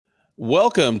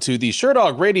Welcome to the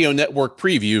Sherdog Radio Network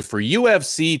preview for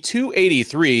UFC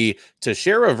 283,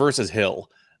 Teixeira versus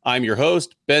Hill. I'm your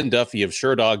host, Ben Duffy of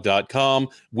Sherdog.com.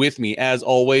 With me, as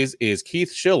always, is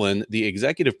Keith Shillan, the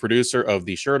executive producer of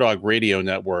the Sherdog Radio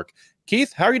Network.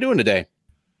 Keith, how are you doing today?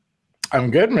 I'm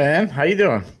good, man. How you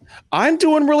doing? I'm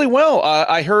doing really well.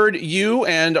 I heard you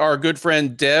and our good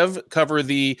friend Dev cover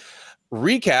the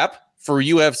recap for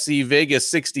UFC Vegas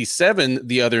 67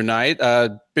 the other night.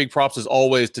 Big props as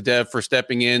always to Dev for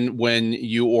stepping in when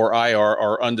you or I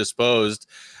are undisposed.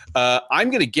 I'm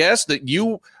going to guess that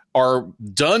you are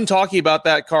done talking about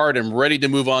that card and ready to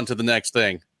move on to the next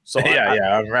thing. So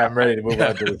I'm ready to move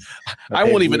on to this. I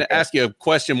won't even ask you a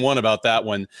question one about that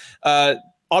one.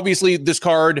 Obviously, this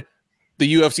card,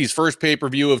 the UFC's first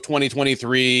pay-per-view of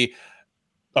 2023,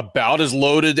 about as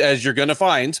loaded as you're going to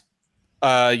find.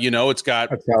 It's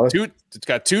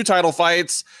got two title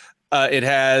fights. It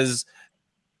has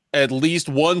at least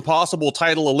one possible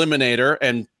title eliminator.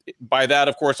 And by that,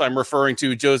 of course, I'm referring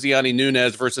to Josiane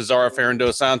Nunes versus Zara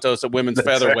Ferran Santos at women's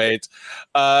featherweight.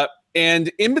 Right.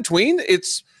 And in between,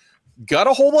 it's got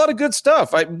a whole lot of good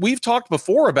stuff. We've talked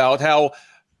before about how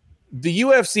the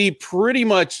UFC pretty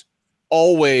much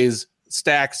always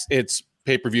stacks its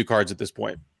pay-per-view cards at this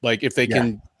point. Like if they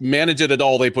can manage it at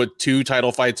all, they put two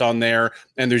title fights on there,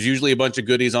 and there's usually a bunch of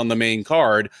goodies on the main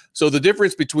card. So the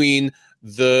difference between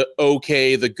the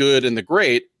okay, the good, and the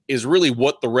great is really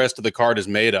what the rest of the card is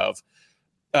made of.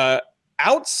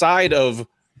 Outside of,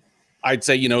 I'd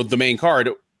say, the main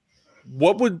card,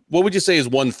 what would you say is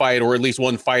one fight, or at least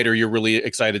one fighter you're really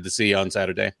excited to see on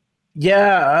Saturday?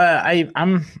 Yeah,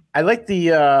 I like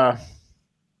these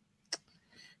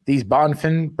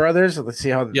Bonfim brothers. Let's see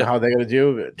how they're going to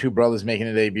do. Two brothers making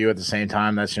a debut at the same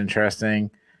time. That's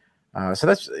interesting. So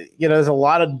that's, there's a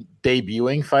lot of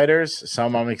debuting fighters.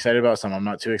 Some I'm excited about, some I'm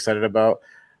not too excited about.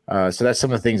 So that's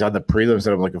some of the things on the prelims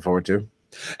that I'm looking forward to.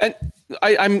 And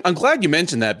I'm glad you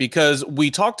mentioned that, because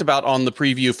we talked about on the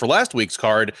preview for last week's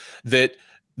card that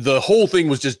the whole thing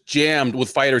was just jammed with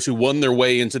fighters who won their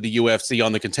way into the UFC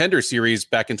on the Contender Series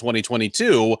back in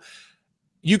 2022.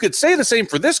 You could say the same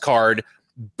for this card,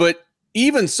 but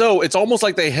even so, it's almost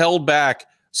like they held back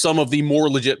some of the more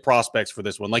legit prospects for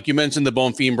this one. Like you mentioned, the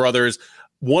Bonfim brothers.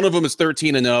 One of them is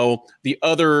 13-0. The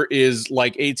other is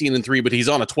like 18-3, but he's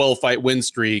on a 12-fight win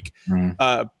streak.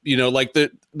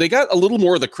 They got a little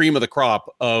more of the cream of the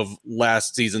crop of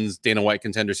last season's Dana White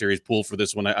Contender Series pool for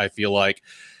this one, I feel like.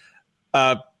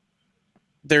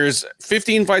 There's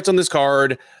 15 fights on this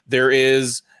card. There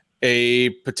is a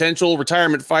potential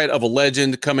retirement fight of a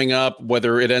legend coming up.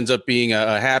 Whether it ends up being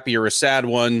a happy or a sad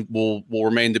one will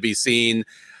remain to be seen.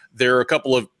 There are a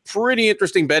couple of pretty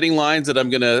interesting betting lines that I'm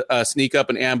going to sneak up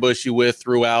and ambush you with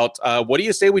throughout. What do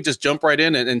you say we just jump right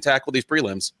in and tackle these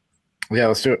prelims? Yeah,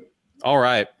 let's do it. All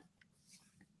right.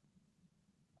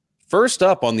 First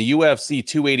up on the UFC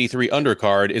 283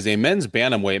 undercard is a men's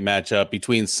bantamweight matchup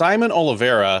between Simon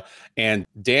Oliveira and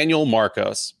Daniel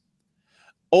Marcos.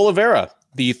 Oliveira,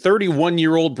 the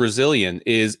 31-year-old Brazilian,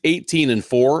 is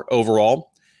 18-4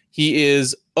 overall. He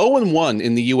is 0-1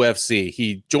 in the UFC.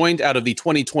 He joined out of the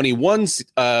 2021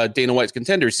 Dana White's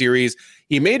Contender Series.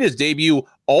 He made his debut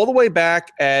all the way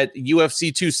back at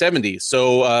UFC 270,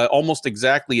 so almost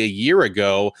exactly a year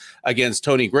ago, against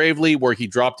Tony Gravely, where he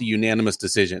dropped a unanimous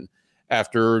decision.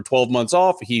 After 12 months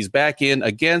off, he's back in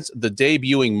against the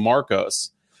debuting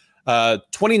Marcos.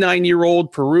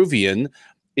 29-year-old Peruvian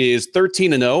is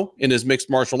 13-0 in his mixed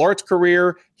martial arts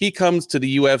career. He comes to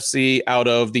the UFC out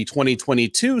of the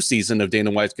 2022 season of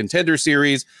Dana White's Contender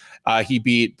Series. He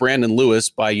beat Brandon Lewis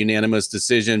by unanimous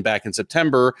decision back in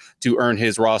September to earn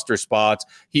his roster spot.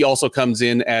 He also comes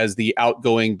in as the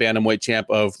outgoing bantamweight champ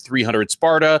of 300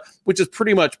 Sparta, which is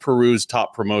pretty much Peru's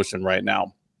top promotion right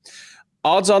now.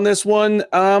 Odds on this one,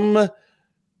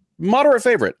 moderate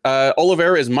favorite.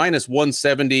 Oliveira is minus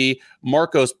 170,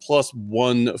 Marcos plus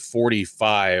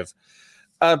 145.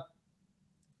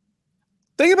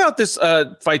 Thing about this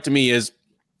fight to me is,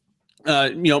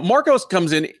 Marcos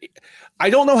comes in. I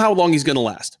don't know how long he's going to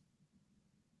last.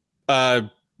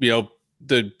 The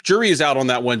jury is out on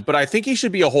that one, but I think he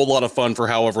should be a whole lot of fun for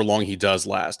however long he does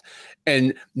last.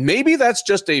 And maybe that's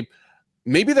just a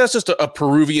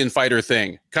Peruvian fighter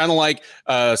thing, kind of like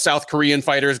South Korean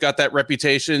fighters got that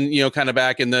reputation, kind of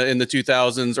back in the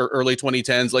 2000s or early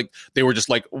 2010s. Like they were just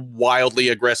like wildly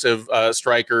aggressive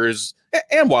strikers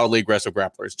and wildly aggressive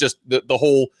grapplers. Just the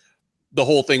whole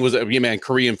thing was,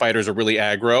 Korean fighters are really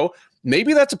aggro.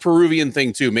 Maybe that's a Peruvian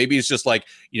thing too. Maybe it's just like,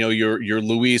 your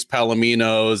Luis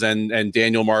Palominos and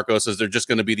Daniel Marcoses. They're just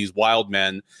going to be these wild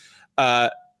men. And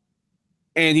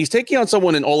he's taking on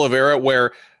someone in Oliveira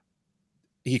where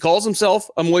he calls himself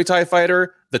a Muay Thai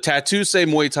fighter. The tattoos say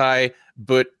Muay Thai,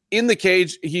 but in the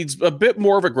cage, he's a bit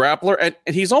more of a grappler, and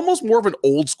he's almost more of an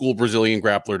old school Brazilian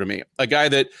grappler to me. A guy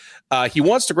that he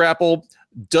wants to grapple,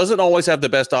 doesn't always have the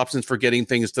best options for getting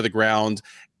things to the ground,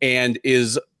 and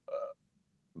is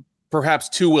perhaps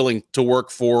too willing to work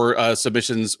for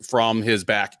submissions from his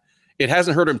back. It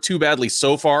hasn't hurt him too badly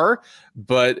so far,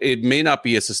 but it may not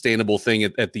be a sustainable thing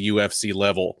at the UFC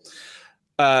level.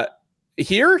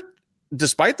 Here,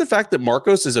 despite the fact that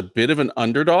Marcos is a bit of an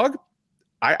underdog,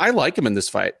 I like him in this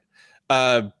fight.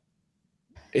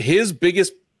 His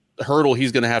biggest hurdle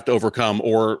he's going to have to overcome,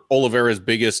 or Oliveira's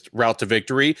biggest route to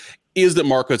victory, is that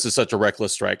Marcos is such a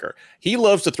reckless striker. He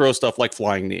loves to throw stuff like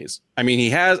flying knees. I mean, he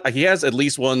has at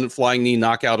least one flying knee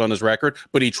knockout on his record,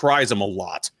 but he tries them a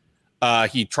lot.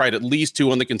 He tried at least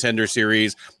 2 on the Contender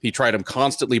Series. He tried them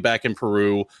constantly back in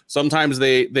Peru. Sometimes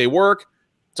they work.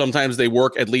 Sometimes they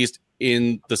work, at least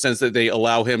in the sense that they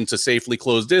allow him to safely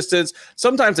close distance.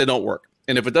 Sometimes they don't work.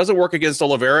 And if it doesn't work against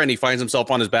Oliveira and he finds himself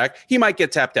on his back, he might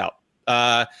get tapped out.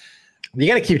 You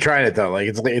got to keep trying it, though. Like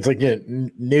it's like a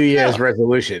New Year's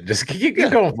resolution. Just keep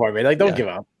going for it, man. Like, don't give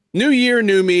up. New year,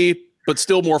 new me, but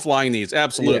still more flying knees.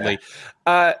 Absolutely.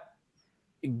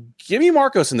 Give me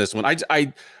Marcos in this one.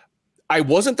 I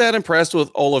wasn't that impressed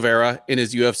with Oliveira in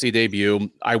his UFC debut.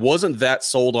 I wasn't that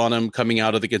sold on him coming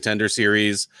out of the Contender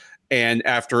Series. And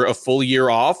after a full year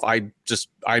off, I'm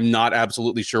not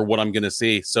absolutely sure what I'm going to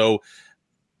see. So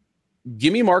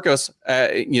give me Marcos,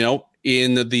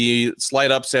 in the slight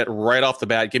upset right off the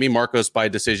bat. Give me Marcos by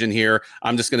decision here.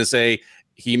 I'm just going to say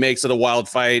he makes it a wild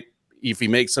fight. If he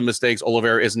makes some mistakes,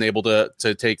 Oliveira isn't able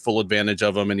to take full advantage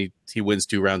of him, and he wins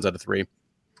 2 rounds out of 3.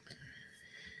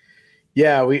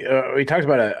 Yeah, we talked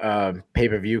about a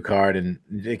pay-per-view card, and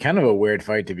it's kind of a weird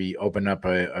fight to be open up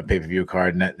a pay-per-view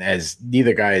card, and as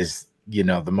neither guy is the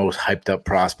most hyped up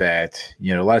prospect.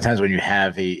 A lot of times when you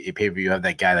have a pay-per-view, you have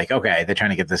that guy like, okay, they're trying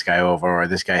to get this guy over, or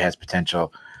this guy has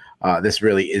potential. This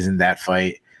really isn't that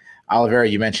fight. Oliveira,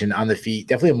 you mentioned on the feet,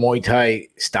 definitely a Muay Thai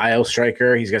style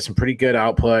striker. He's got some pretty good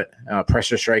output,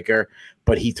 pressure striker,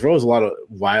 but he throws a lot of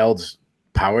wild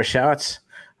power shots.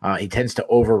 He tends to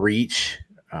overreach,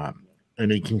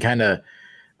 and he can kind of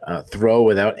throw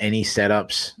without any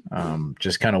setups,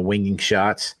 just kind of winging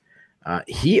shots.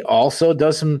 He also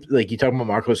does some, like you talking about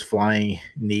Marcos flying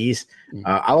knees.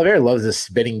 Oliveira loves the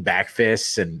spinning back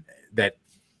fists, and that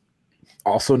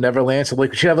also never lands. So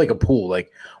like we should have like a pool.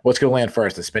 Like what's going to land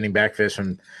first, the spinning back fist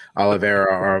from Oliveira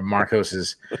or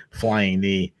Marcos's flying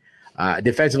knee?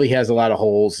 Defensively, he has a lot of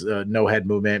holes, no head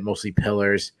movement, mostly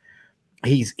pillars.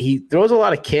 He throws a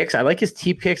lot of kicks. I like his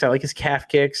teep kicks. I like his calf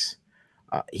kicks.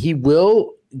 He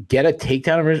will get a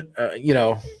takedown,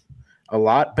 a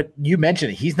lot. But you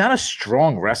mentioned it. He's not a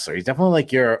strong wrestler. He's definitely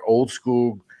like your old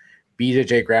school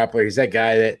BJJ grappler. He's that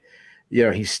guy that,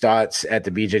 he starts at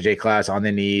the BJJ class on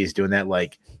the knees, doing that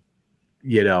like,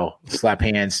 slap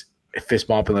hands, fist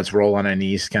bump, and let's roll on our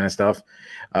knees kind of stuff,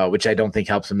 which I don't think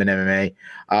helps him in MMA.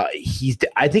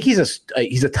 I think he's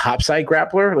a top side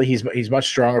grappler. Like he's much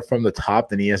stronger from the top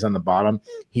than he is on the bottom.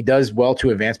 He does well to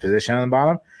advance position on the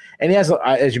bottom. And he has,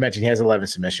 as you mentioned, he has 11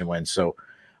 submission wins. So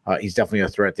he's definitely a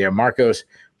threat there. Marcos,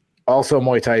 also a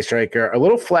Muay Thai striker, a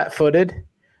little flat-footed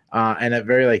and a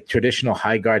very like traditional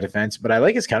high guard defense. But I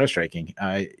like his counter striking.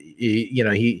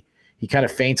 He kind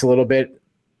of feints a little bit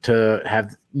to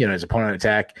have his opponent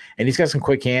attack, and he's got some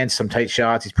quick hands, some tight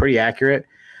shots. He's pretty accurate.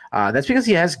 That's because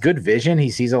he has good vision.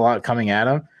 He sees a lot coming at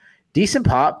him. Decent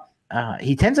pop.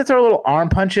 He tends to throw little arm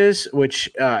punches, which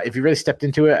if he really stepped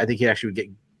into it, I think he actually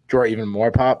would draw even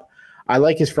more pop. I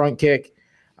like his front kick.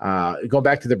 Going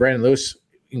back to the Brandon Lewis,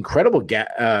 incredible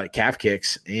calf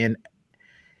kicks. And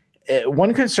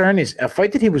one concern is a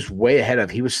fight that he was way ahead of.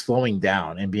 He was slowing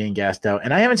down and being gassed out.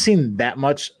 And I haven't seen that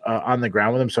much on the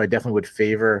ground with him, so I definitely would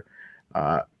favor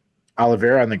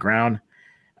Oliveira on the ground.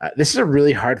 This is a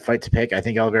really hard fight to pick. I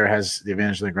think Oliveira has the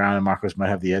advantage on the ground, and Marcos might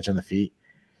have the edge on the feet.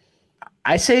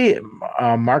 I say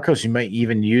Marcos, you might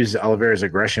even use Oliveira's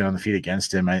aggression on the feet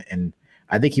against him, and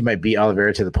I think he might beat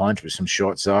Oliveira to the punch with some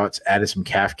short shots, added some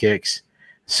calf kicks.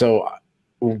 So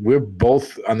we're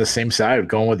both on the same side,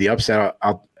 going with the upset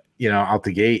out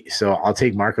the gate. So I'll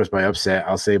take Marcos by upset.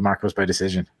 I'll say Marcos by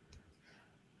decision.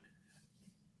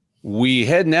 We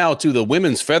head now to the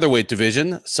women's featherweight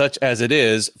division, such as it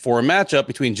is, for a matchup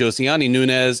between Josiane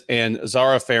Nunes and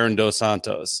Zara Ferran dos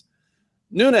Santos.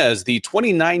 Nunes, the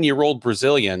 29-year-old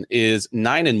Brazilian, is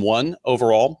 9-1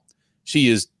 overall. She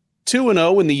is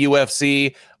 2-0 in the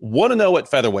UFC, 1-0 at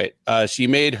featherweight. She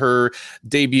made her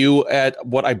debut at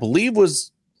what I believe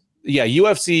was Yeah,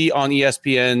 UFC on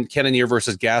ESPN, Cannonier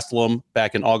versus Gastelum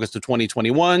back in August of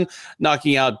 2021,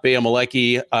 knocking out Bea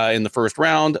Malecki in the first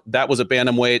round. That was a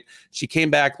bantamweight. She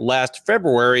came back last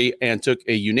February and took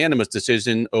a unanimous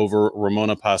decision over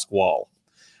Ramona Pascual.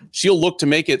 She'll look to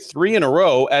make it 3 in a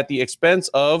row at the expense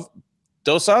of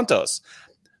Dos Santos.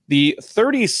 The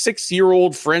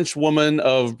 36-year-old French woman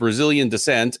of Brazilian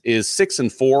descent is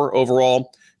 6-4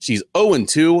 overall. She's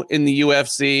 0-2 in the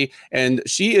UFC, and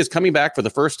she is coming back for the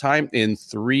first time in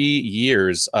 3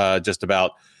 years, just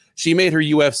about. She made her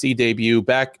UFC debut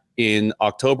back in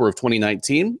October of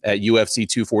 2019 at UFC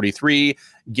 243,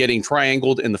 getting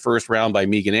triangled in the first round by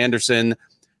Megan Anderson.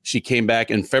 She came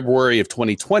back in February of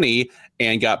 2020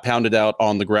 and got pounded out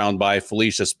on the ground by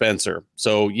Felicia Spencer.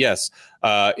 So, yes,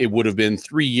 it would have been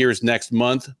 3 years next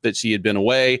month that she had been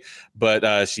away,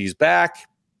 but she's back.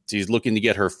 She's looking to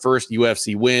get her first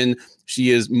UFC win.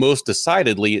 She is most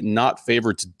decidedly not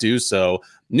favored to do so.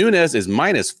 Nunes is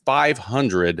minus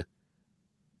 500.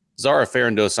 Zara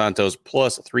Ferran dos Santos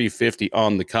plus 350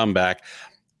 on the comeback.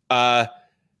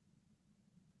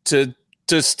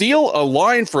 To steal a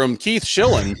line from Keith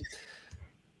Shillan,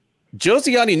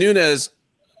 Josiane Nunes,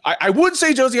 I would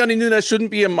say Josiane Nunes shouldn't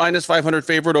be a minus 500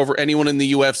 favorite over anyone in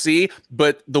the UFC,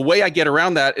 but the way I get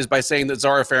around that is by saying that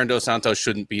Zara Ferran dos Santos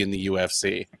shouldn't be in the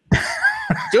UFC.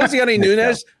 Josiane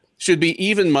Nunes should be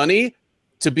even money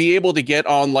to be able to get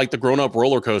on like the grown-up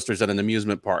roller coasters at an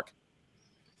amusement park.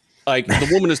 Like, the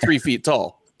woman is 3 feet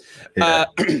tall. Yeah.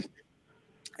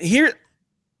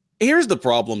 Here's the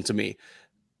problem to me.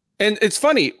 And it's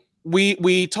funny,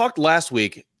 we talked last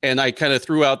week, and I kind of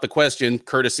threw out the question,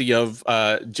 courtesy of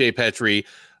Jay Petrie,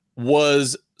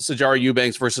 was Sijara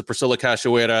Eubanks versus Priscilla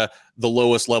Cachoeira the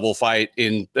lowest level fight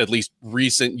in at least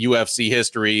recent UFC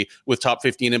history with top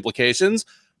 15 implications?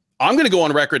 I'm going to go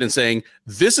on record and saying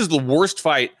this is the worst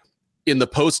fight in the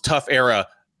post-tough era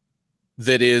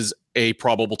that is a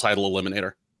probable title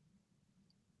eliminator.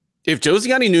 If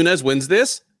Josiane Nunes wins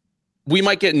this, we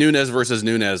might get Nunes versus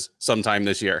Nunes sometime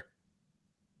this year.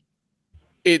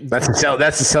 That's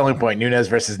the selling point. Nunes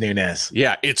versus Nunes.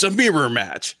 Yeah, it's a mirror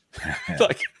match.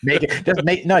 Like,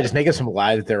 just make it some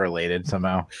lie that they're related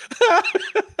somehow.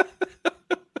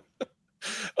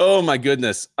 Oh my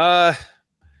goodness.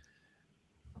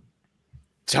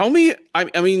 Tell me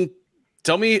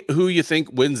who you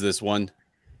think wins this one,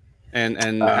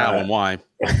 and how and why.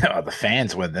 The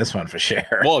fans win this one for sure.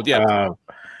 Well, yeah.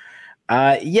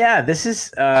 This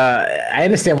is. I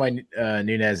understand why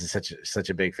Nunes is such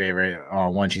a big favorite.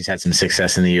 One, she's had some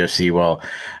success in the UFC, while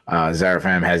Zara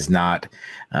Ferran has not.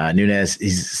 Nunes,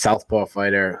 he's a southpaw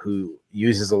fighter who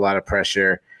uses a lot of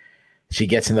pressure. She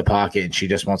gets in the pocket and she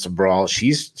just wants to brawl.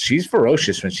 She's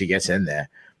ferocious when she gets in there.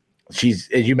 She's,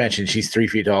 as you mentioned, she's 3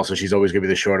 feet tall, so she's always going to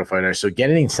be the shorter fighter. So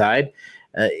getting inside,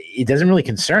 it doesn't really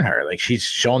concern her. Like, she's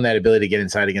shown that ability to get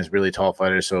inside against really tall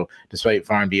fighters. So despite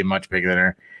Ferran being much bigger than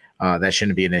her, that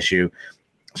shouldn't be an issue.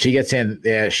 She gets in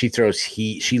there. She throws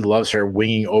heat. She loves her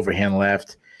winging overhand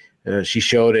left. She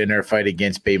showed in her fight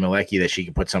against Bea Malecki that she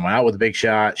can put someone out with a big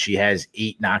shot. She has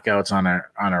 8 knockouts on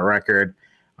her record.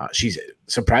 She's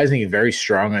surprisingly very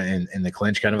strong in the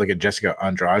clinch, kind of like a Jessica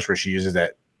Andrade, where she uses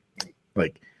that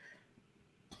like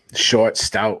short,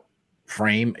 stout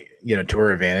frame, to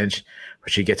her advantage, where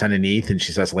she gets underneath and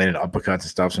she starts landing uppercuts and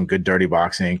stuff. Some good dirty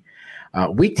boxing.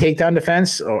 Weak takedown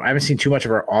defense. I haven't seen too much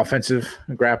of her offensive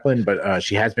grappling, but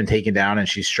she has been taken down and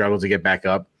she struggled to get back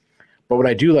up. But what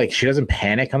I do like, she doesn't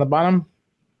panic on the bottom,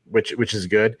 which is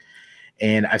good.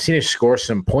 And I've seen her score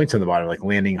some points on the bottom, like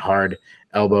landing hard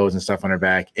elbows and stuff on her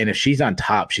back. And if she's on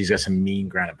top, she's got some mean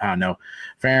ground and pound. No,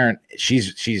 Ferran,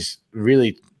 she's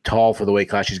really tall for the weight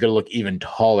class. She's going to look even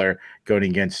taller going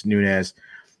against Nunes.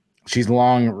 She's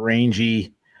long,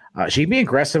 rangy. She can be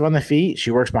aggressive on the feet.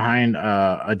 She works behind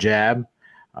a jab.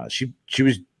 She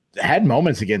had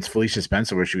moments against Felicia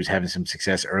Spencer where she was having some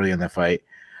success early in the fight.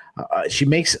 She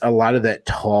makes a lot of that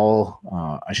tall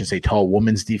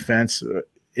woman's defense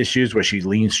issues where she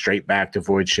leans straight back to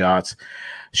avoid shots.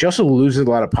 She also loses a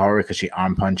lot of power because she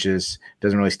arm punches,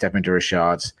 doesn't really step into her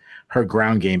shots. Her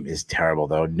ground game is terrible,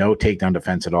 though. No takedown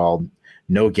defense at all.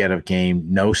 No get-up game.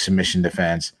 No submission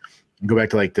defense. Go back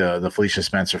to like the Felicia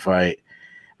Spencer fight.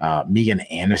 Megan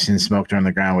Anderson smoked her on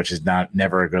the ground, which is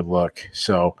never a good look.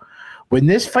 So when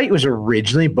this fight was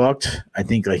originally booked, I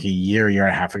think like a year and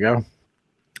a half ago,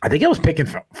 I think I was picking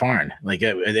Ferran. Like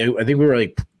I think we were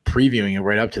like previewing it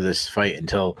right up to this fight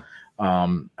until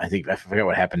I forgot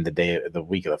what happened the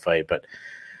week of the fight, but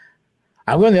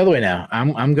I'm going the other way now.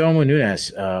 I'm going with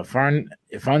Nunes.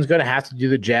 Ferran's going to have to do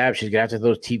the jab. She's going to have to do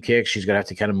those teep kicks. She's going to have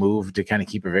to kind of move to kind of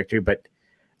keep her victory. But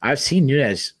I've seen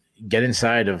Nunes get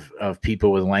inside of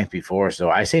people with length before. So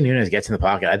I say Nunes gets in the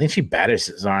pocket. I think she batters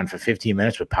Zarin for 15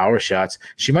 minutes with power shots.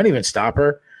 She might even stop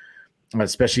her,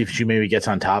 especially if she maybe gets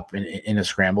on top in a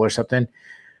scramble or something.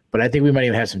 But I think we might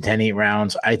even have some 10-8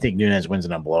 rounds. I think Nunes wins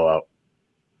in a blowout.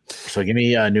 So give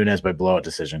me Nunes by blowout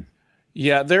decision.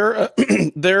 Yeah, their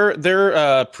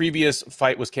previous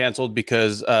fight was canceled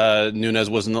because Nunes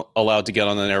wasn't allowed to get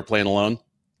on an airplane alone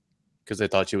because they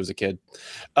thought she was a kid.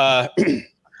 You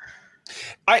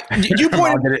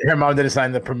pointed her mom didn't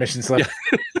sign the permission slip.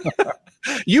 Yeah.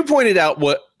 You pointed out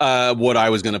what I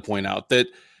was going to point out, that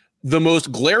the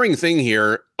most glaring thing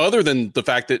here, other than the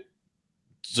fact that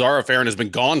Zara Farron has been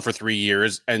gone for 3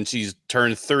 years and she's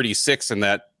turned 36 in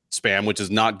that span, which is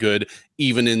not good,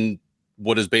 even in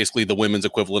what is basically the women's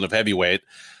equivalent of heavyweight,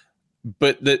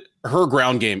 but that her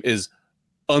ground game is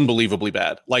unbelievably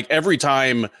bad. Like every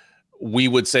time we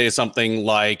would say something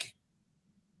like,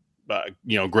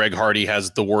 Greg Hardy has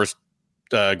the worst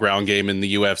ground game in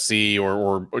the UFC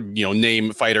or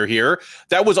name fighter here,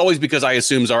 that was always because I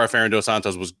assumed Zara Farron dos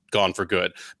Santos was gone for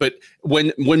good. But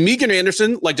when Megan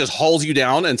Anderson just hauls you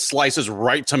down and slices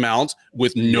right to mount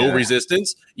with no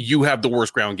resistance, you have the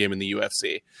worst ground game in the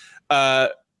UFC.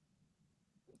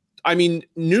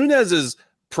 Nunes's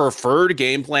preferred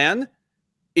game plan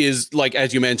is,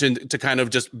 as you mentioned, to kind of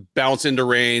just bounce into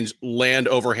range, land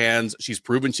overhands. She's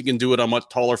proven she can do it on much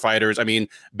taller fighters. I mean,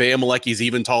 Bea Maleki's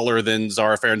even taller than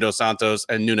Zara Farron dos Santos,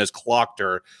 and Nunes clocked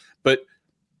her. But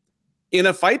in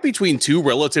a fight between two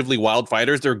relatively wild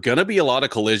fighters, there are going to be a lot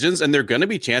of collisions, and there are going to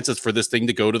be chances for this thing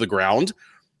to go to the ground.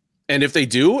 And if they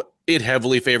do, it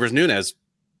heavily favors Nunes.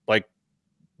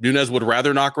 Nunes would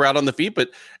rather knock her out on the feet, but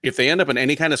if they end up in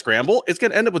any kind of scramble, it's going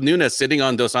to end up with Nunes sitting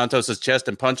on Dos Santos's chest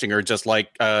and punching her just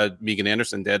like Megan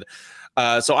Anderson did.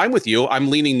 So I'm with you. I'm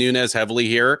leaning Nunes heavily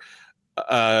here.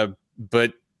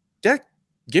 But yeah,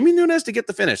 give me Nunes to get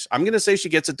the finish. I'm going to say she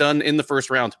gets it done in the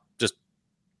first round. Just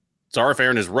Zara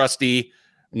Farron is rusty.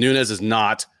 Nunes is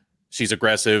not. She's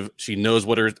aggressive. She knows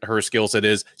what her skill set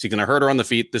is. She's going to hurt her on the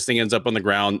feet. This thing ends up on the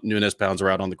ground. Nunes pounds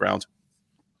her out on the ground.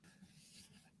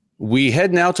 We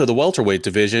head now to the welterweight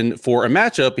division for a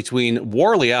matchup between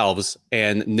Warley Alves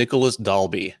and Nicholas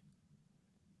Dalby.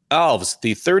 Alves,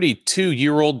 the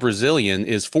 32-year-old Brazilian,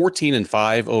 is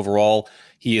 14-5 overall.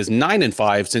 He is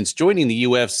 9-5 since joining the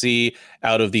UFC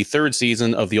out of the third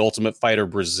season of The Ultimate Fighter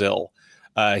Brazil.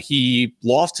 He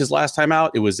lost his last time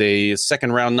out. It was a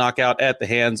second-round knockout at the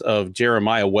hands of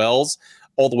Jeremiah Wells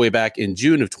all the way back in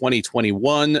June of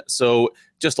 2021. So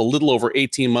just a little over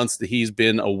 18 months that he's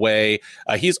been away.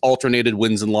 He's alternated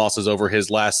wins and losses over his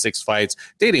last 6 fights,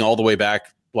 dating all the way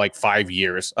back 5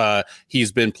 years.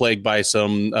 He's been plagued by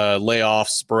some layoffs,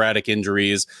 sporadic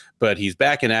injuries, but he's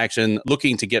back in action,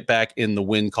 looking to get back in the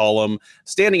win column.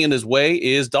 Standing in his way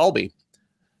is Dalby.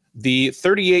 The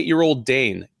 38-year-old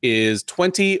Dane is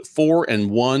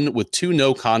 24-1 with 2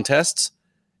 no contests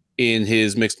in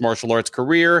his mixed martial arts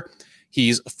career.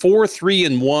 He's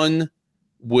 4-3-1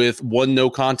 with 1 no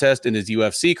contest in his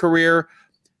UFC career.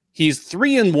 He's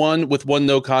 3-1 with 1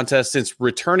 no contest since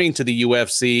returning to the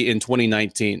UFC in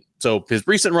 2019. So his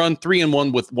recent run,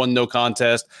 3-1 with 1 no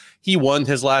contest. He won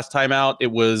his last time out.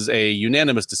 It was a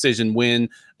unanimous decision win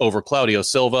over Claudio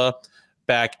Silva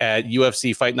back at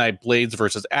UFC Fight Night Blades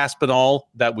versus Aspinall.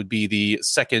 That would be the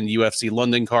second UFC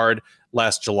London card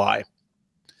last July.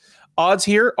 Odds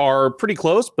here are pretty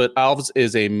close, but Alves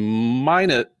is a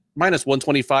minus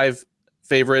 125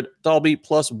 favorite. Dalby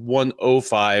plus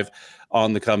 105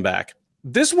 on the comeback.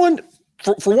 This one,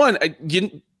 for one,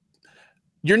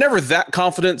 you're never that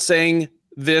confident saying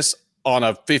this on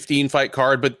a 15-fight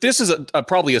card, but this is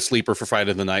probably a sleeper for fight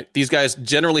of the night. These guys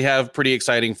generally have pretty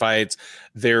exciting fights.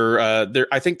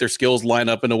 I think their skills line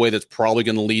up in a way that's probably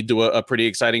going to lead to a pretty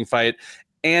exciting fight.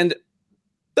 And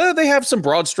they have some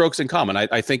broad strokes in common.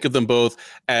 I think of them both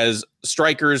as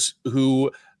strikers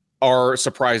who are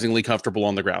surprisingly comfortable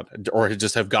on the ground or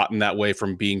just have gotten that way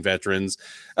from being veterans.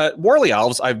 Warley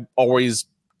Alves, I've always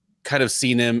kind of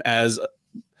seen him as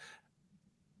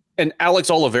an Alex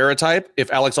Oliveira type,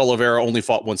 if Alex Oliveira only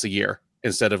fought once a year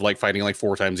instead of fighting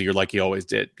 4 times a year like he always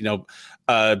did.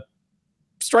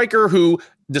 Striker who,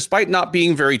 despite not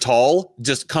being very tall,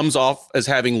 just comes off as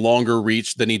having longer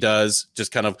reach than he does.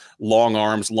 Just kind of long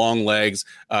arms, long legs.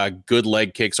 Good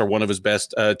leg kicks are one of his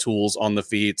best tools on the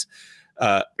feet.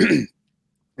 But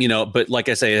like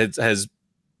I say,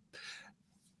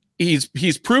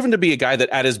 he's proven to be a guy that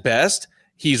at his best,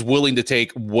 he's willing to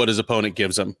take what his opponent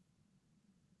gives him.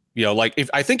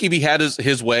 If he had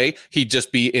his way, he'd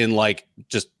just be in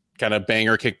just kind of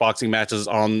banger kickboxing matches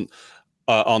on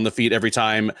the feet every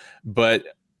time. But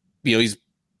he's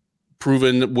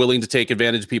proven willing to take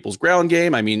advantage of people's ground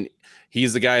game. I mean,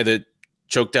 he's the guy that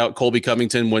choked out Colby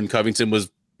Covington when Covington was,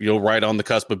 right on the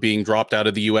cusp of being dropped out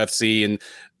of the UFC, and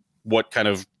what kind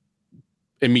of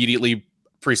immediately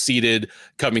preceded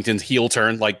Covington's heel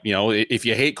turn. Like, if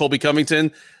you hate Colby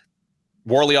Covington,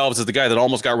 Warlley Alves is the guy that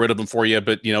almost got rid of him for you,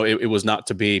 but it was not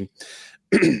to be.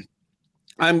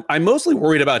 I'm mostly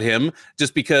worried about him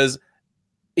just because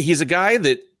he's a guy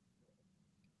that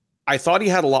I thought he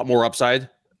had a lot more upside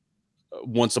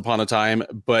once upon a time,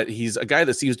 but he's a guy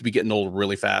that seems to be getting old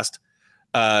really fast.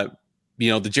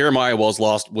 The Jeremiah Wells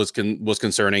loss was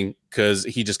concerning because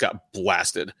he just got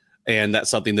blasted, and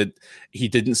that's something that he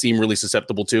didn't seem really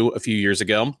susceptible to a few years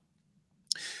ago.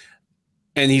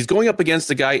 And he's going up against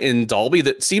a guy in Dalby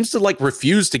that seems to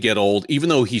refuse to get old, even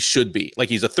though he should be.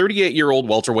 He's a 38-year-old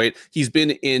welterweight. He's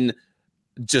been in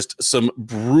just some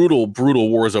brutal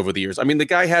wars over the years. I mean, the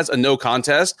guy has a no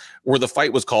contest where the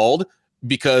fight was called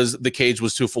because the cage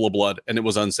was too full of blood and it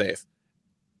was unsafe.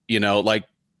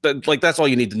 That's all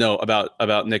you need to know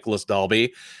about Nicholas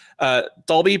Dalby.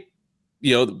 Dalby,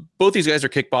 both these guys are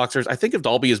kickboxers. I think of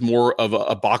Dalby as more of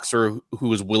a boxer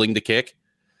who is willing to kick.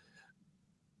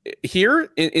 Here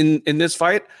in this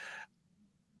fight,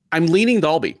 I'm leaning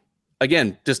Dalby.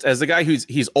 Again, just as the guy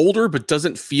he's older but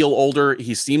doesn't feel older.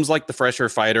 He seems like the fresher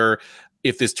fighter.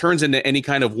 If this turns into any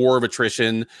kind of war of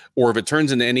attrition, or if it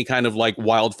turns into any kind of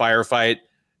wildfire fight,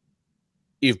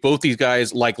 if both these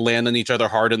guys land on each other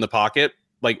hard in the pocket,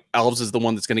 Alves is the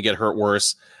one that's going to get hurt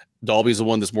worse. Dalby's the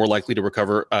one that's more likely to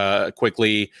recover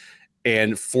quickly.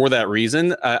 And for that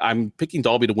reason, I'm picking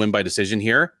Dalby to win by decision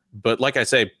here. But like I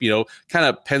say, kind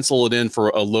of pencil it in for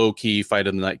a low-key fight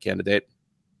of the night candidate.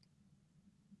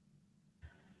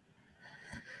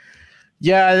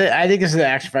 Yeah, I think this is an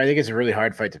action fight. I think it's a really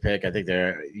hard fight to pick. I think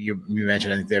you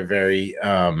mentioned, I think they're very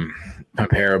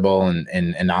comparable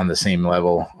and on the same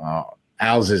level.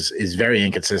 Alves is very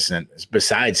inconsistent.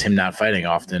 Besides him not fighting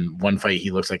often, one fight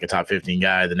he looks like a top 15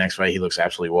 guy. The next fight he looks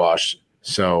absolutely washed.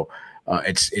 So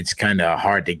it's kind of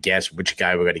hard to guess which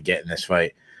guy we're going to get in this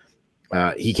fight.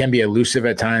 He can be elusive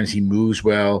at times. He moves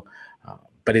well,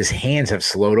 but his hands have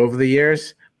slowed over the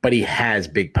years. But he has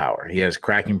big power. He has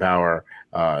cracking power,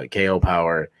 KO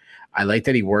power. I like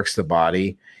that he works the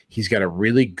body. He's got a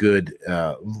really good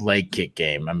leg kick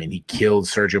game. I mean, he killed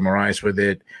Sergio Moraes with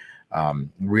it.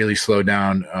 Really slowed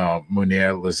down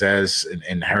Munir Lazez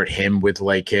and hurt him with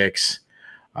leg kicks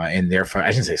in their fight. I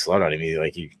shouldn't say slow down. I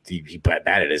mean, he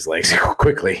batted his legs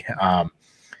quickly.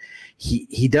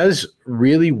 He does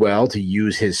really well to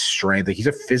use his strength. He's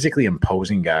a physically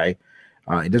imposing guy.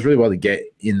 He does really well to get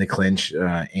in the clinch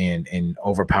and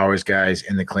overpowers guys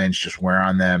in the clinch, just wear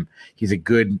on them. He's a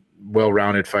good,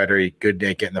 well-rounded fighter. He's good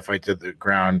at getting the fight to the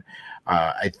ground.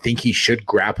 I think he should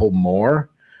grapple more.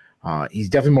 He's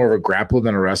definitely more of a grappler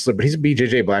than a wrestler, but he's a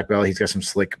BJJ black belt. He's got some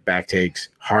slick back takes,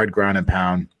 hard ground and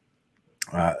pound.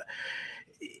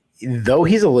 Though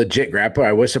he's a legit grappler,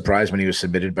 I was surprised when he was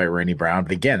submitted by Randy Brown.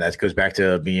 But again, that goes back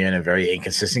to being a very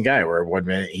inconsistent guy, where 1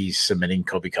 minute he's submitting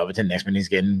Colby Covington, next minute he's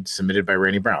getting submitted by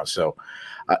Randy Brown. So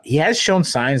he has shown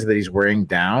signs that he's wearing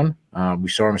down. We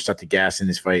saw him start to gas in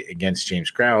this fight against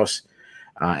James Krause,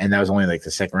 and that was only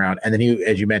the second round. And then he,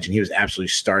 as you mentioned, he was absolutely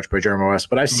starched by Jeremiah Wells.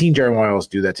 But I've seen Jeremiah Wells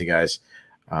do that to guys,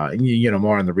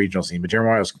 more on the regional scene. But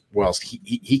Jeremiah Wells,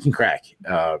 he can crack.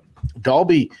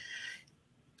 Dalby,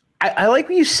 I like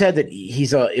when you said that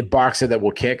he's a boxer that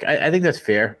will kick. I think that's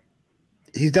fair.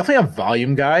 He's definitely a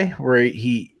volume guy where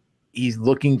he's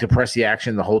looking to press the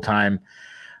action the whole time,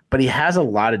 but he has a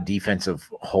lot of defensive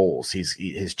holes.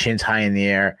 His chin's high in the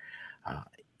air.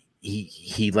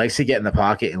 He likes to get in the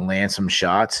pocket and land some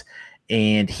shots,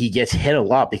 and he gets hit a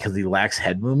lot because he lacks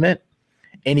head movement,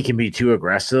 and he can be too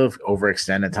aggressive,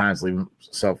 overextend at times, leave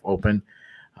himself open.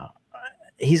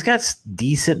 He's got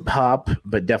decent pop,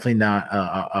 but definitely not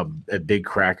a big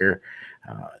cracker.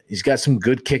 He's got some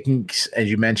good kicking, as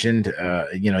you mentioned.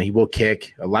 He will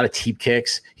kick a lot of teep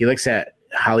kicks. He likes that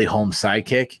Holly Holm side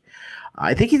kick.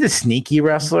 I think he's a sneaky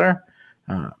wrestler,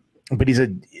 but he's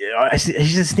a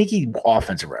sneaky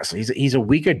offensive wrestler. He's a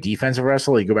weaker defensive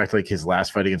wrestler. You go back to his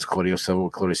last fight against Claudio Silva.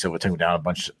 Claudio Silva took him down a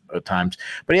bunch of times,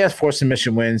 but he has 4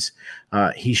 submission wins.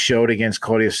 He showed against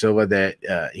Claudio Silva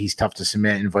that he's tough to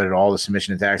submit, invited all the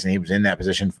submission attacks, and he was in that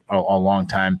position a long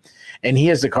time. And he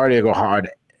has the cardio to go hard,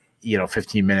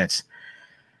 15 minutes.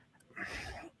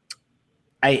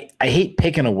 I hate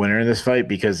picking a winner in this fight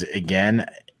because, again,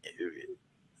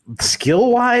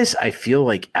 skill-wise, I feel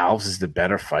like Alves is the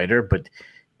better fighter, but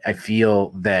I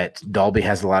feel that Dalby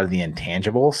has a lot of the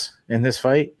intangibles in this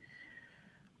fight.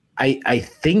 I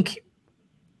think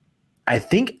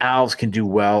Alves can do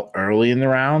well early in the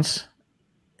rounds,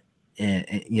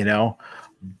 you know.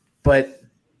 But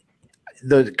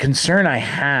the concern I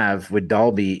have with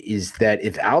Dalby is that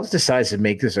if Alves decides to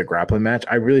make this a grappling match,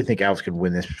 I really think Alves could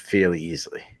win this fairly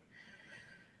easily.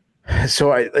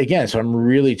 So I'm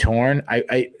really torn.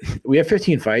 We have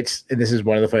 15 fights, and this is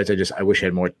one of the fights I wish I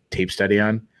had more tape study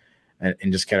on,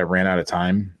 and just kind of ran out of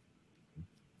time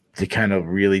to kind of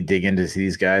really dig into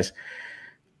these guys.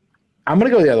 I'm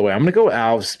going to go the other way. I'm going to go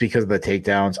Alves because of the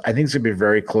takedowns. I think it's going to be a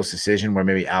very close decision where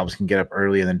maybe Alves can get up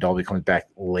early and then Dalby comes back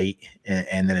late,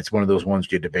 and then it's one of those ones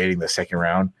you're debating the second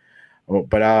round.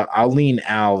 But I'll lean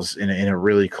Alves in a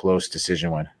really close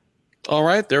decision win. All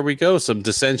right, there we go. Some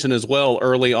dissension as well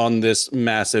early on this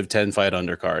massive 10-fight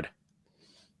undercard.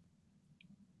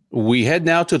 We head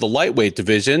now to the lightweight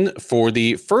division for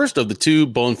the first of the two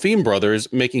Bonfim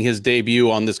brothers making his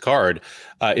debut on this card.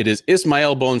 It is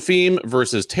Ismael Bonfim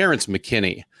versus Terrence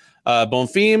McKinney.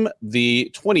 Bonfim,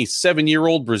 the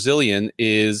 27-year-old Brazilian,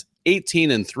 is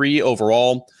 18-3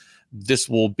 overall. This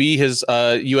will be his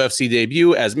UFC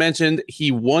debut. As mentioned,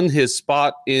 he won his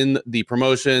spot in the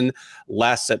promotion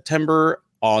last September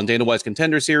on Dana White's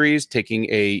Contender Series, taking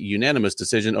a unanimous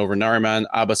decision over Nariman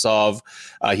Abbasov.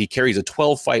 He carries a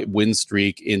 12-fight win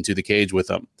streak into the cage with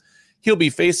him. He'll be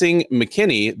facing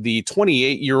McKinney, the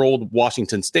 28-year-old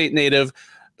Washington State native,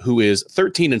 who is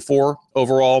 13-4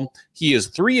 overall. He is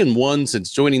 3-1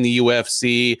 since joining the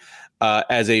UFC.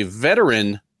 As a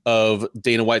veteran of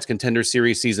Dana White's Contender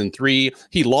Series Season 3.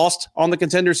 He lost on the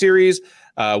Contender Series,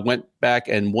 went back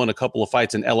and won a couple of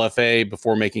fights in LFA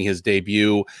before making his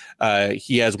debut.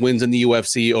 He has wins in the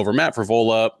UFC over Matt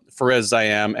Frevola, Fares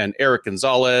Zayam, and Eric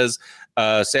Gonzalez,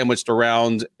 sandwiched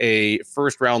around a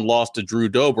first-round loss to Drew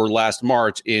Dober last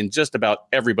March in just about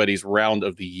everybody's round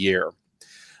of the year.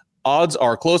 Odds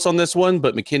are close on this one,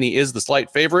 but McKinney is the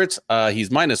slight favorite. He's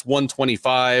minus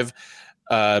 125.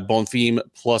 Bonfim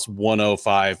plus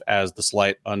 105 as the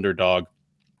slight underdog.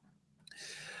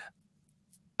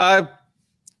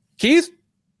 Keith,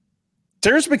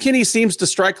 Terrence McKinney seems to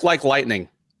strike like lightning.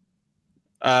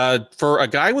 For a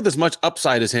guy with as much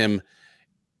upside as him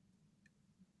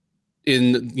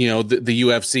in the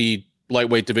UFC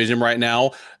lightweight division right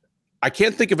now, I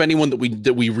can't think of anyone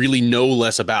that we really know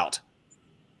less about.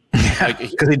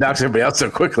 Because he knocks everybody out so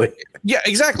quickly. Yeah,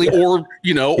 exactly. Or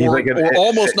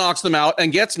almost knocks them out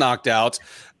and gets knocked out.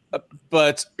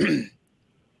 But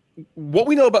what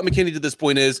we know about McKinney to this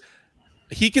point is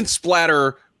he can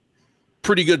splatter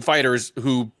pretty good fighters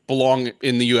who belong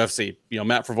in the UFC.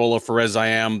 Matt Frevola, Fares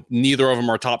Zayam, neither of them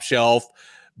are top shelf,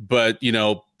 but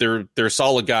they're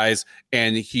solid guys.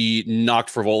 And he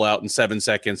knocked Frevola out in 7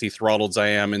 seconds. He throttled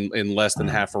Zayam in less than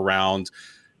half a round.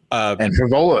 And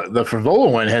the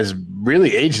Frevola one has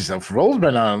really aged itself. Frivola's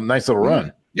been on a nice little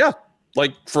run. Yeah.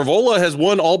 Like Frevola has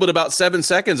won all but about 7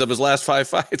 seconds of his last 5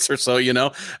 fights or so,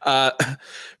 and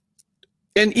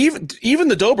even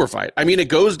the Dober fight. I mean, it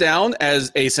goes down as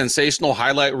a sensational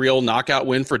highlight reel knockout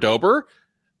win for Dober,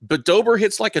 but Dober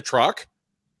hits like a truck.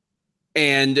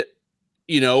 And,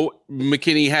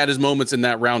 McKinney had his moments in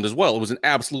that round as well. It was an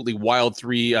absolutely wild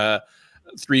 3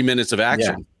 minutes of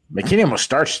action. Yeah. McKinney almost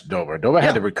starched Dober. Dober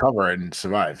had to recover and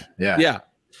survive. Yeah.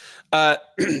 Yeah.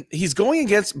 He's going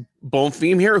against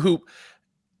Bonfim here, who,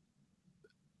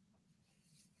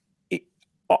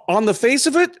 on the face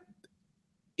of it,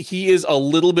 he is a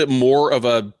little bit more of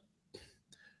a...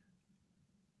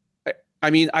 I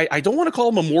mean, I don't want to call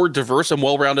him a more diverse and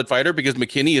well-rounded fighter because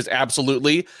McKinney is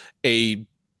absolutely a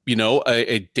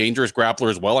dangerous grappler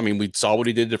as well. I mean, we saw what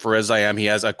he did to Fares Zayam. He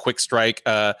has a quick strike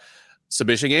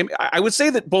submission game. I would say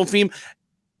that Bonfim,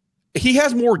 he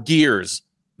has more gears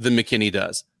than McKinney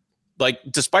does. Like,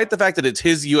 despite the fact that it's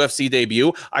his UFC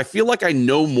debut, I feel like I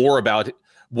know more about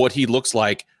what he looks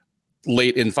like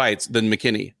late in fights than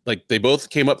McKinney. Like, they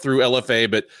both came up through LFA,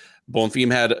 but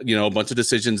Bonfim had, a bunch of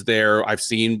decisions there. I've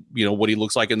seen, what he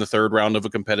looks like in the third round of a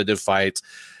competitive fight.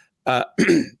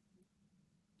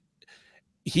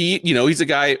 He's a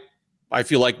guy, I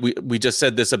feel like we just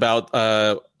said this about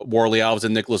Warley Alves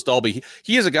and Nicholas Dalby.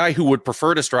 He is a guy who would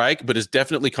prefer to strike, but is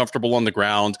definitely comfortable on the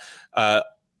ground. A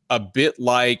bit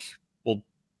like,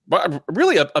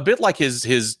 really a bit like his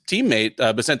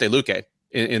teammate, Vicente Luque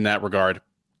in that regard.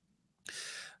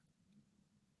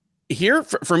 Here,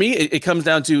 for me, it comes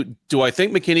down to, do I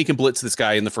think McKinney can blitz this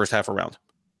guy in the first half a round?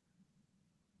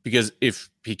 Because if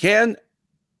he can,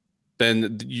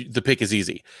 then the pick is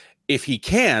easy. If he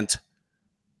can't,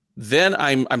 then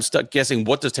I'm stuck guessing,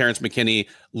 what does Terrence McKinney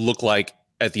look like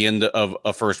at the end of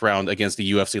a first round against a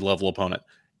UFC level opponent?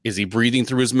 Is he breathing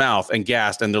through his mouth and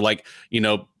gassed, and they're like,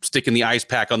 sticking the ice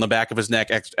pack on the back of his neck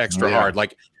extra hard?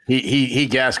 Like he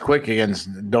gassed quick against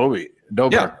Dobby.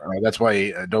 Dober. Yeah. That's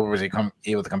why Dober was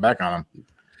able to come back on him.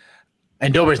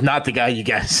 And Dober's not the guy you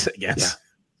guess against.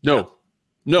 Yeah.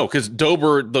 No, because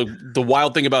Dober, the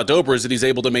wild thing about Dober is that he's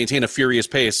able to maintain a furious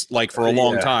pace like for a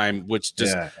long time, which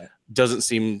just doesn't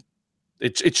seem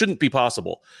it shouldn't be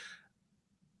possible.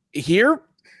 Here,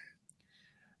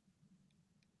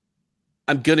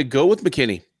 I'm gonna go with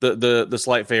McKinney, the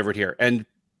slight favorite here. And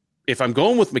if I'm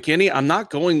going with McKinney, I'm not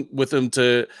going with him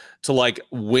to like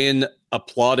win a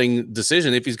plodding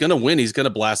decision. If he's gonna win, he's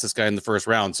gonna blast this guy in the first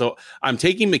round. So I'm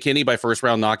taking McKinney by first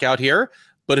round knockout here.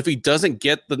 But if he doesn't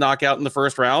get the knockout in the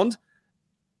first round,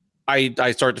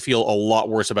 I start to feel a lot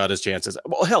worse about his chances.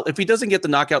 Well, hell, if he doesn't get the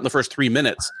knockout in the first 3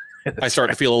 minutes, I start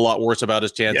to feel a lot worse about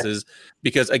his chances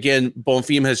because, again,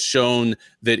 Bonfim has shown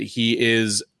that he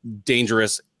is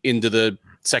dangerous into the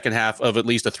second half of at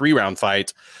least a 3-round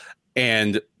fight.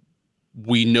 And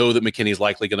we know that McKinney's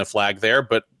likely going to flag there.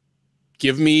 But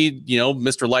give me,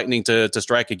 Mr. Lightning to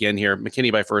strike again here.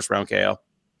 McKinney by first round KO.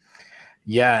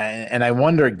 Yeah, and I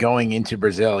wonder going into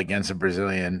Brazil against a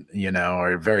Brazilian,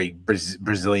 or a very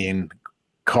Brazilian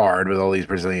card with all these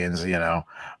Brazilians,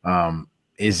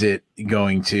 is it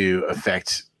going to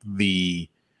affect the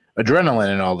adrenaline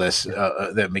and all this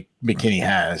that McKinney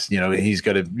has? He's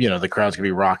going to, the crowd's going to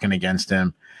be rocking against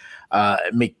him.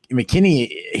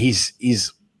 McKinney,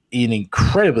 he's an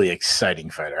incredibly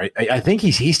exciting fighter. I think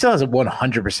he still has a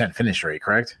 100% finish rate,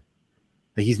 correct?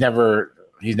 He's never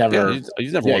he's never won a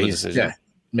decision.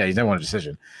 He's never won a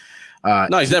decision.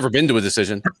 No, he's never been to a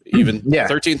decision. Even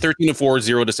 13-4,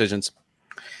 0 decisions.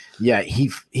 Yeah,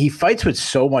 he fights with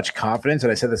so much confidence,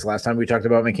 and I said this last time we talked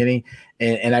about McKinney,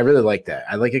 and I really like that.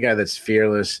 I like a guy that's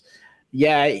fearless.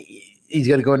 Yeah, he's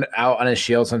going to go out on his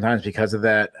shield sometimes because of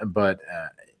that, but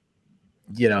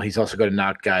he's also going to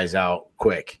knock guys out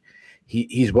quick.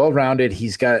 He's well-rounded.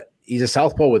 He's a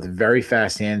southpaw with very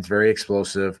fast hands, very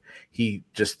explosive. He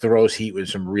just throws heat with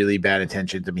some really bad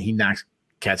intentions. I mean, he knocks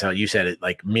cats out. You said it,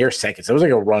 like mere seconds. It was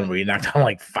like a run where he knocked down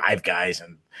like 5 guys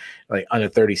in like under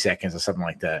 30 seconds or something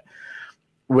like that.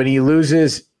 When he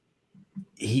loses,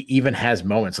 he even has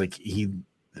moments like you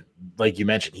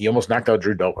mentioned, he almost knocked out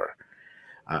Drew Dober.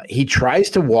 He tries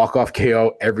to walk off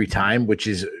KO every time, which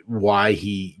is why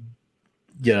he,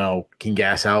 can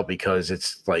gas out, because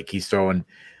it's like he's throwing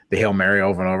the Hail Mary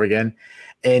over and over again.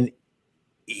 And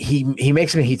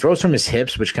he throws from his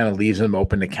hips, which kind of leaves him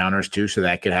open to counters too. So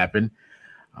that could happen.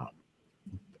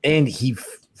 And he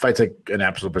fights like an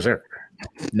absolute berserker.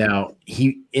 Now,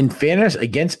 in fairness,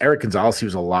 against Eric Gonzalez, he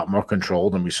was a lot more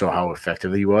controlled, and we saw how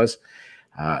effective he was.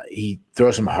 He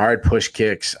throws some hard push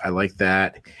kicks. I like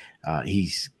that.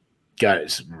 He's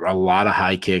got a lot of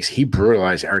high kicks. He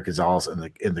brutalized Eric Gonzalez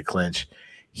in the clinch.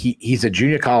 He's a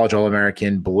junior college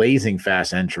All-American, blazing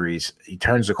fast entries. He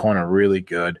turns the corner really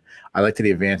good. I like that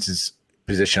he advances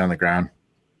position on the ground.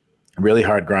 Really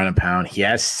hard ground and pound. He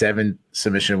has 7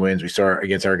 submission wins. We saw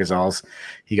against Eric Gonzalez.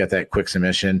 He got that quick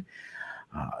submission.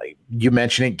 You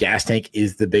mentioned it. Gas tank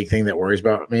is the big thing that worries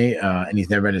about me, and he's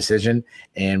never been a decision.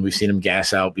 And we've seen him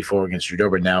gas out before against Drew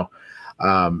Dober. Now,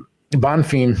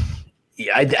 Bonfim,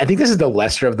 I think this is the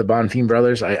lesser of the Bonfim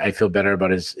brothers. I feel better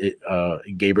about his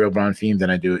Gabriel Bonfim than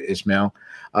I do Ismail.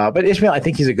 But Ismail, I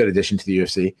think he's a good addition to the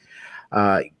UFC.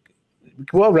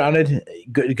 Well-rounded,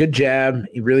 good jab.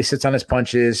 He really sits on his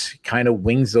punches, kind of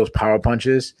wings those power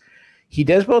punches. He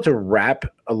does well to wrap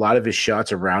a lot of his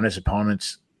shots around his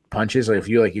opponent's punches. If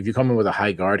you come in with a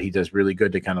high guard, he does really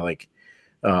good to kind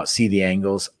of see the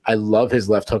angles. I love his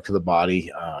left hook to the body.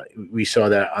 We saw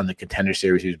that on the Contender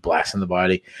Series. He was blasting the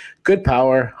body. Good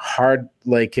power, hard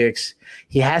leg kicks.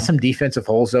 He has some defensive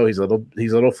holes though. He's a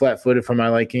little flat-footed for my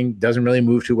liking. Doesn't really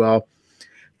move too well.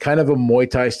 Kind of a Muay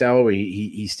Thai style where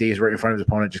he stays right in front of his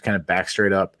opponent, just kind of back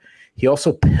straight up. He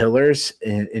also pillars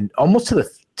in almost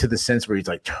to the sense where he's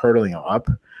like turtling up,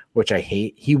 which I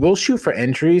hate. He will shoot for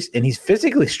entries, and he's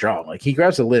physically strong. Like, he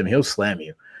grabs a limb, he'll slam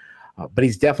you. But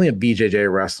he's definitely a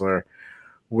BJJ wrestler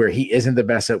where he isn't the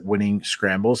best at winning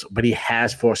scrambles, but he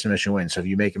has 4 submission wins. So if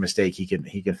you make a mistake, he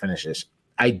can finish this.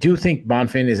 I do think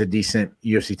Bonfim is a decent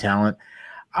UFC talent.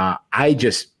 I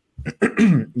just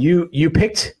you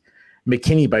picked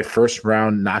McKinney by first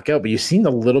round knockout, but you seemed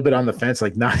a little bit on the fence,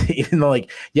 like not even though,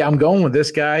 like, yeah, I'm going with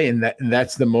this guy, and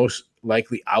that's the most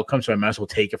likely outcome, so I might as well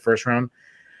take a first round.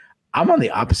 I'm on the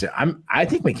opposite. I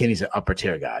think McKinney's an upper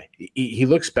tier guy. He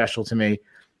looks special to me.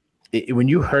 When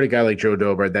you heard a guy like Joe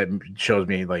Dober, that shows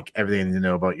me like everything I need to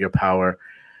know about your power.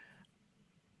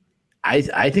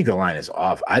 I think the line is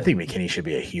off. I think McKinney should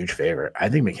be a huge favorite. I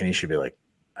think McKinney should be like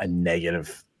a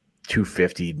negative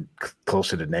 250,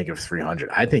 closer to negative 300.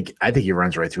 I think he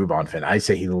runs right through Bonfim. I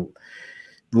say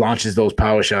launches those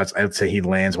power shots, I'd say he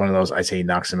lands one of those. I'd say he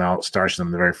knocks him out, starts him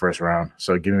in the very first round.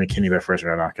 So give me McKinney by first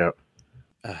round knockout.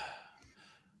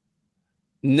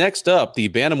 Next up, the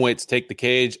bantamweights take the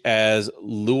cage as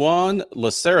Luan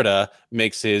Lacerda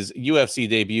makes his UFC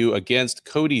debut against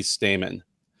Cody Stamann.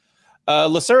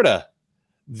 Lacerda,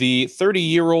 the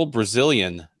 30-year-old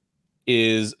Brazilian,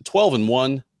 is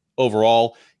 12-1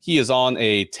 overall. He is on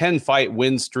a 10-fight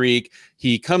win streak.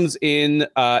 He comes in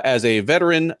as a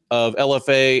veteran of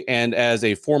LFA and as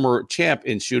a former champ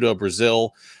in Judo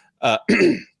Brazil.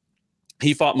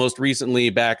 He fought most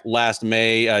recently back last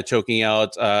May, choking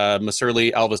out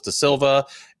Masurli Alves da Silva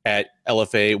at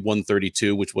LFA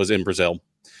 132, which was in Brazil.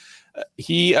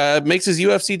 He makes his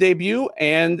UFC debut,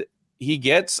 and he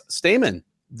gets Stamann.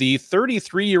 The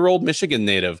 33-year-old Michigan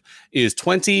native is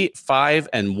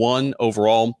 25-1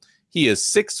 overall. He is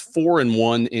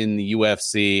 6-4-1 in the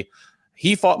UFC.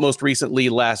 He fought most recently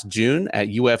last June at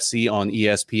UFC on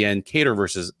ESPN, Cater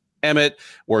versus Emmett,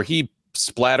 where he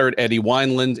splattered Eddie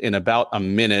Wineland in about a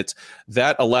minute.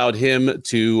 That allowed him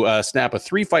to snap a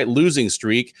 3-fight losing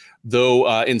streak,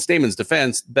 though in Stamann's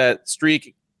defense, that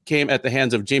streak came at the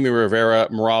hands of Jamie Rivera,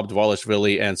 Merab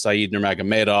Dvalishvili, and Said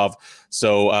Nurmagomedov.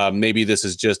 So maybe this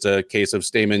is just a case of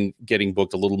Stamann getting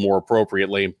booked a little more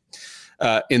appropriately.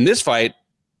 In this fight,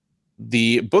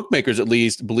 the bookmakers at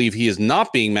least believe he is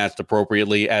not being matched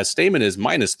appropriately, as Stamann is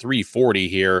minus 340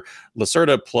 here,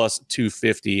 Lacerda plus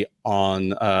 250 on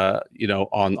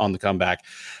the comeback.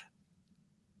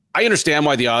 I understand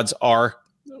why the odds are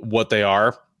what they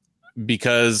are,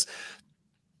 because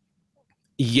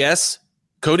yes,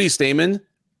 Cody Stamann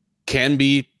can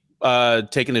be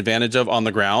taken advantage of on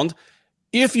the ground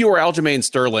if you are Aljamain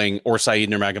Sterling or Said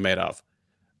Nurmagomedov.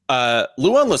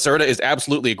 Luan Lacerda is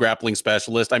absolutely a grappling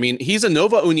specialist. I mean, he's a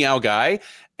Nova União guy.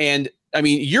 And I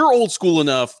mean, you're old school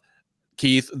enough,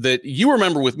 Keith, that you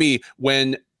remember with me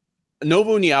when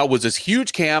Nova União was this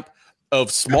huge camp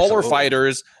of smaller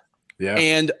fighters. Yeah.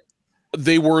 And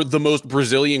they were the most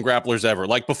Brazilian grapplers ever.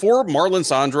 Like before Marlon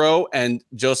Sandro and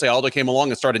Jose Aldo came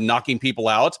along and started knocking people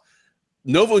out,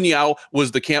 Nova União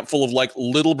was the camp full of like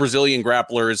little Brazilian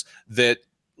grapplers that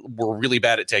were really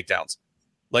bad at takedowns.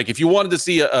 Like if you wanted to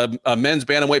see a men's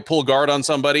bantamweight pull guard on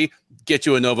somebody, get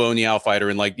you a Nova União fighter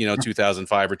in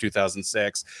 2005 or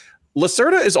 2006.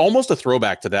 Lacerda is almost a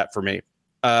throwback to that for me.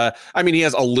 I mean, he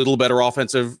has a little better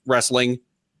offensive wrestling,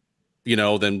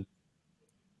 than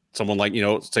someone like,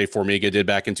 say Formiga did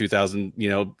back in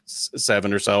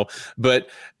 2007 or so. But,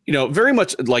 very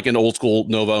much like an old school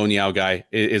Nova União guy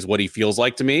is what he feels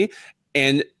like to me.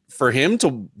 And for him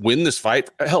to win this fight,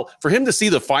 hell, for him to see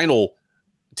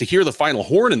to hear the final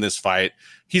horn in this fight,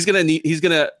 he's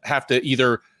gonna have to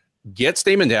either get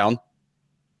Stamann down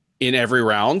in every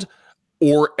round,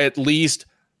 or at least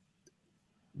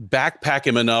backpack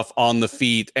him enough on the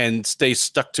feet and stay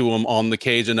stuck to him on the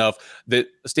cage enough that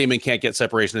Stamann can't get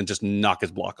separation and just knock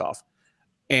his block off.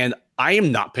 And I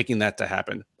am not picking that to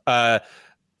happen.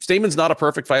 Stamann's not a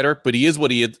perfect fighter, but he is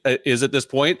what he is at this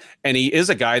point, and he is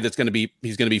a guy that's going to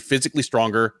be physically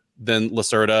stronger than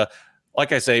Lacerda.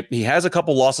 Like I say, he has a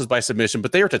couple losses by submission,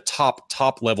 but they are to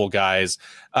top level guys.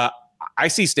 I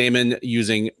see Stamann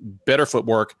using better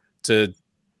footwork to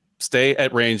stay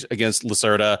at range against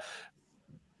Lacerda,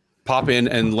 pop in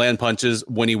and land punches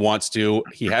when he wants to.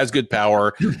 He has good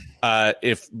power.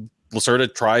 If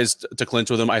Lacerda tries to clinch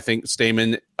with him, I think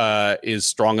Stamann is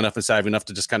strong enough and savvy enough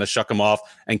to just kind of shuck him off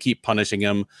and keep punishing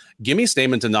him. Give me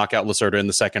Stamann to knock out Lacerda in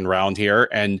the second round here,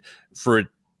 and for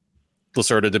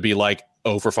Lacerda to be like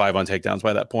 0 for 5 on takedowns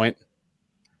by that point.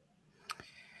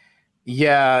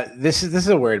 Yeah, this is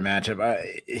a weird matchup.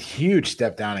 A huge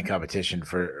step down in competition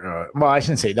for I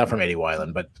shouldn't say not from Eddie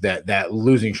Wineland, but that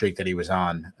losing streak that he was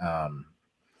on.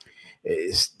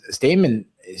 Stamann,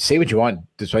 say what you want,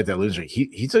 despite that losing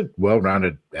streak, he's a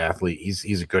well-rounded athlete.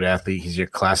 He's a good athlete. He's your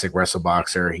classic wrestle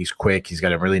boxer. He's quick. He's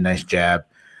got a really nice jab.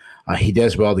 He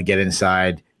does well to get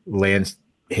inside, lands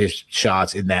his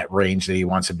shots in that range that he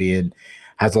wants to be in.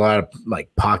 Has a lot of like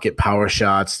pocket power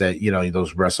shots that,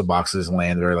 those wrestle boxes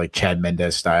land very like Chad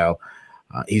Mendez style.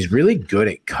 He's really good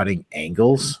at cutting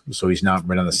angles, so he's not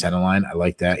right on the center line. I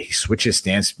like that. He switches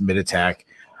stance mid-attack.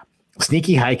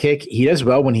 Sneaky high kick. He does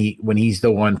well when he's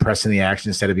the one pressing the action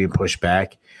instead of being pushed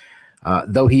back.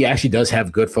 Though he actually does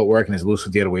have good footwork and is loose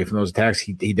to get away from those attacks,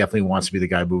 he definitely wants to be the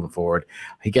guy moving forward.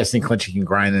 He gets in clinch, he can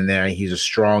grind in there. He's a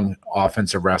strong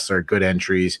offensive wrestler, good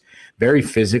entries, very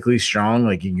physically strong.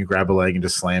 Like he can grab a leg and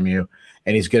just slam you,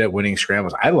 and he's good at winning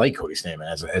scrambles. I like Cody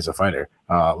Stamann as a fighter.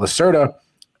 Lacerda,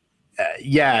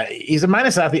 he's a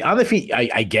minus athlete on the feet.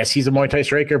 I guess he's a Muay Thai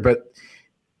striker, but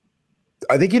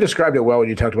I think you described it well when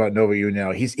you talked about Nova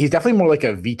União. He's definitely more like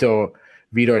a Vito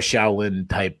Vitor Shaolin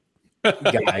type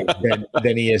guy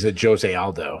than he is a Jose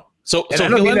Aldo. So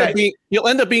he'll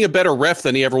end up being a better ref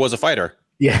than he ever was a fighter.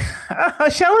 Yeah,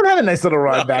 Shillan had a nice little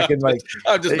run back in like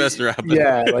I'm just messing around.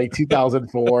 Yeah, like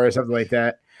 2004 or something like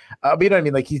that. But you know what I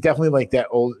mean? Like he's definitely like that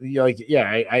old. You know, like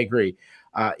I agree.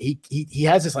 He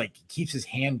has this like keeps his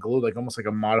hand glued, like almost like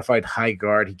a modified high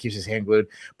guard. He keeps his hand glued,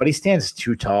 but he stands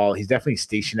too tall. He's definitely a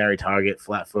stationary target,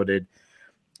 flat footed.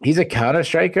 He's a counter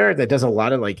striker that does a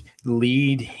lot of like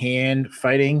lead hand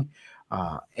fighting,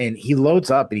 and he loads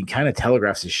up and he kind of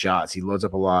telegraphs his shots. He loads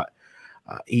up a lot.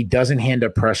 He doesn't hand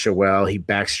up pressure well. He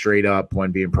backs straight up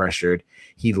when being pressured.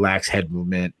 He lacks head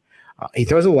movement. He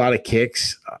throws a lot of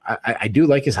kicks. I do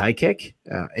like his high kick,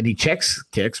 and he checks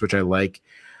kicks, which I like.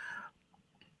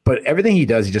 But everything he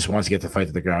does, he just wants to get the fight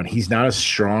to the ground. He's not a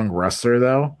strong wrestler,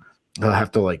 though. He'll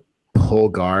have to like pull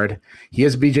guard. He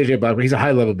has BJJ black belt. He's a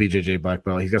high-level BJJ black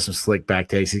belt. He's got some slick back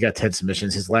takes. He's got 10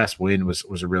 submissions. His last win was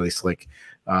a really slick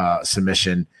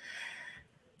submission.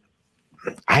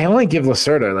 I only give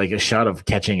Lacerda like a shot of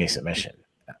catching a submission.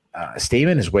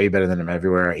 Stamen is way better than him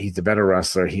everywhere. He's the better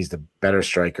wrestler. He's the better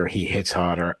striker. He hits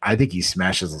harder. I think he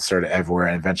smashes Lacerda everywhere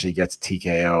and eventually gets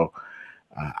TKO.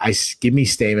 Give me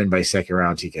Stamen by second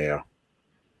round TKO.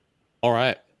 All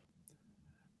right.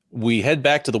 We head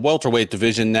back to the welterweight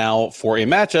division now for a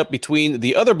matchup between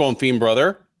the other Bonfim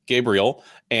brother, Gabriel,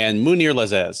 and Munir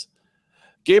Lazzez.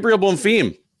 Gabriel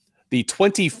Bonfim, the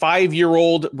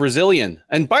 25-year-old Brazilian.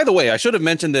 And by the way, I should have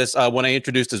mentioned this when I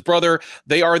introduced his brother.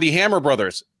 They are the Hammer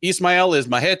brothers. Ismael is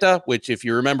Marreta, which if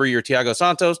you remember your Thiago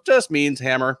Santos, just means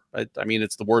hammer. I mean,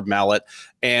 it's the word mallet.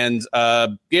 And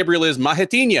Gabriel is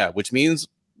Marretinha, which means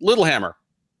little hammer.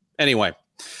 Anyway,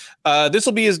 this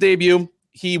will be his debut.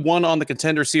 He won on the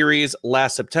Contender Series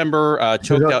last September.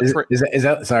 Choked out. Is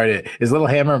that sorry? Is Little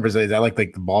Hammer in Brazil? Is that like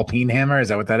the ball peen hammer? Is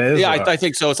that what that is? Yeah, I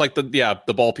think so. It's like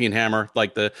the ball peen hammer,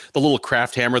 like the little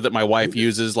craft hammer that my wife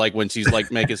uses, like when she's like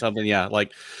making something. Yeah,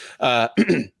 like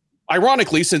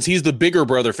ironically, since he's the bigger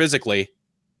brother physically,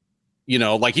 you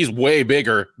know, like he's way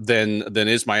bigger than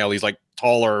Ismael. He's like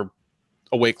taller,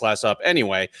 a weight class up.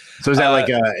 Anyway, so is that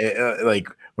like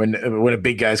when a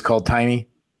big guy's called tiny?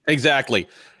 Exactly.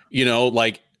 You know,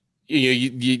 like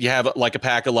you have like a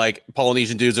pack of like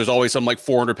Polynesian dudes. There's always some like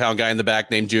 400-pound guy in the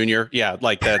back named Junior. Yeah,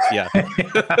 like that's yeah.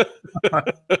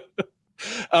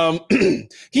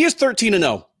 He is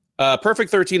 13-0.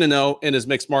 Perfect 13-0 in his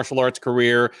mixed martial arts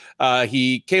career.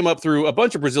 He came up through a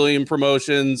bunch of Brazilian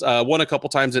promotions, won a couple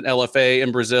times in LFA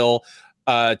in Brazil,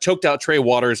 choked out Trey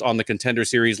Waters on the Contender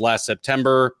Series last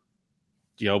September.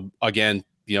 You know, again,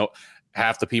 you know,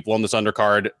 half the people on this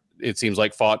undercard, it seems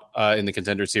like, fought in the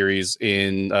Contender Series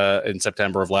in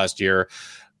September of last year.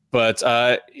 But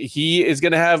he is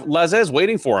going to have Lazzez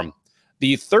waiting for him.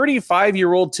 The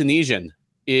 35-year-old Tunisian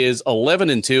is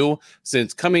 11-2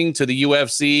 since coming to the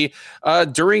UFC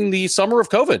during the summer of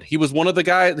COVID. He was one of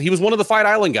the Fight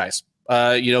Island guys.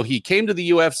 You know, he came to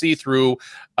the UFC through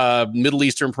Middle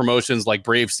Eastern promotions like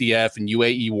Brave CF and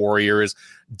UAE Warriors,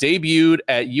 debuted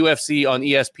at UFC on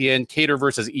ESPN, Cater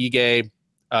versus Ige,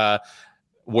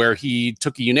 where he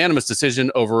took a unanimous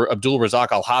decision over Abdul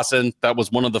Razak Al Hassan. That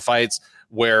was one of the fights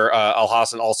where Al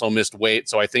Hassan also missed weight.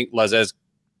 So I think Lazzez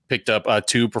picked up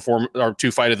two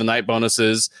fight of the night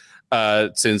bonuses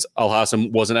since Al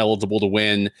Hassan wasn't eligible to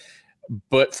win.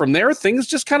 But from there, things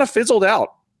just kind of fizzled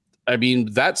out. I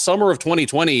mean, that summer of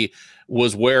 2020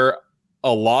 was where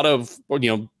a lot of,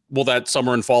 that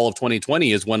summer and fall of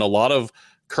 2020 is when a lot of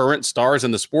current stars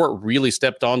in the sport really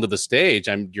stepped onto the stage.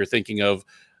 You're thinking of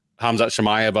Hamzat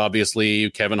Chimaev,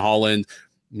 obviously, Kevin Holland.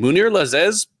 Munir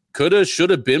Lazzez should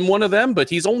have been one of them, but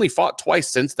he's only fought twice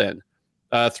since then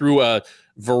through a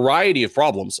variety of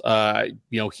problems.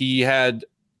 He had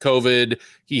COVID,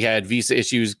 he had visa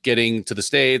issues getting to the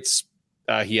States,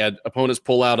 he had opponents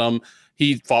pull out him.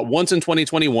 He fought once in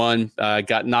 2021,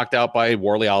 got knocked out by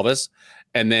Warley Alves,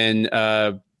 and then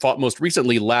fought most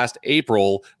recently last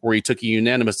April, where he took a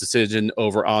unanimous decision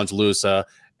over Ange Loosa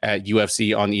at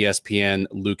UFC on ESPN,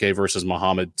 Luque versus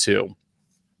Muhammad 2.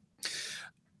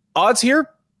 Odds here,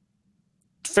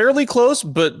 fairly close,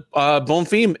 but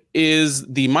Bonfim is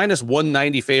the minus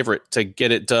 190 favorite to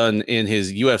get it done in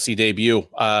his UFC debut.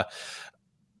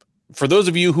 For those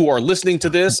of you who are listening to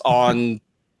this on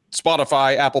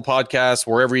Spotify, Apple Podcasts,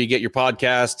 wherever you get your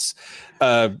podcasts,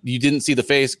 you didn't see the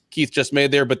face Keith just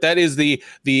made there, but that is the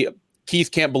Keith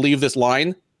can't believe this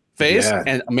line face. Yeah.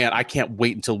 And man, I can't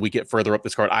wait until we get further up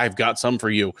this card. I've got some for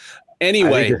you.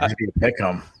 Anyway, pick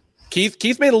him.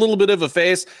 Keith made a little bit of a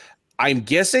face. I'm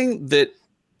guessing that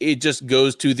it just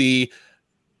goes to the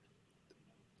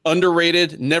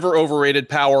underrated, never overrated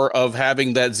power of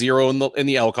having that zero in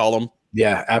the L column.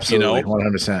 Yeah, you absolutely. know,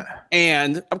 100%.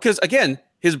 and because again,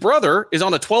 his brother is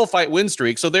on a 12-fight win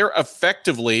streak, so they're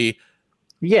effectively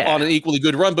on Yeah, an equally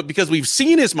good run. But because we've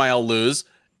seen Ismail lose,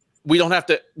 we don't have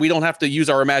to use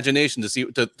our imagination to see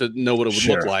to know what it would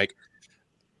look sure. like.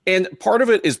 And part of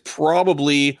it is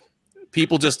probably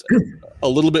people just a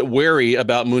little bit wary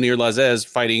about Munir Lazzez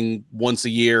fighting once a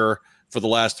year for the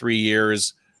last 3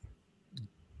 years,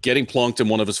 getting plunked in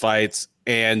one of his fights,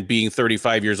 and being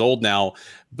 35 years old now.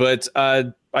 But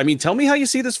I mean, tell me how you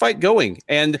see this fight going,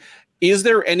 and is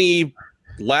there any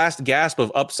last gasp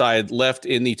of upside left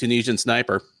in the Tunisian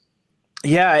sniper?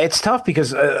 Yeah, it's tough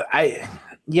because I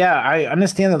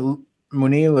understand that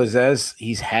Munir Lazez,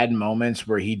 he's had moments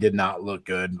where he did not look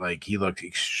good. Like he looked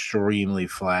extremely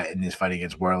flat in his fight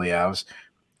against Warley Alves.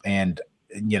 And,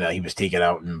 he was taken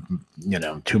out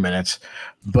in, 2 minutes.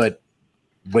 But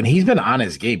when he's been on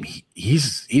his game,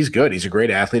 he's good. He's a great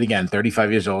athlete. Again,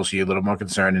 35 years old, so you're a little more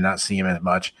concerned to not see him as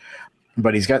much.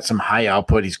 But he's got some high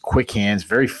output. He's quick hands,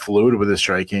 very fluid with his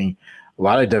striking, a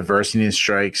lot of diversity in his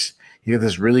strikes. He has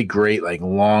this really great, like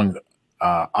long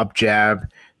up jab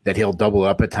that he'll double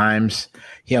up at times.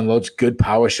 He unloads good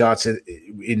power shots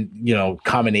in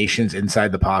combinations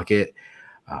inside the pocket.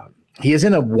 He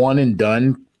isn't a one and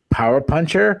done power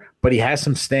puncher, but he has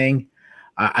some sting.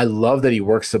 I love that he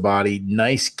works the body.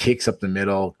 Nice kicks up the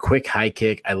middle, quick high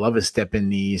kick. I love his step in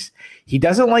knees. He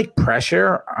doesn't like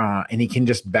pressure, and he can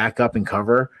just back up and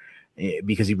cover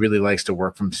because he really likes to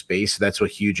work from space. So that's a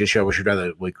huge issue. I wish he'd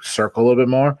rather circle a little bit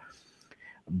more.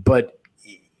 But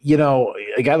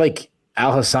a guy like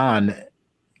Al Hassan,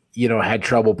 had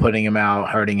trouble putting him out,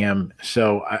 hurting him.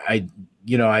 So I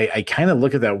kind of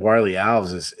look at that Warley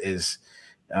Alves as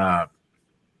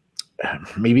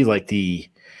maybe like the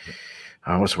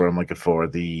what's the word I'm looking for?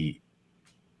 The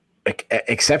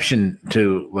exception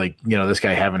to this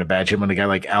guy having a bad chin when a guy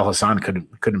like Al Hassan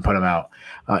couldn't put him out.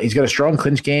 He's got a strong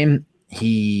clinch game.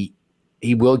 He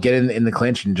will get in the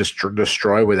clinch and just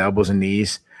destroy with elbows and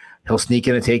knees. He'll sneak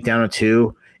in a takedown or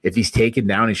two. If he's taken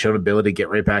down, he's shown ability to get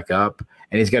right back up,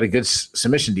 and he's got a good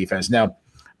submission defense. Now,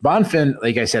 Bonfim,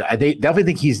 like I said, I definitely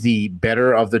think he's the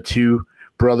better of the two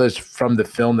brothers from the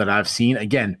film that I've seen.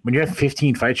 Again, when you have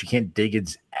 15 fights, you can't dig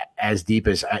as deep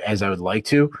as I would like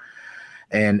to.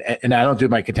 And I don't do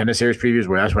my contender series previews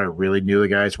where that's where I really knew the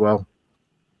guy as well.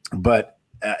 But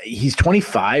he's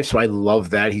 25, so I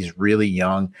love that. He's really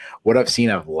young. What I've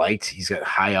seen, I've liked. He's got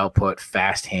high output,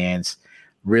 fast hands,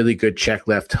 really good check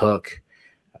left hook.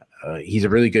 He's a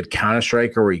really good counter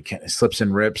striker where he slips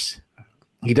and rips.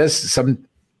 He does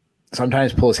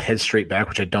sometimes pull his head straight back,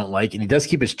 which I don't like, and he does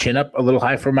keep his chin up a little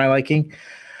high for my liking.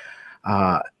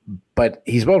 But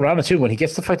he's well-rounded too when he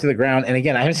gets the fight to the ground. And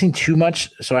again, I haven't seen too much,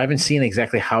 so I haven't seen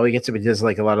exactly how he gets it, but he does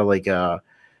a lot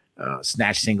of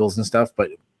snatch singles and stuff,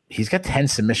 but he's got 10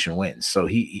 submission wins. So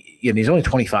he's only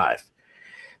 25.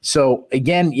 So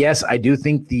again, yes, I do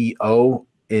think the O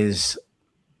is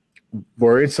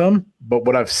worrisome, but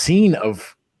what I've seen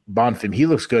of Bonfim, he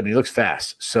looks good and he looks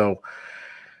fast. So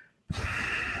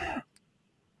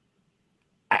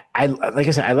I like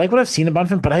I said, I like what I've seen of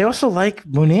Bonfim, but I also like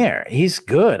Munir. He's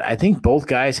good. I think both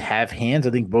guys have hands. I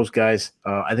think both guys.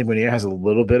 I think Munir has a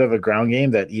little bit of a ground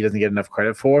game that he doesn't get enough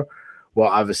credit for. Well,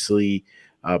 obviously,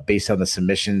 based on the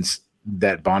submissions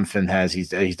that Bonfim has, he's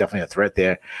definitely a threat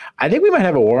there. I think we might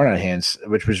have a war on our hands,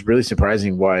 which was really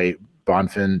surprising. Why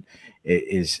Bonfim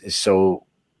is so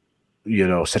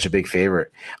such a big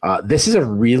favorite. This is a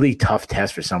really tough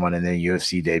test for someone in their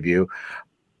UFC debut,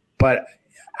 but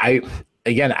I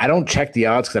don't check the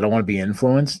odds because I don't want to be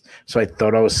influenced. So I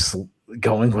thought I was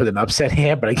going with an upset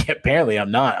here, but apparently I'm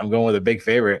not. I'm going with a big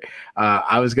favorite.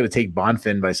 I was going to take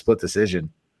Bonfim by split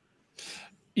decision.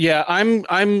 Yeah, I'm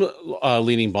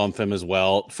leaning Bonfim as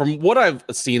well. From what I've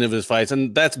seen of his fights,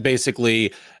 and that's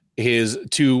basically his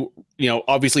two,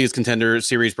 obviously his contender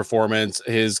series performance,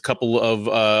 his couple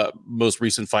of most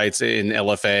recent fights in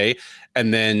LFA,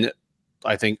 and then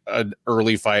I think an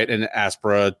early fight in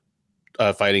Aspera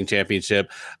fighting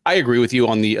championship. I agree with you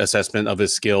on the assessment of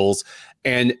his skills,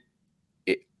 and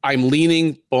I'm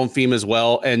leaning Bonfim as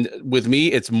well. And with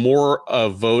me, it's more a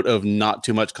vote of not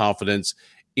too much confidence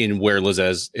in where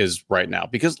Lazzez is right now,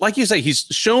 because like you say, he's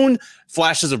shown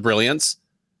flashes of brilliance,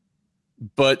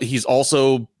 but he's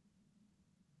also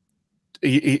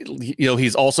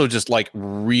he's also just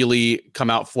really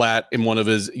come out flat in one of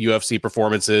his UFC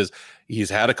performances. He's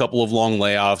had a couple of long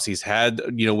layoffs. He's had,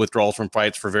 withdrawals from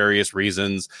fights for various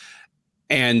reasons.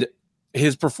 And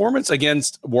his performance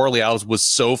against Warley Alves was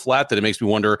so flat that it makes me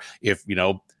wonder if,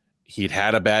 he'd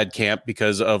had a bad camp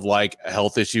because of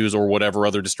health issues or whatever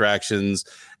other distractions.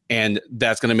 And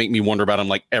that's going to make me wonder about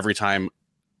him every time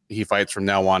he fights from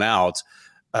now on out,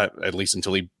 at least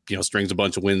until he strings a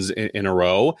bunch of wins in a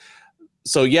row.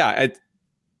 So yeah,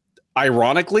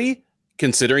 ironically,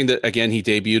 considering that again he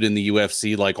debuted in the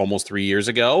UFC like almost 3 years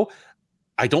ago,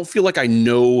 I don't feel like I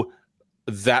know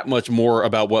that much more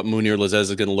about what Munir Lazzez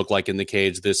is going to look like in the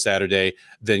cage this Saturday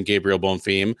than Gabriel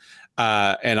Bonfim.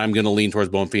 And I'm going to lean towards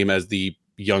Bonfim as the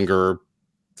younger,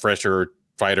 fresher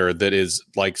fighter that is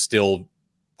like still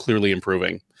clearly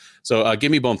improving. So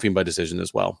give me Bonfim by decision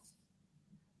as well.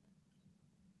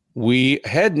 We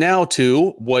head now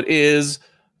to what is,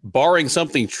 barring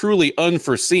something truly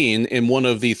unforeseen in one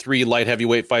of the 3 light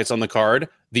heavyweight fights on the card,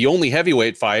 the only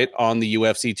heavyweight fight on the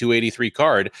UFC 283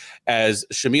 card, as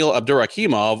Shamil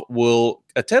Abdurakhimov will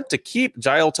attempt to keep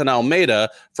Jailton Almeida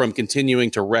from continuing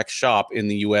to wreck shop in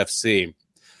the UFC.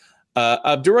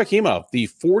 Abdurakhimov, the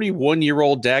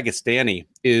 41-year-old Dagestani,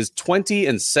 is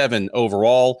 20-7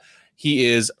 overall. He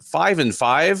is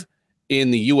 5-5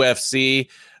 in the UFC.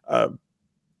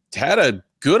 Had a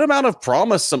good amount of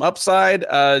promise, some upside,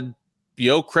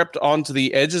 crept onto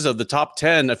the edges of the top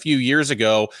 10 a few years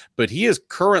ago, but he is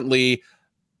currently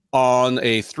on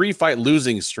a 3-fight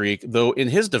losing streak, though in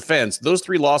his defense, those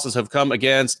 3 losses have come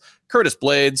against Curtis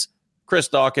Blades, Chris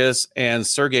Daukaus, and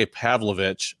Sergey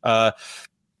Pavlovich.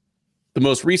 The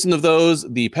most recent of those,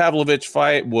 the Pavlovich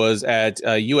fight, was at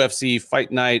UFC Fight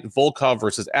Night Volkov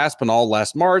versus Aspinall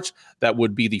last March. That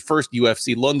would be the first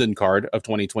UFC London card of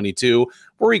 2022,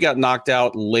 where he got knocked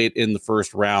out late in the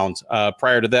first round.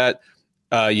 Prior to that,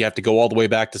 you have to go all the way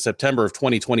back to September of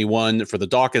 2021 for the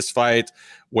Daukaus fight,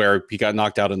 where he got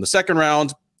knocked out in the second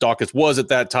round. Daukaus was at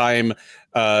that time,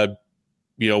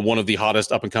 one of the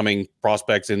hottest up-and-coming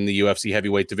prospects in the UFC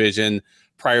heavyweight division.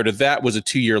 Prior to that was a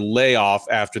 2-year layoff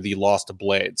after the loss to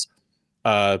Blades.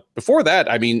 Before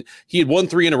that, I mean, he had won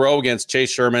 3 in a row against Chase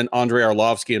Sherman, Andrei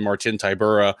Arlovsky, and Marcin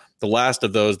Tybura. The last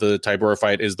of those, the Tybura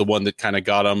fight, is the one that kind of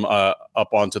got him up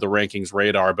onto the rankings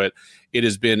radar, but it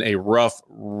has been a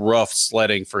rough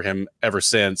sledding for him ever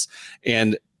since,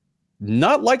 and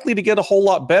not likely to get a whole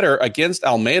lot better against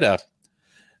Almeida.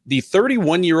 The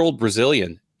 31-year-old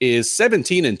Brazilian is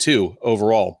 17-2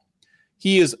 overall.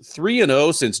 He is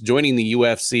 3-0 since joining the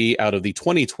UFC out of the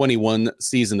 2021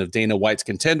 season of Dana White's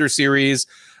Contender Series.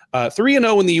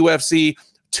 3-0 in the UFC,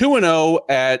 2-0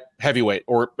 at heavyweight,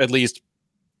 or at least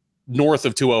north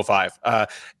of 205.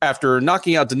 After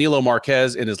knocking out Danilo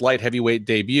Marquez in his light heavyweight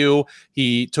debut,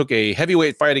 he took a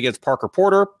heavyweight fight against Parker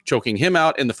Porter, choking him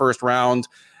out in the first round.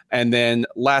 And then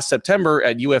last September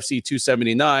at UFC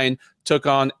 279, took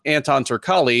on Anton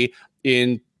Turkalj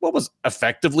in what was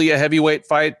effectively a heavyweight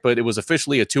fight, but it was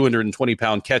officially a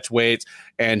 220-pound catch weight,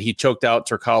 and he choked out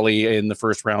Turkalj in the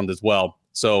first round as well.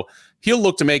 So he'll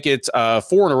look to make it 4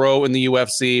 in a row in the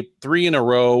UFC, 3 in a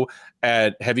row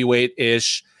at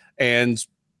heavyweight-ish, and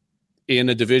in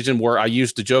a division where I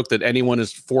used to joke that anyone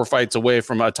is 4 fights away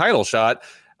from a title shot.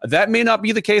 That may not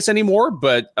be the case anymore,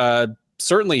 but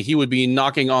certainly he would be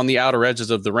knocking on the outer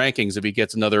edges of the rankings if he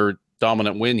gets another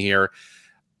dominant win here.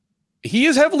 He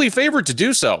is heavily favored to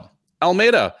do so.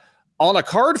 Almeida, on a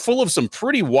card full of some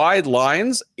pretty wide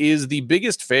lines, is the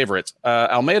biggest favorite.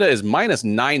 Almeida is minus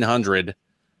 900.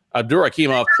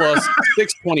 Abdurakhimov plus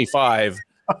 625.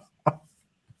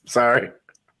 Sorry.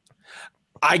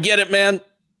 I get it, man.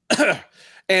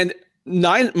 And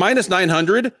minus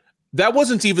 900, that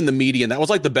wasn't even the median. That was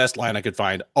like the best line I could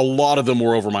find. A lot of them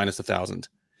were over minus 1,000.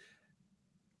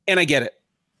 And I get it.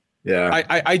 Yeah.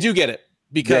 I do get it.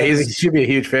 Because he should be a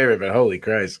huge favorite, but holy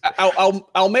Christ.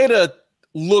 Almeida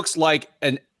looks like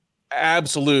an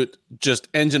absolute just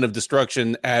engine of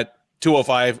destruction at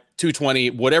 205, 220,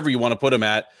 whatever you want to put him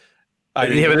at. But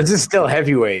this is still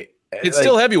heavyweight. It's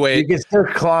still heavyweight. You can still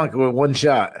clonk with one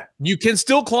shot. You can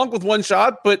still clonk with one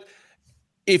shot, but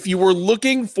if you were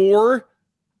looking for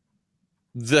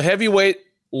the heavyweight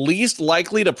least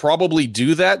likely to probably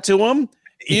do that to him,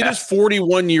 it is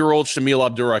 41-year-old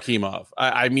Shamil Abdurakhimov.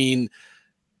 I mean,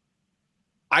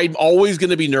 I'm always going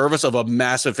to be nervous of a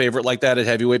massive favorite like that at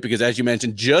heavyweight because, as you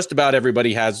mentioned, just about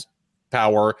everybody has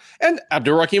power, and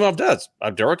Abdurakhimov does.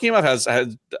 Abdurakhimov has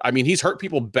he's hurt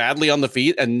people badly on the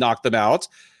feet and knocked them out.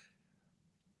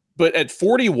 But at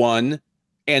 41,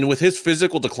 and with his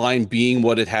physical decline being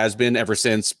what it has been ever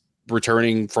since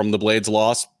returning from the Blades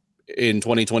loss in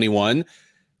 2021,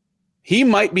 he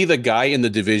might be the guy in the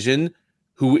division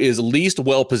who is least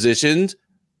well-positioned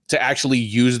to actually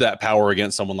use that power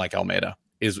against someone like Almeida.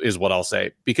 Is what I'll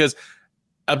say, because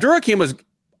Abdurakhimov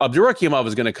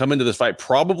is going to come into this fight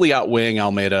probably outweighing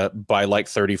Almeida by like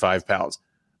 35 pounds.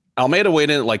 Almeida weighed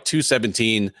in at like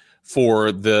 217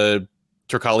 for the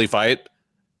Turkalj fight,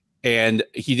 and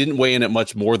he didn't weigh in at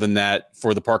much more than that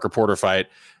for the Parker Porter fight.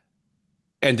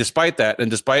 And despite that, and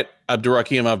despite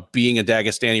Abdurakhimov being a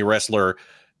Dagestani wrestler,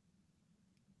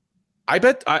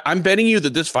 I'm betting you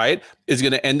that this fight is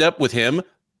going to end up with him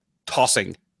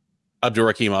tossing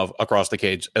Abdurakhimov across the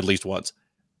cage at least once.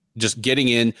 Just getting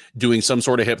in, doing some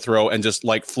sort of hip throw, and just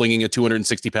like flinging a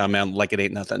 260-pound man like it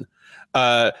ain't nothing.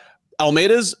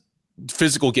 Almeida's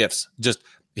physical gifts, just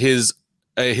his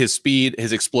speed,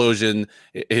 his explosion,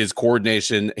 his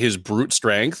coordination, his brute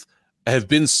strength have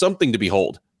been something to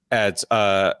behold at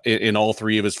in all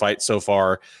three of his fights so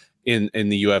far in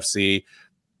the UFC.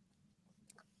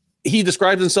 He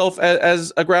describes himself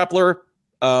as a grappler.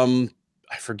 I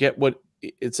forget what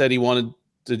it said he wanted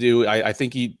to do. I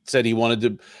think he said he wanted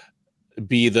to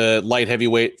be the light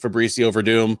heavyweight Fabricio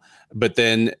Verdum, but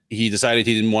then he decided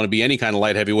he didn't want to be any kind of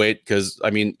light heavyweight because, I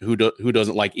mean, who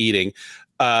doesn't like eating?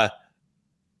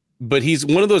 But he's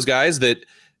one of those guys that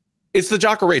it's the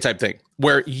Jacare type thing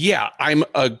where, yeah, I'm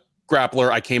a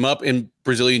grappler. I came up in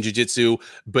Brazilian Jiu-Jitsu,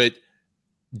 but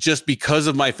just because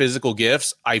of my physical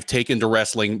gifts, I've taken to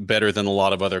wrestling better than a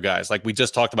lot of other guys. Like we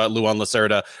just talked about Luan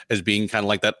Lacerda as being kind of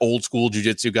like that old school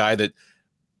jiu-jitsu guy that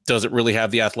doesn't really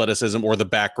have the athleticism or the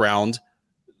background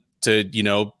to, you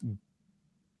know,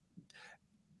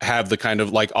 have the kind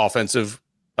of like offensive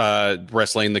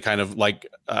wrestling, the kind of like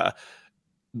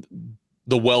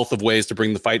the wealth of ways to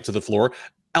bring the fight to the floor.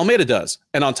 Almeida does.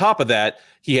 And on top of that,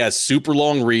 he has super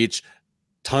long reach,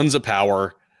 tons of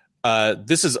power.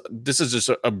 This is just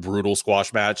a brutal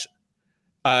squash match.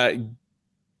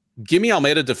 Give me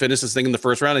Almeida to finish this thing in the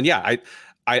first round. And yeah,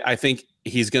 I think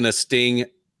he's going to sting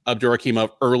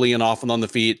Abdurakhimov early and often on the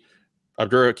feet.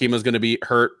 Abdurakhimov is going to be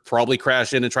hurt, probably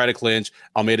crash in and try to clinch.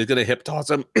 Almeida's going to hip toss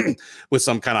him with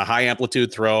some kind of high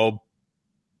amplitude throw,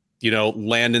 you know,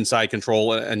 land inside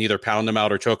control and either pound him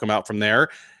out or choke him out from there.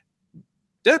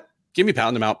 Yeah, give me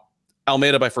pound him out.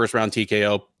 Almeida by first round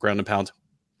TKO, ground and pound.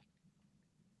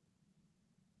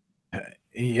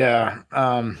 Yeah.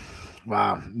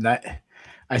 Wow.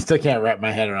 I still can't wrap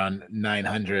my head around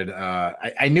 900.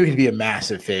 I knew he'd be a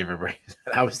massive favorite,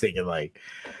 but I was thinking like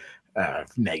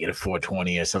negative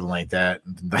 420 or something like that.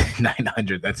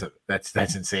 900.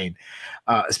 That's insane.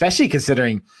 Especially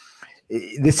considering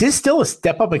this is still a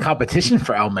step up in competition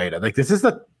for Almeida. Like this is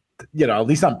the, you know, at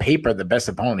least on paper, the best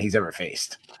opponent he's ever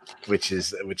faced, which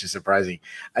is surprising.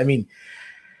 I mean,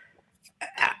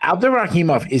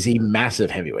 Abdurakhimov is a massive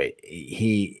heavyweight.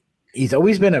 He's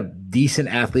always been a decent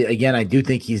athlete. Again, I do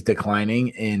think he's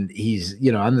declining and he's,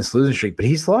 you know, on this losing streak, but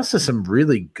he's lost to some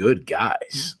really good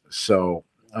guys. So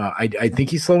I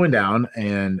think he's slowing down,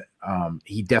 and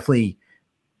he definitely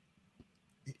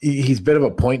he's a bit of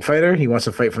a point fighter. He wants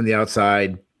to fight from the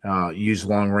outside, use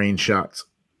long range shots.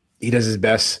 He does his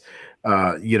best,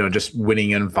 you know, just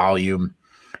winning in volume.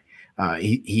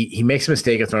 He makes a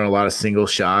mistake of throwing a lot of single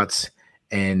shots.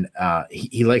 And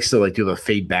he likes to like do the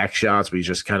fade back shots where he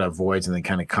just kind of avoids and then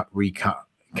kind of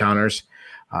counters.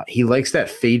 He likes that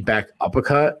fade back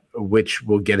uppercut, which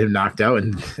will get him knocked out,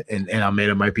 and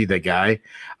Almeida might be the guy.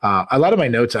 A lot of my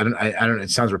notes, I don't.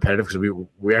 It sounds repetitive because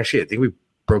we actually, I think we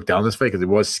broke down this fight because it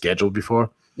was scheduled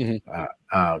before.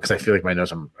 Because I feel like my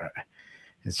notes,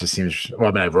 it just seems. Well,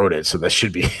 I mean, I wrote it, so that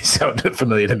should be sound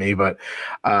familiar to me. But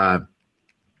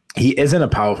he isn't a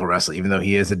powerful wrestler, even though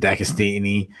he is a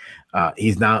Dagestani.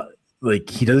 He's not like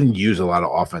he doesn't use a lot of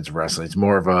offensive wrestling. It's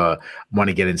more of a want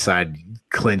to get inside,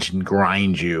 clinch, and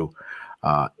grind you.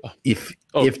 If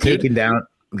taken down,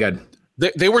 good.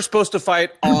 They were supposed to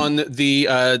fight on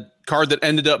the card that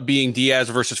ended up being Diaz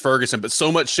versus Ferguson, but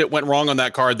so much shit went wrong on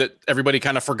that card that everybody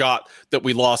kind of forgot that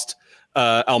we lost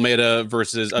Almeida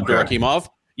versus Abdurakhimov.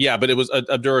 Yeah, but it was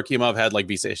Abdurakhimov had like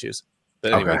visa issues.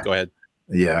 But anyway, go ahead.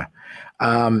 Yeah.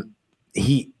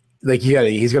 He's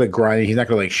gonna grind. He's not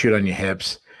gonna like shoot on your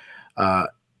hips.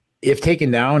 If taken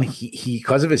down, he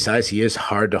because of his size, he is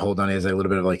hard to hold on. He has a little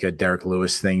bit of like a Derek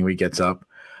Lewis thing where he gets up.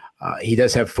 He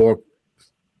does have 4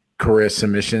 career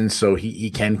submissions, so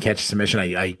he can catch submission.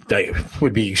 I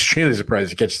would be extremely surprised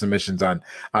to catch submissions on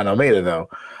Almeida though.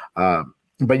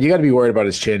 But you got to be worried about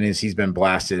his chin. He's been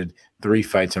blasted 3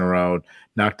 fights in a row,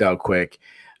 knocked out quick.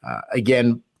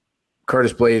 Again,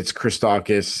 Curtis Blades,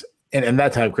 Christakis. And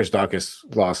that time, Chris Dawkins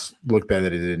looked better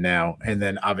than it did now. And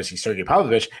then obviously Sergey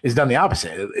Pavlovich has done the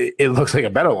opposite. It looks like a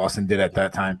better loss than did at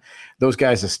that time. Those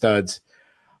guys are studs.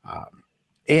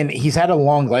 And he's had a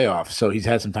long layoff, so he's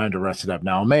had some time to rest it up.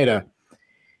 Now, Almeida,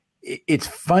 it's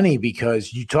funny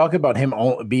because you talk about him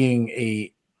being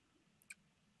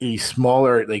a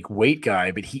smaller like weight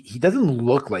guy, but he doesn't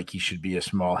look like he should be a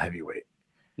small heavyweight.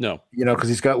 No. You know, because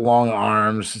he's got long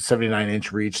arms,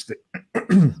 79-inch reach.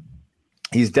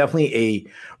 He's definitely a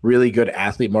really good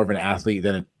athlete, more of an athlete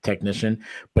than a technician,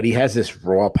 but he has this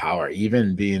raw power,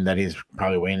 even being that he's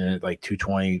probably weighing in at like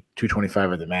 220,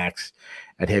 225 at the max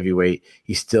at heavyweight.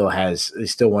 He's still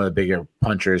one of the bigger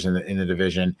punchers in the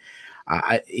division.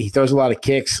 He throws a lot of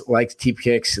kicks, likes teep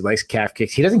kicks, likes calf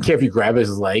kicks. He doesn't care if you grab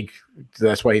his leg.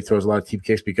 That's why he throws a lot of teep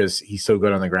kicks, because he's so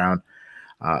good on the ground.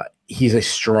 He's a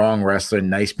strong wrestler,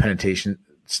 nice penetration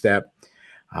step,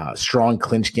 strong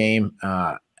clinch game.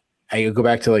 I go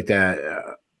back to like that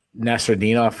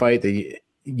Nasruddinov fight.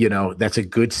 That's a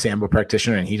good sambo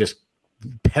practitioner, and he just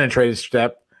penetrated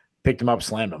step, picked him up,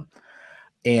 slammed him.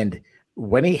 And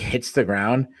when he hits the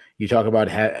ground, you talk about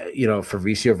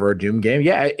Fabricio Verdum game.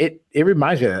 Yeah, it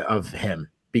reminds me of him,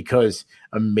 because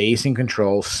amazing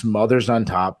control, smothers on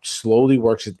top, slowly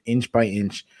works it inch by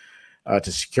inch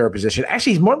to secure a position.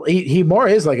 Actually, he more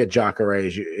is like a Jacare,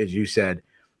 as you said,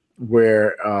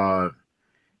 where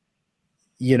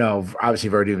obviously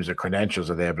Verdum's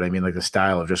credentials are there, but I mean, like, the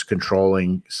style of just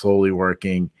controlling, slowly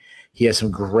working. He has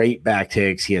some great back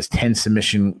takes. He has 10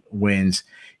 submission wins.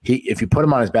 If you put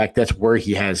him on his back, that's where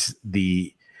he has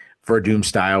the Verdum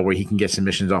style, where he can get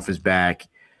submissions off his back.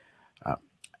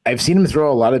 I've seen him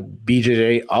throw a lot of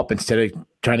BJJ up instead of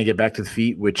trying to get back to the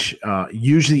feet, which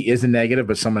usually is a negative,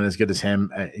 but someone as good as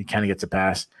him, he kind of gets a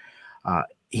pass. But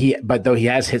he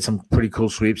has hit some pretty cool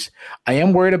sweeps. I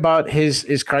am worried about his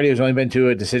cardio. He's only been to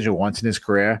a decision once in his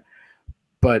career,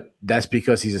 but that's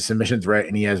because he's a submission threat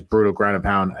and he has brutal ground and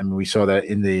pound. I mean, we saw that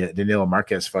in the Danilo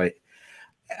Marquez fight.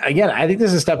 Again, I think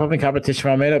this is a step up in competition for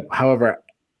Almeida. However,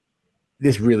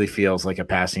 this really feels like a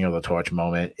passing of the torch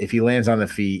moment. If he lands on the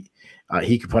feet,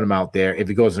 he could put him out there. If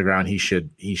he goes to the ground, he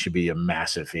should be a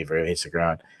massive favorite if he hits the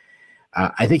ground.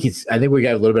 I think we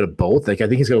got a little bit of both. Like, I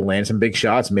think he's going to land some big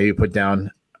shots, maybe put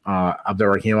down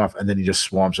Abdurakhimov, and then he just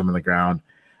swamps him on the ground,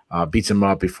 beats him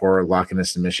up before locking the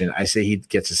submission. I say he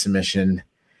gets a submission.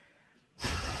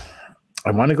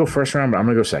 I want to go first round, but I'm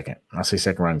going to go second. I'll say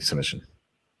second round submission.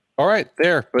 All right,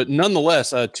 there. But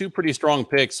nonetheless, two pretty strong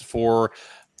picks for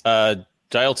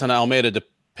Jailton Almeida to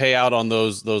pay out on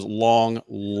those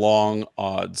long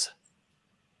odds.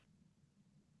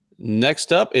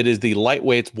 Next up, it is the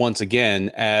lightweights once again,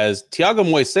 as Thiago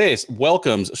Moises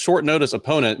welcomes short notice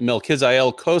opponent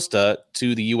Melquizael Costa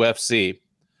to the UFC.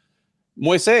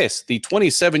 Moises, the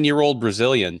 27-year-old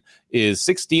Brazilian, is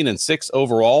 16-6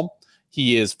 overall.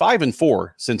 He is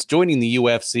 5-4 since joining the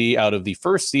UFC out of the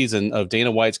first season of Dana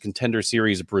White's Contender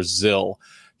Series Brazil.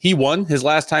 He won his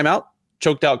last time out,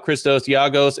 choked out Christos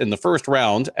Giagos in the first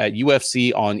round at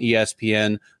UFC on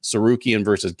ESPN Sarukian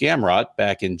versus Gamrot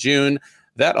back in June.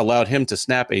 That allowed him to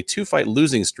snap a 2-fight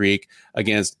losing streak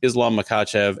against Islam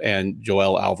Makhachev and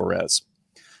Joel Alvarez.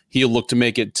 He'll look to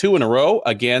make it 2 in a row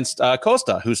against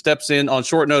Costa, who steps in on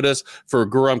short notice for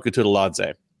Guram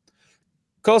Kutateladze.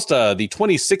 Costa, the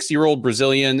 26-year-old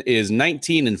Brazilian, is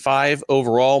 19-5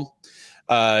 overall.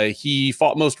 He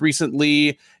fought most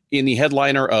recently in the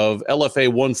headliner of LFA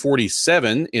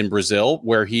 147 in Brazil,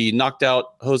 where he knocked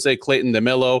out Jose Clayton de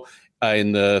Mello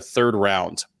in the third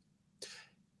round.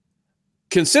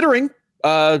 Considering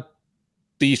the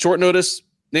short notice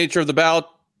nature of the bout,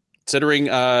 considering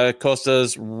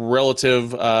Costa's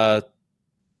relative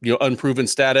unproven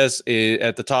status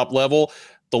at the top level,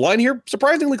 the line here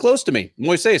surprisingly close to me.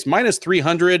 Moises minus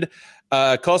 300,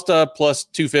 Costa plus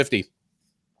 250.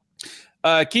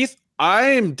 Keith,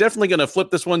 I'm definitely going to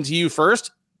flip this one to you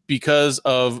first because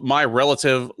of my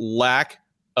relative lack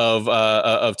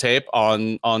of tape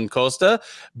on Costa,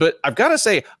 but I've got to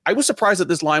say I was surprised that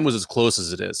this line was as close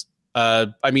as it is.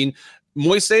 I mean,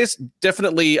 Moises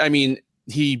definitely. I mean,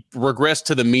 he regressed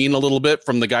to the mean a little bit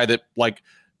from the guy that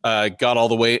got all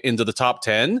the way into the top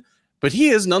 10, but he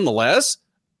is nonetheless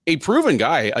a proven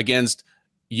guy against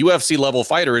UFC level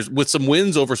fighters with some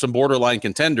wins over some borderline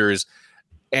contenders.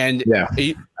 And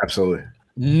absolutely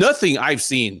nothing I've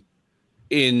seen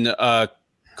in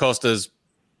Costa's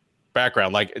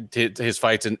background, like his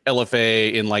fights in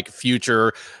LFA, in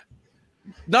future,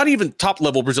 not even top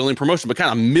level Brazilian promotion, but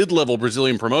kind of mid-level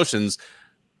Brazilian promotions.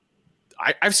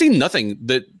 I've seen nothing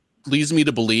that leads me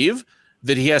to believe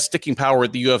that he has sticking power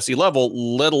at the UFC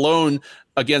level, let alone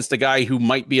against a guy who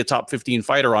might be a top 15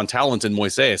 fighter on talent in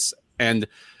Moises. And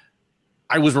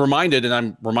I was reminded, and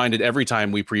I'm reminded every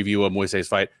time we preview a Moises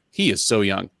fight, he is so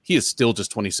young. He is still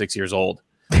just 26 years old.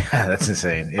 That's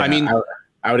insane. Yeah, I mean,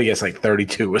 I would have guessed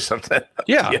 32 or something.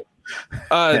 Yeah.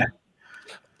 I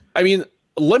mean,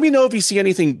 let me know if you see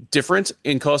anything different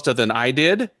in Costa than I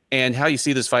did and how you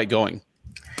see this fight going.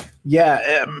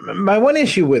 Yeah, my one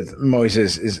issue with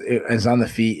Moises is on the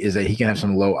feet is that he can have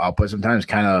some low output sometimes,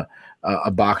 kind of a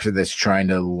boxer that's trying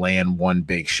to land one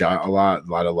big shot a lot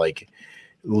of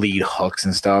lead hooks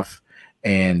and stuff.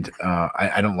 And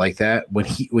I don't like that. When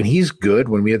he's good,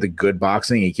 when we have the good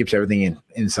boxing, he keeps everything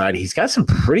inside. He's got some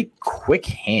pretty quick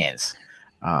hands,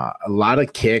 a lot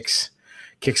of kicks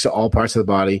to all parts of the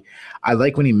body. I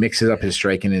like when he mixes up his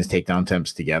striking and his takedown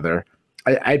attempts together.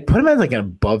 I put him as like an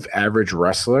above average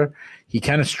wrestler. He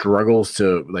kind of struggles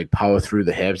to like power through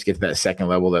the hips, get to that second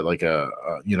level that like a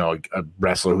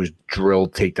wrestler who's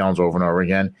drilled takedowns over and over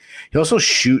again. He also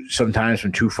shoot sometimes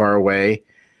from too far away.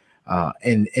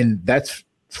 And that's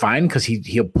fine because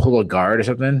he'll pull a guard or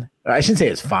something. I shouldn't say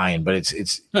it's fine, but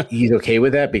it's he's okay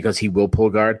with that because he will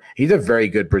pull guard. He's a very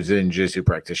good Brazilian Jiu-Jitsu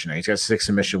practitioner. He's got 6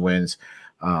 submission wins.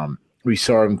 We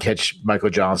saw him catch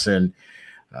Michael Johnson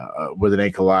with an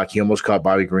ankle lock. He almost caught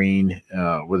Bobby Green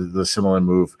with a similar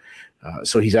move.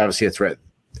 So he's obviously a threat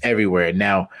everywhere.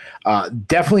 Now,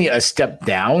 definitely a step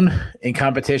down in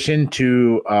competition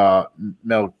to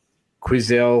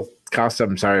Melquizael Costa.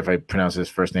 I'm sorry if I pronounced his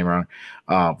first name wrong.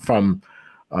 From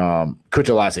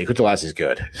Kutulasi. Kutulasi is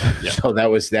good. Yeah. So that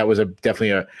was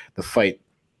definitely the fight.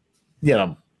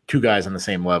 Two guys on the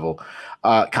same level.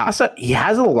 Costa, he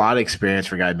has a lot of experience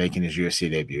for a guy making his UFC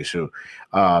debut. So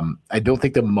I don't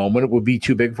think the moment would be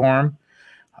too big for him.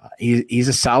 He's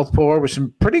a southpaw with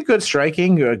some pretty good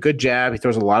striking, a good jab. He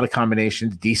throws a lot of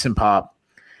combinations, decent pop,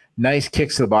 nice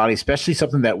kicks to the body, especially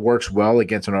something that works well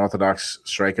against an orthodox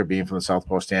striker being from the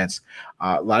southpaw stance.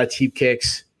 A lot of teep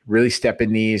kicks, really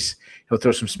stepping knees. He'll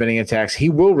throw some spinning attacks. He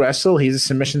will wrestle. He's a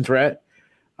submission threat,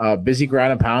 busy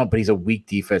ground and pound, but he's a weak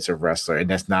defensive wrestler, and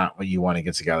that's not what you want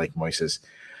against a guy like Moises.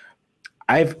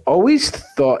 I've always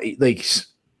thought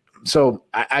So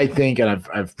I think, and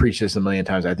I've preached this a million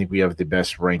times, I think we have the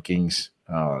best rankings,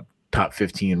 top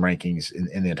 15 rankings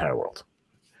in the entire world.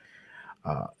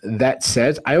 That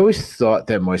said, I always thought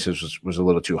that Moises was a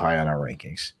little too high on our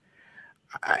rankings.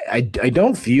 I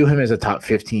don't view him as a top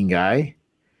 15 guy,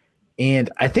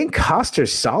 and I think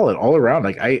Costa's solid all around.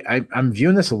 Like I'm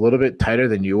viewing this a little bit tighter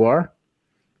than you are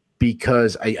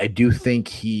because I do think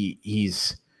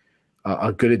he's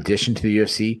a good addition to the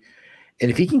UFC. And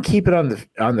if he can keep it on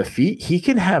the feet, he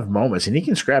can have moments and he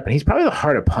can scrap. And he's probably the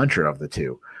harder puncher of the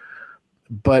two.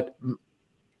 But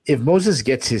if Moses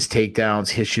gets his takedowns,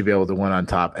 he should be able to win on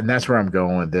top. And that's where I'm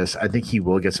going with this. I think he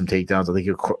will get some takedowns. I think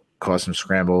he'll cause some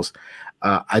scrambles.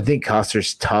 I think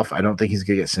Costa's tough. I don't think he's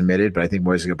going to get submitted, but I think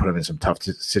Moises is going to put him in some tough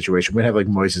situation. We're going to have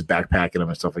like Moises backpacking him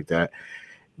and stuff like that.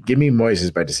 Give me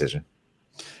Moises by decision.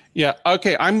 Yeah.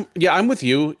 Okay. I'm with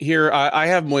you here. I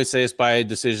have Moises by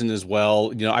decision as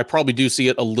well. I probably do see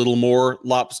it a little more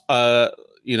lopsided,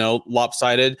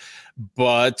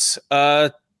 but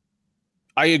I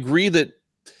agree that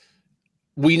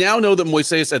we now know that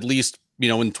Moises, at least,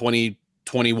 in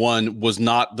 2021 was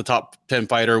not the top 10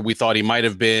 fighter we thought he might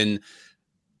have been.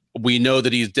 We know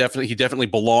that he definitely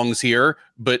belongs here,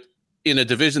 but in a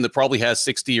division that probably has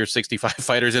 60 or 65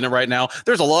 fighters in it right now,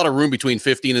 there's a lot of room between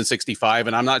 15 and 65,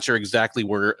 and I'm not sure exactly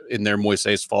where in there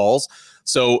Moises falls.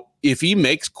 So if he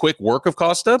makes quick work of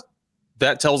Costa,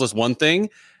 that tells us one thing.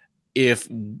 If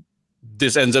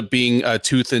this ends up being a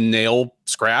tooth and nail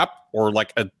scrap or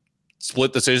like a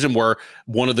split decision where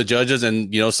one of the judges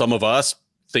and some of us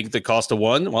think that Costa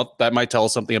won, well, that might tell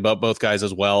us something about both guys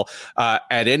as well.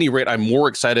 At any rate, I'm more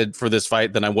excited for this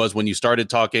fight than I was when you started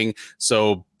talking.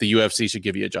 So the UFC should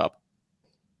give you a job.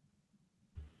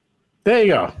 There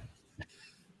you go.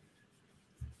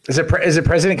 Is it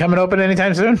president coming open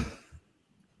anytime soon?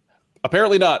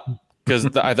 Apparently not, because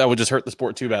that would just hurt the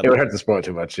sport too badly. It would hurt the sport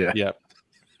too much. Yeah. Yeah.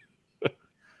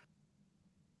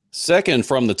 Second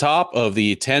from the top of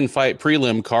the 10-fight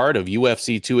prelim card of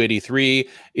UFC 283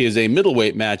 is a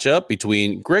middleweight matchup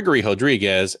between Gregory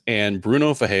Rodrigues and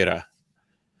Bruno Ferreira.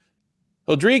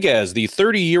 Rodrigues, the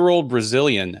 30-year-old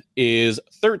Brazilian, is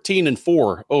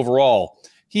 13-4 overall.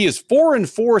 He is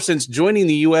 4-4 since joining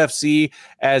the UFC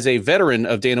as a veteran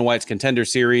of Dana White's Contender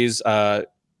Series,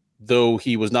 though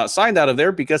he was not signed out of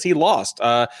there because he lost.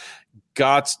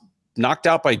 Got knocked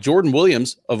out by Jordan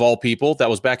Williams, of all people. That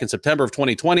was back in September of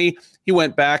 2020. He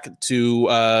went back to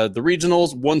the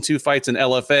regionals, won 2 fights in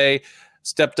LFA,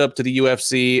 stepped up to the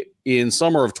UFC in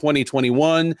summer of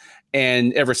 2021.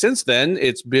 And ever since then,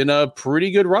 it's been a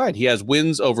pretty good ride. He has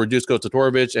wins over Dusko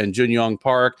Todorovic and Jun-Yong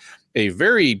Park, a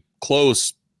very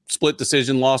close split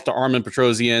decision loss to Armin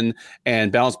Petrosian,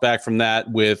 and bounced back from that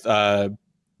with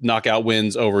knockout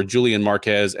wins over Julian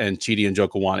Marquez and Chidi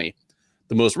Njokuani.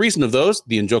 The most recent of those,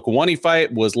 the Njokuani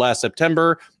fight, was last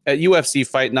September at UFC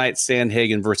Fight Night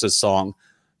Sandhagen versus Song.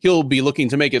 He'll be looking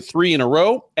to make it 3 in a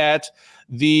row at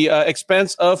the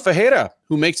expense of Ferreira,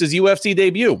 who makes his UFC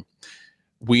debut.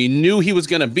 We knew he was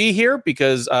going to be here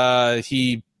because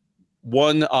he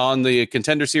won on the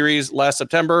Contender Series last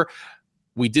September.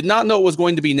 We did not know it was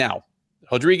going to be now.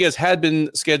 Rodriguez had been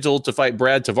scheduled to fight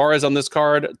Brad Tavares on this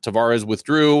card. Tavares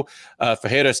withdrew.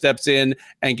 Ferreira steps in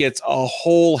and gets a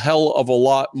whole hell of a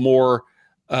lot more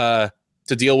to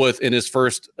deal with in his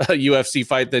first UFC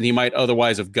fight than he might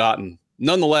otherwise have gotten.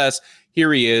 Nonetheless,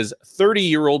 here he is,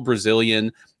 30-year-old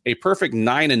Brazilian, a perfect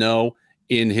 9-0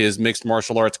 in his mixed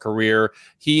martial arts career.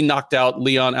 He knocked out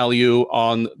Leon Aliu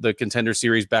on the Contender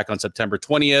Series back on September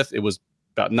 20th. It was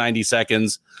about 90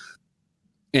 seconds.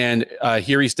 And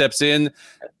here he steps in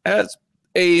as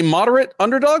a moderate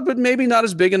underdog, but maybe not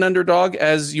as big an underdog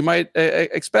as you might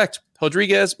expect.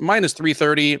 Rodriguez minus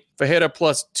 330, Ferreira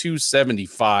plus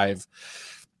 275.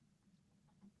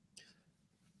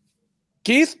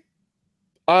 Keith,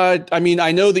 I mean,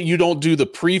 I know that you don't do the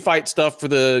pre-fight stuff for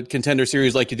the Contender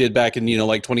Series like you did back in,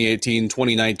 like 2018,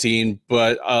 2019,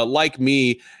 but like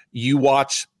me, you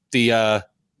watch the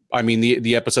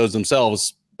episodes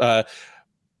themselves.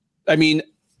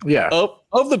 Yeah.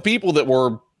 Of the people that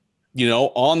were,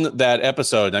 on that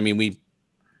episode, I mean, we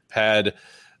had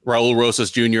Raul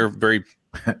Rosas Jr. very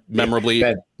memorably.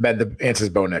 Ben, the answer's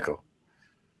Bo Nickel.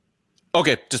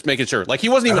 Okay, just making sure. Like, he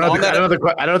wasn't even on that. I don't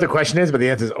know what the question is, but the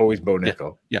answer is always Bo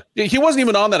Nickel. Yeah. He wasn't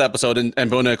even on that episode, and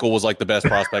Bo Nickel was like the best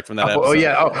prospect from that episode. Oh,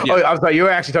 yeah. Oh, I'm sorry. You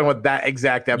were actually talking about that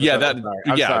exact episode. Yeah,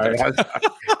 I'm sorry.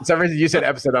 For some reason, you said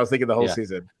episode. I was thinking the whole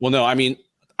season. Well, no, I mean,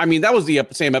 that was the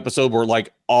same episode where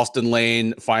like Austin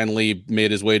Lane finally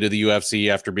made his way to the UFC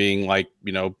after being like,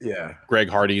 Greg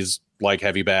Hardy's like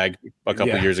heavy bag a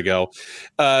couple of years ago.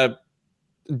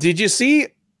 Did you see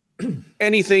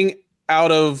anything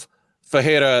out of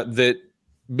Ferreira that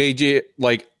made you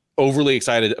like overly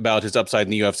excited about his upside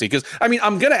in the UFC? Because I mean,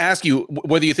 I'm going to ask you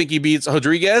whether you think he beats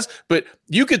Rodriguez, but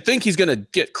you could think he's going to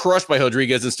get crushed by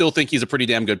Rodriguez and still think he's a pretty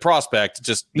damn good prospect.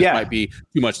 Just might be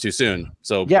too much too soon.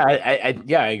 So I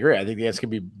agree. I think the answer could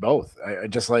be both. I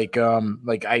just like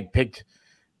I picked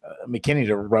McKinney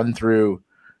to run through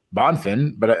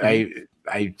Bonfim, but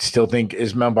I still think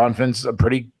Ismail Bonfin's a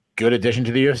pretty good addition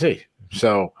to the UFC.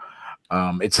 So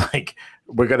it's like,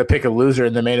 we're going to pick a loser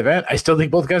in the main event. I still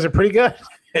think both guys are pretty good,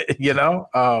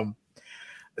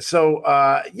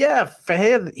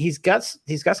 Ferreira, he's got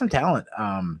some talent.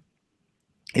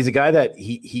 He's a guy that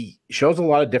he shows a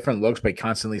lot of different looks by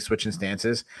constantly switching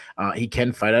stances. He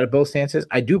can fight out of both stances.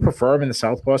 I do prefer him in the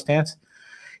southpaw stance.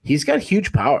 He's got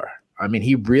huge power. I mean,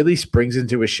 he really springs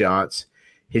into his shots.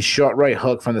 His short right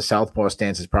hook from the southpaw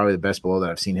stance is probably the best blow that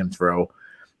I've seen him throw.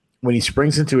 When he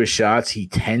springs into his shots, he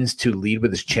tends to lead with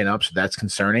his chin up, so that's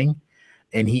concerning.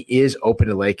 And he is open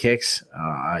to leg kicks.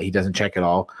 He doesn't check at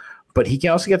all. But he can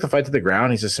also get the fight to the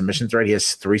ground. He's a submission threat. He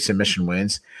has 3 submission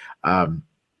wins.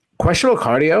 Questionable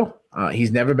cardio.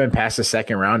 He's never been past the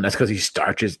second round. That's because he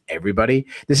starches everybody.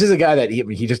 This is a guy that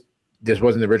this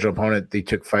wasn't the original opponent. They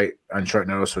took fight on short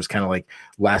notice. So it was kind of like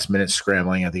last-minute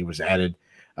scrambling. I think it was added.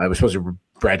 It was supposed to be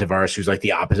Brad Tavares, who's like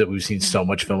the opposite. We've seen so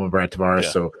much film of Brad Tavares. Yeah.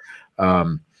 So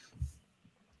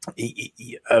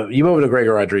you move to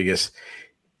Gregor Rodriguez.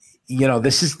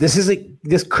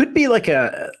 This could be like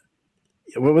a,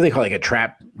 what would they call, like a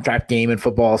trap game in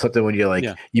football or something, when you're like,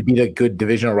 you beat a good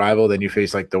divisional rival, then you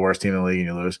face like the worst team in the league and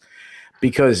you lose,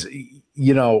 because he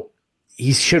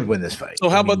should win this fight. So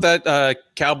how about that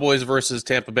Cowboys versus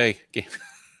Tampa Bay game?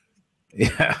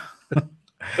 Yeah.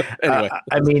 Anyway,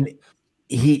 I mean,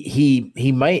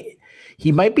 he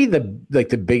might be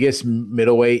the biggest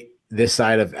middleweight this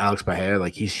side of Alex Pereira.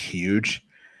 Like, he's huge.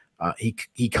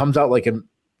 He comes out like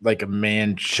a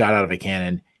man shot out of a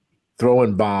cannon,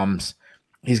 throwing bombs.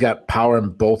 He's got power in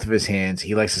both of his hands.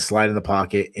 He likes to slide in the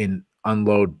pocket and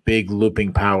unload big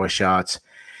looping power shots.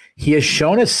 He has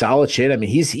shown a solid shit. I mean,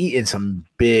 he's eaten some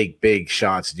big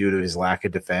shots due to his lack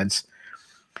of defense.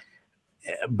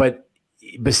 But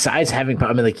besides having,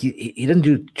 I mean, like, he doesn't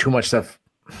do too much stuff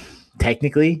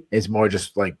technically. It's more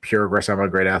just like pure aggression. I'm a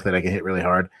great athlete. I can hit really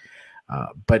hard.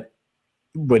 But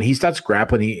when he starts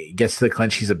grappling, he gets to the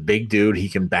clinch. He's a big dude. He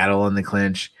can battle in the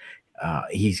clinch.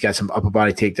 He's got some upper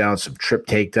body takedowns, some trip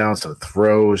takedowns, some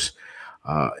throws.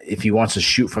 If he wants to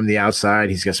shoot from the outside,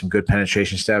 he's got some good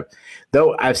penetration step.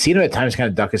 Though I've seen him at times kind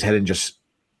of duck his head and just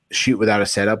shoot without a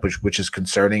setup, which is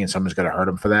concerning, and someone's going to hurt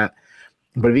him for that.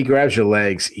 But if he grabs your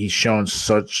legs, he's shown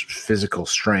such physical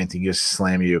strength. He can just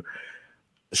slam you.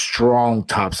 Strong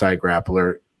topside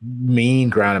grappler, mean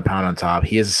ground and pound on top.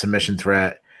 He is a submission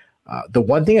threat. The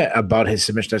one thing about his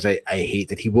submission is I hate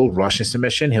that he will rush his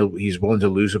submission. He's willing to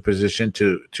lose a position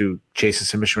to chase a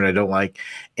submission, which I don't like.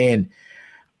 And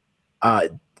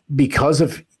because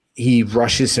of he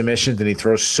rushes submissions and he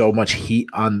throws so much heat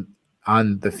on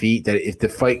on the feet that if the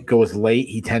fight goes late,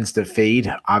 he tends to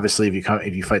fade. Obviously,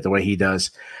 if you fight the way he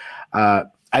does, I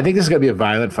think this is going to be a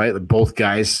violent fight. Like both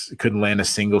guys couldn't land a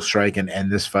single strike and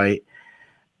end this fight.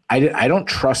 I don't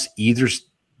trust either's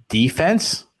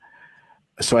defense,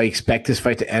 so I expect this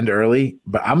fight to end early.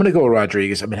 But I'm going to go with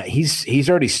Rodriguez. I mean, he's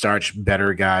already starched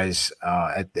better guys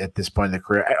at this point in the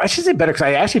career. I should say better because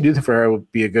I actually do think Ferreira would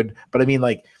be a good, but I mean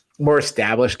like more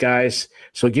established guys.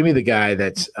 So give me the guy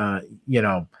that's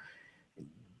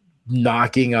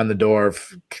knocking on the door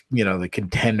of the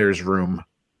contenders room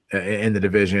in the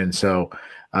division. So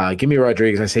give me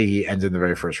Rodriguez. I say he ends in the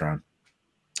very first round.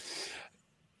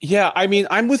 Yeah, I mean,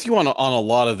 I'm with you on a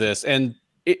lot of this, and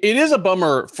it is a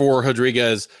bummer for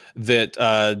Rodriguez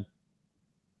that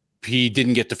he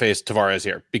didn't get to face Tavares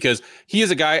here because he is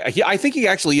a guy. I think he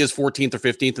actually is 14th or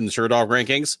 15th in the Sherdog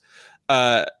rankings,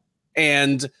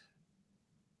 and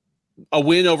a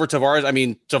win over Tavares. I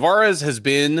mean, Tavares has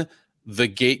been the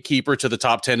gatekeeper to the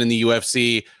top 10 in the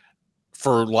UFC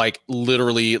for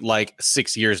literally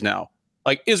 6 years now.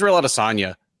 Like Israel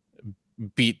Adesanya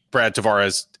beat Brad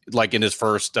Tavares in his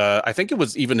first. I think it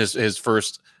was even his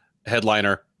first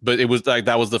headliner, but it was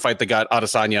that was the fight that got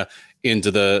Adesanya into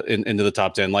the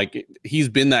top 10. Like he's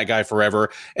been that guy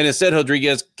forever, and instead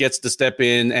Rodriguez gets to step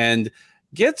in and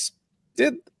it's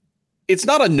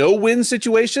not a no-win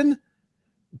situation,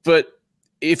 but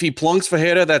if he plunks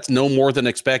Ferreira, that's no more than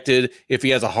expected. If he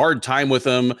has a hard time with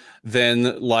him,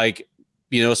 then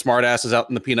smart asses out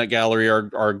in the peanut gallery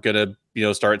are gonna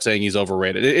start saying he's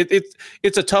overrated.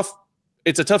 It's a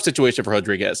tough situation for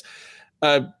Rodriguez.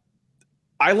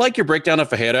 I like your breakdown of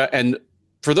Ferreira, and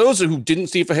for those who didn't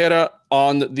see Ferreira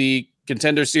on the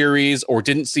Contender Series or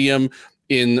didn't see him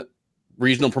in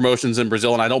regional promotions in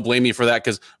Brazil, and I don't blame you for that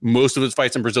because most of his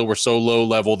fights in Brazil were so low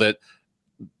level that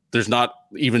there's not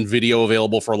even video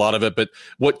available for a lot of it. But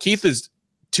what Keith is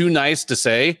too nice to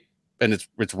say, and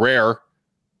it's rare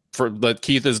that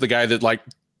Keith is the guy that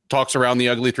talks around the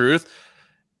ugly truth.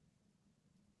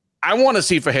 I want to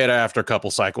see Ferreira after a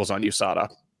couple cycles on USADA.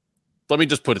 Let me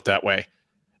just put it that way.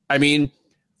 I mean,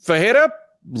 Ferreira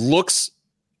looks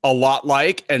a lot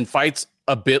like and fights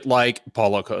a bit like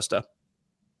Paulo Costa.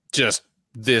 Just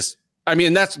this. I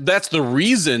mean, that's the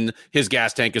reason his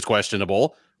gas tank is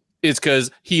questionable. Is because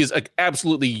he is an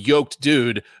absolutely yoked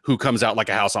dude who comes out like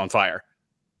a house on fire.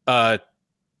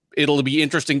 It'll be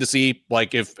interesting to see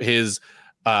if his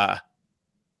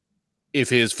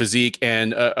physique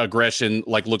and aggression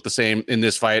look the same in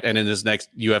this fight and in his next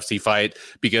UFC fight,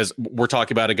 because we're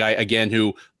talking about a guy again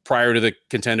who prior to the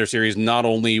Contender Series, not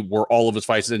only were all of his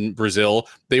fights in Brazil,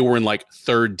 they were in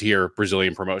third tier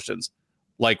Brazilian promotions.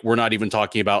 We're not even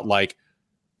talking about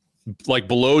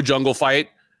below Jungle Fight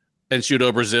and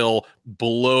Shooto Brazil,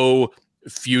 below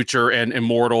Future and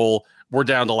Immortal. We're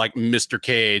down to Mr.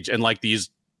 Cage and these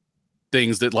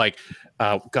things that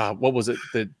God, what was it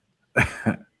that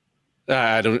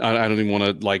I don't even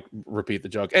want to repeat the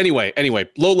joke. Anyway,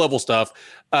 low level stuff.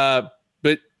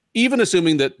 But even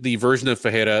assuming that the version of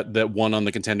Ferreira that won on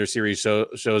the Contender Series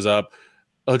shows up,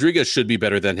 Rodriguez should be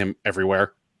better than him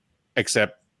everywhere,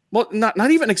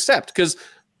 not even except because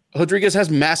Rodriguez has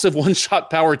massive one-shot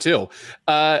power too.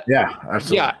 Yeah,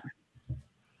 absolutely. Yeah.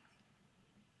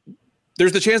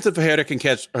 There's the chance that Ferreira can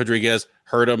catch Rodriguez,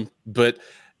 hurt him, but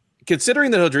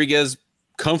considering that Rodriguez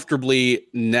comfortably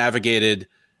navigated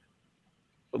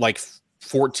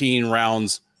 14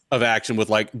 rounds of action with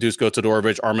Dusko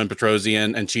Todorovic, Armen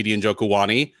Petrosian, and Chidi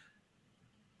Njokuani,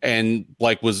 and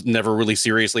was never really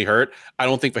seriously hurt, I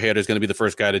don't think Ferreira is going to be the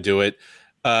first guy to do it.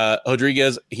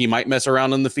 Rodriguez, he might mess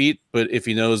around on the feet, but if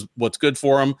he knows what's good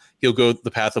for him, he'll go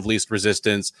the path of least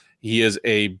resistance. He is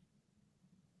a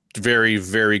very,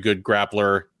 very good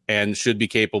grappler and should be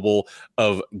capable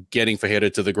of getting Ferreira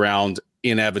to the ground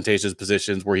in advantageous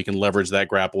positions where he can leverage that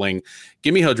grappling.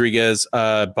 Give me Rodriguez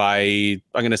by,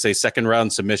 I'm going to say, second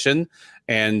round submission,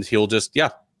 and he'll just,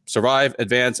 survive,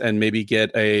 advance, and maybe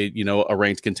get a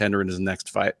ranked contender in his next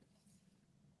fight.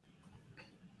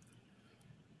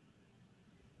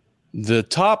 The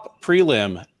top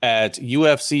prelim at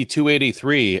UFC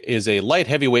 283 is a light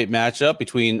heavyweight matchup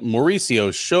between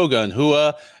Mauricio Shogun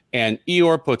Rua and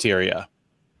Ior Poteria.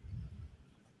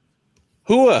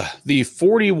 Rua, the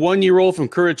 41-year-old from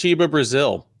Curitiba,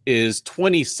 Brazil, is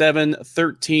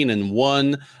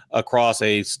 27-13-1 across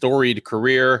a storied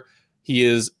career. He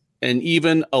is an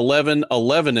even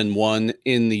 11-11-1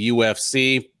 in the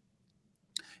UFC.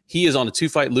 He is on a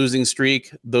 2-fight losing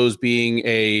streak, those being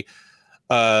a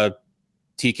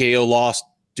TKO loss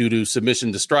due to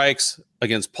submission to strikes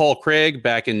against Paul Craig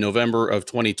back in November of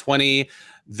 2020.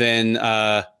 Then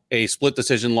a split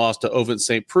decision loss to Ovince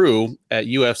St. Preux at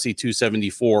UFC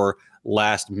 274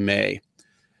 last May.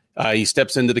 He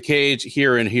steps into the cage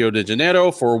here in Rio de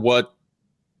Janeiro for what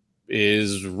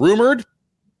is rumored,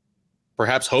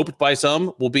 perhaps hoped by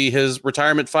some, will be his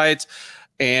retirement fight.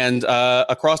 And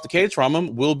across the cage from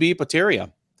him will be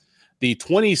Poteria. The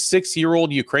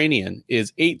 26-year-old Ukrainian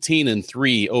is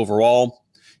 18-3 overall.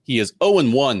 He is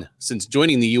 0-1 since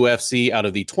joining the UFC out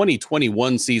of the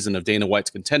 2021 season of Dana White's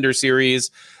Contender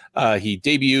Series. He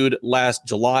debuted last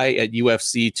July at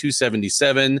UFC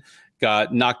 277,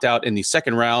 got knocked out in the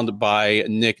second round by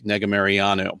Nick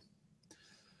Negamariano.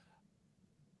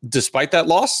 Despite that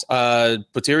loss,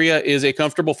 Poteria is a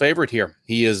comfortable favorite here.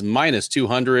 He is minus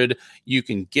 200. You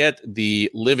can get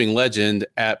the living legend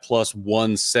at plus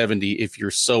 170 if you're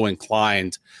so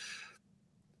inclined.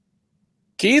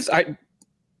 Keith, I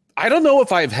don't know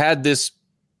if I've had this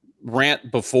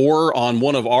rant before on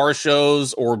one of our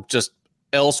shows or just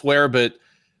elsewhere, but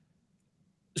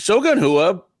Shogun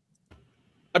Rua,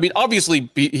 I mean,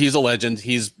 obviously he's a legend.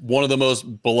 He's one of the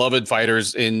most beloved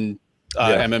fighters in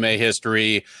MMA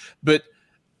history, but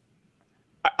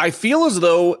I feel as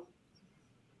though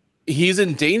he's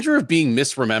in danger of being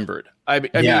misremembered. I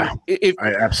mean,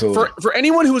 absolutely. For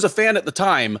anyone who was a fan at the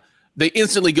time, they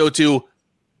instantly go to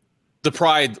the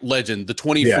Pride legend, the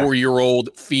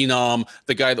 24-year-old phenom,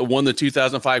 the guy that won the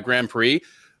 2005 Grand Prix.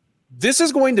 This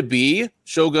is going to be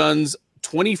Shogun's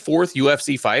 24th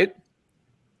UFC fight.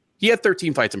 He had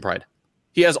 13 fights in Pride.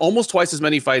 He has almost twice as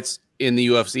many fights in the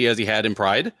UFC as he had in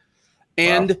Pride.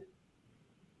 And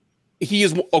he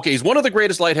is he's one of the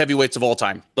greatest light heavyweights of all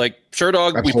time. Like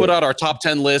Sherdog, we put out our top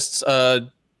 10 lists over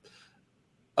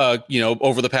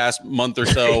the past month or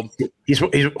so. he's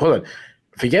hold on.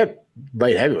 Forget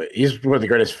light heavyweight. He's one of the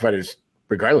greatest fighters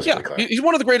regardless of the class. He's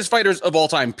one of the greatest fighters of all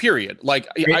time, period. Like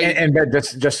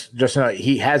that's just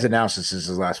he has announced this is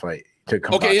his last fight to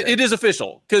come back. It is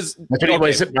official because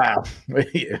wow.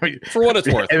 For what it's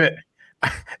worth.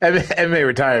 MMA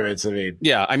retirements,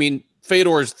 I mean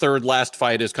Fedor's third last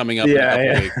fight is coming up in a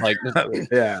couple weeks. Like,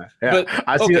 But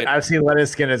I've seen Lennon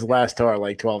skin his last tour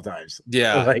like 12 times.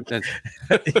 Yeah. Like,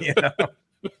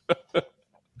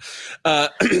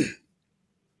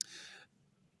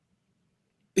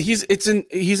 he's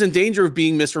in danger of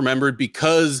being misremembered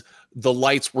because the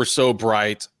lights were so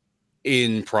bright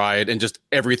in Pride and just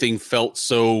everything felt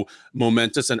so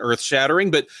momentous and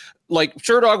earth-shattering. But like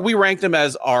Sherdog, we ranked him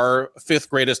as our 5th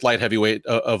greatest light heavyweight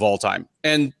of all time.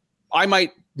 And I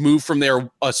might move from there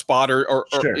a spot or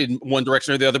in one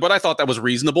direction or the other, but I thought that was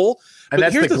reasonable. And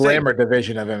that's the glamour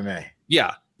division of MMA.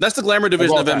 Yeah, that's the glamour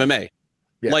division of MMA.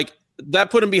 Yeah. Like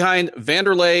that put him behind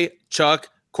Vanderlei, Chuck,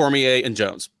 Cormier, and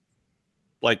Jones.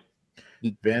 Like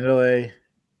Vanderlei,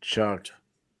 Chuck,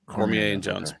 Cormier, and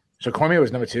Jones. So Cormier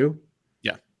was number 2?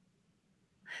 Yeah.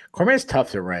 Cormier is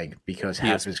tough to rank because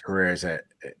half his career is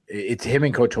it's him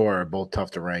and Couture are both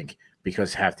tough to rank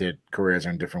because half their careers are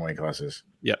in different weight classes.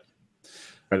 Yep.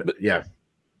 But yeah.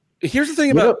 Here's the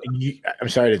thing about I'm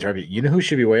sorry to interrupt you. You know who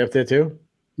should be way up there too?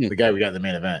 The guy we got in the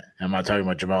main event. I'm not talking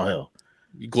about Jamal Hill.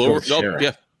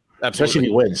 Yeah,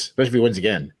 absolutely. Especially if he wins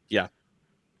again. Yeah.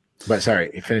 But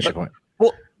sorry, finish your point.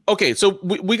 Well, okay, so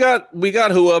we got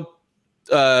Rua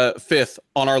 5th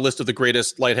on our list of the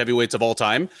greatest light heavyweights of all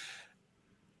time.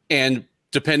 And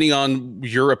depending on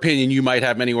your opinion, you might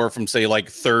have anywhere from say like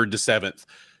 3rd to 7th.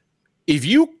 If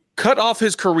you cut off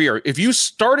his career, if you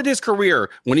started his career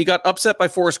when he got upset by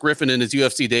Forrest Griffin in his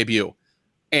UFC debut,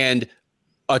 and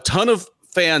a ton of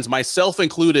fans, myself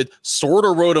included, sort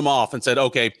of wrote him off and said,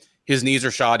 okay, his knees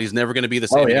are shot, he's never going to be the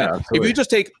same again. Absolutely. If you just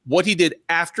take what he did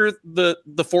after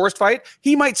the Forrest fight,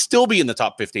 he might still be in the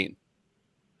top 15.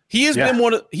 He's been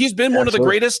one of the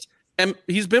greatest, and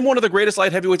he's been one of the greatest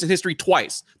light heavyweights in history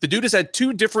twice. The dude has had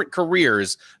 2 different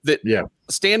careers that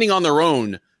standing on their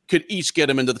own could each get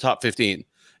him into the top 15.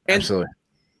 And absolutely.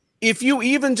 If you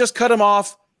even just cut him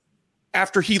off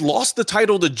after he lost the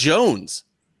title to Jones,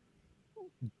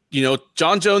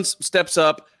 John Jones steps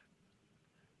up,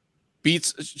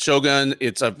 beats Shogun.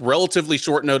 It's a relatively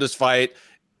short notice fight.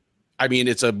 I mean,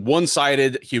 it's a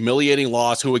one-sided, humiliating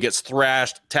loss. Rua gets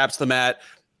thrashed, taps the mat,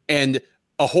 and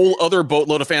a whole other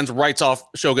boatload of fans writes off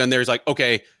Shogun there. He's like,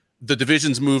 okay, the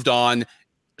division's moved on.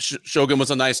 Shogun was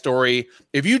a nice story.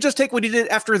 If you just take what he did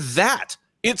after that,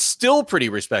 it's still pretty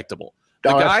respectable.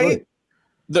 The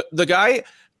guy,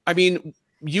 I mean,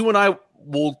 you and I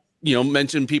will,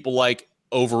 mention people like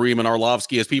Overeem and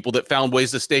Arlovsky as people that found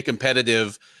ways to stay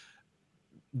competitive.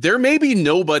 There may be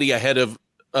nobody ahead of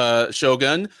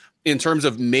Shogun in terms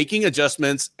of making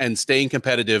adjustments and staying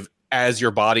competitive as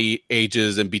your body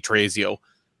ages and betrays you.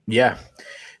 Yeah.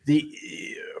 I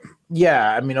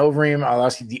mean, Overeem,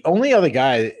 Arlovsky, the only other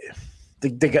guy,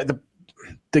 the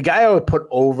the guy I would put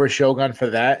over Shogun for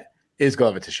that is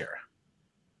Glover Teixeira.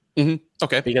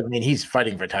 Okay. Because, I mean, he's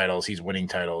fighting for titles. He's winning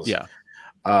titles. Yeah.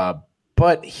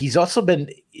 But he's also been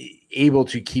able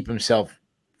to keep himself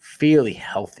fairly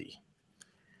healthy.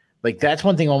 Like, that's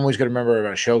one thing I'm always going to remember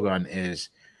about Shogun is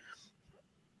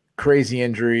crazy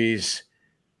injuries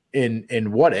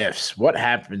in what ifs. What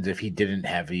happens if he didn't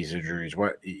have these injuries?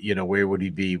 What, where would he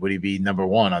be? Would he be number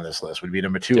one on this list? Would he be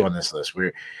number two on this list?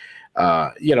 Where,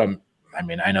 I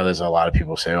mean, I know there's a lot of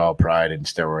people say, "Oh, pride and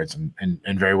steroids,"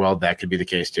 and very well that could be the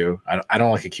case too. I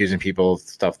don't like accusing people of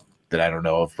stuff that I don't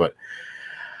know of, but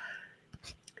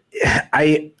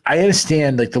I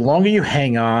understand. Like, the longer you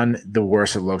hang on, the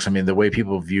worse it looks. I mean, the way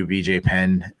people view BJ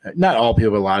Penn, not all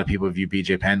people, but a lot of people view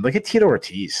BJ Penn. Look at Tito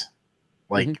Ortiz.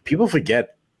 Like, people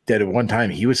forget that at one time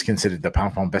he was considered the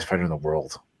pound best fighter in the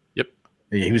world. Yep,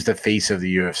 he was the face of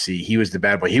the UFC. He was the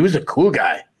bad boy. He was a cool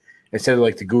guy instead of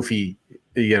like the goofy.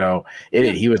 He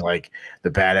was like the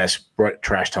badass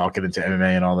trash talking into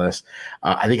MMA and all this.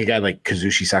 I think a guy like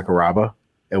Kazushi Sakuraba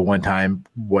at one time,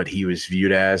 what he was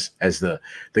viewed as the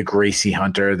Gracie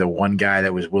hunter, the one guy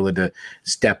that was willing to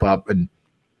step up and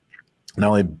not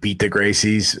only beat the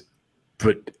Gracies,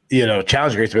 but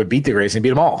challenge Gracie, but beat the Gracie and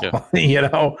beat them all.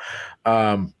 Yeah.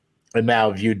 And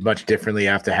now viewed much differently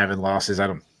after having losses. I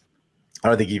don't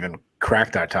think he even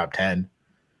cracked our top 10.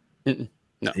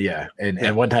 No. Yeah,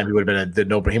 and one time he would have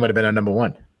been he might have been our number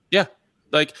one. Yeah,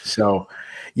 like so.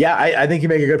 Yeah, I think you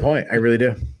make a good point. I really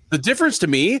do. The difference to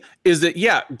me is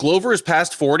that Glover is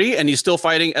past 40 and he's still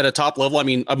fighting at a top level. I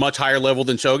mean, a much higher level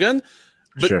than Shogun.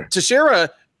 But sure. Teixeira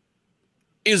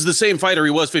is the same fighter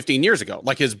he was 15 years ago.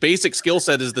 Like, his basic skill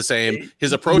set is the same.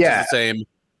 His approach is the same.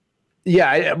 Yeah,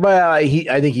 I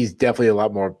think he's definitely a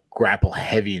lot more grapple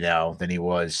heavy now than he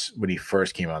was when he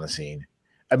first came on the scene.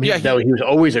 I mean, he was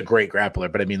always a great grappler,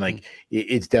 but I mean, like,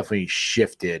 it's definitely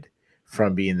shifted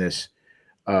from being this,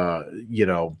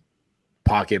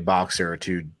 pocket boxer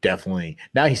to definitely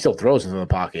now he still throws into the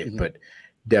pocket, but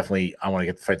definitely I want to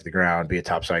get the fight to the ground, be a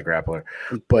topside grappler.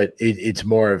 But it's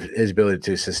more of his ability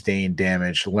to sustain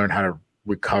damage, learn how to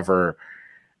recover,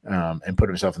 and put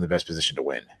himself in the best position to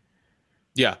win.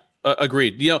 Yeah.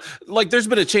 Agreed. Like, there's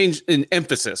been a change in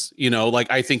emphasis,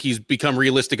 like, I think he's become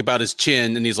realistic about his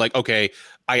chin and he's like, okay,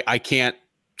 I can't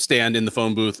stand in the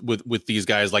phone booth with these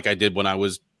guys like I did when I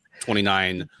was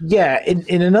 29. Yeah. And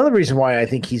another reason why I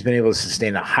think he's been able to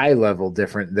sustain a high level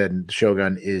different than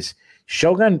Shogun is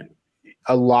Shogun.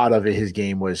 A lot of his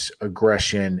game was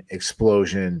aggression,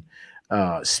 explosion,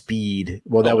 speed.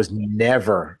 Well, that was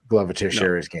never Glover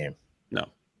Teixeira's game. No.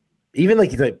 Even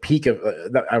like the peak of, I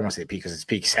don't want to say peak because it's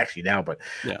peak actually now, but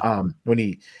when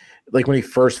he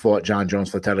first fought John Jones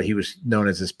for the title, he was known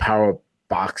as this power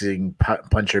boxing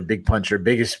puncher,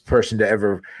 biggest person to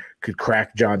ever could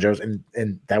crack John Jones,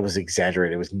 and that was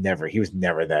exaggerated. He was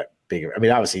never that big. I mean,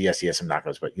 obviously, yes, he has some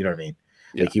knockouts, but you know what I mean.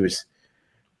 Yeah. Like, he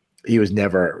was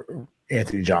never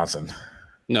Anthony Johnson.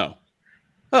 No,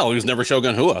 well, he was never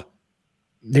Shogun Hua.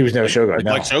 He was never Shogun.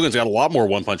 Like Shogun's got a lot more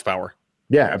one punch power.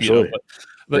 Yeah, absolutely.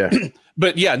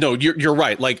 But no, you're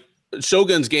right. Like,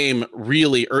 Shogun's game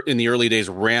really in the early days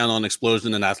ran on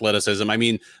explosion and athleticism. I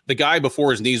mean, the guy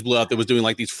before his knees blew out that was doing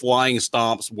like these flying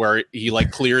stomps where he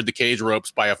like cleared the cage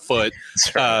ropes by a foot.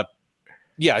 Right.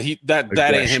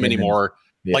 That ain't him anymore.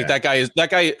 Like, that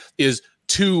guy is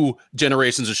 2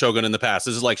 generations of Shogun in the past.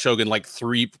 This is like Shogun, like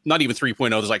 3, not even 3.0.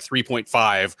 There's like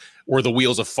 3.5 where the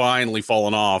wheels have finally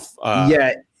fallen off.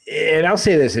 And I'll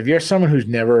say this: if you're someone who's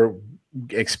never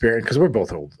experienced, because we're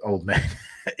both old men.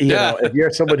 If you're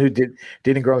someone who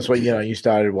didn't grow up, so you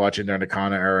started watching during the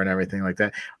Kana era and everything like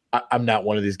that. I'm not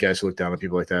one of these guys who look down on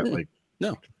people like that. Like,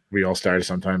 no, we all started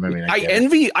sometime. I mean, I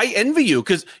envy you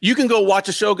because you can go watch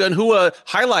a Shogun Hua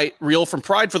highlight reel from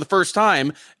Pride for the first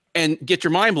time and get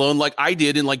your mind blown like I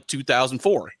did in like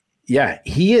 2004. Yeah,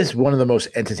 he is one of the most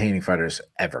entertaining fighters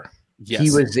ever. Yes.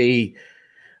 He was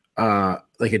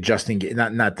like adjusting,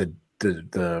 not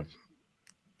the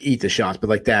eat the shots, but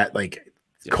like that, like.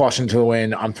 Caution to the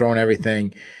wind. I'm throwing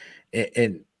everything,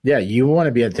 and you want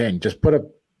to be entertained. Just put up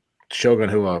Shogun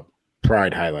Hua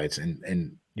Pride highlights,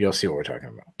 and you'll see what we're talking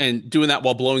about. And doing that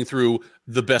while blowing through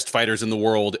the best fighters in the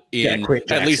world in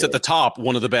at least at the top,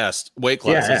 one of the best weight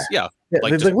classes. Yeah.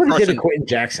 Like what he did to Quentin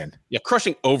Jackson. Yeah,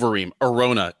 crushing Overeem,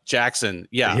 Arona, Jackson.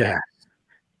 Yeah.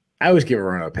 I always give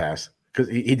Arona a pass because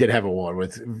he did have a war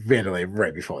with Vanderlei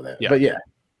right before that. Yeah.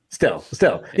 But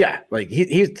still, like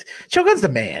he's Shogun's the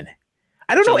man.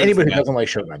 I don't know anybody who doesn't like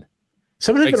Shogun.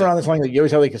 Somebody who's been around this long, like you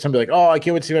always have like somebody like, oh, I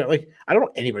can't wait to see that. Like, I don't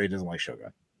know anybody who doesn't like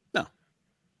Shogun. No.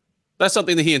 That's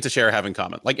something that he and Teixeira have in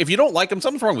common. Like, if you don't like him,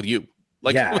 something's wrong with you.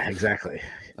 Like, yeah, exactly.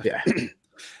 Yeah.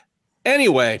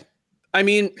 Anyway, I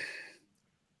mean,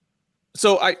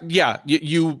 so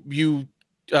you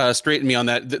straightened me on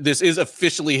that. This is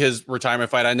officially his retirement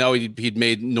fight. I know he'd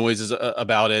made noises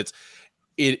about it.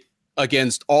 It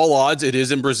against all odds, it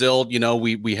is in Brazil. You know,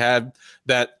 we had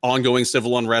that ongoing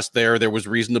civil unrest there. There was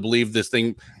reason to believe this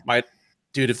thing might.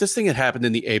 Dude, if this thing had happened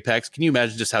in the Apex, can you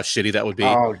imagine just how shitty that would be?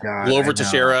 Oh God, Glover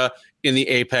Teixeira in the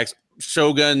Apex,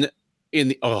 Shogun in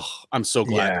the. Oh, I'm so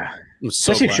glad. Yeah, I'm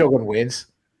so especially glad. if Shogun wins.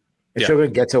 If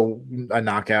Shogun gets a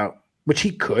knockout, which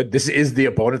he could. This is the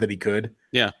opponent that he could.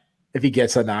 Yeah. If he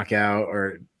gets a knockout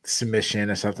or submission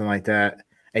or something like that,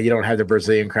 and you don't have the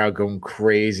Brazilian crowd going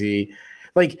crazy,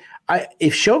 like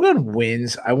if Shogun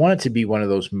wins, I want it to be one of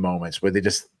those moments where they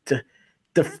just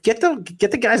get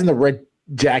the guys in the red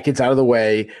jackets out of the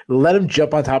way, let him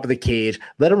jump on top of the cage,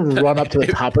 let him run up to the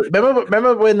top.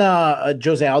 Remember when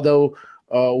Jose Aldo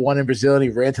won in Brazil and he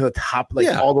ran to the top,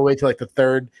 all the way to the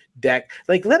third deck.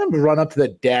 Like, let him run up to the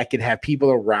deck and have people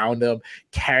around him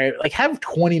have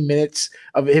 20 minutes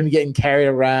of him getting carried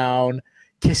around,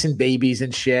 kissing babies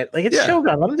and shit. Like, it's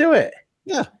Shogun. Let him do it.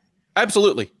 Yeah,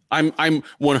 absolutely. I'm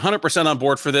 100% on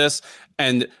board for this,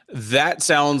 and that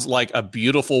sounds like a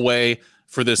beautiful way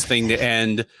for this thing to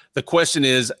end. The question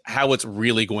is how it's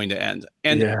really going to end.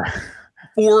 And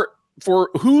for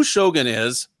who Shogun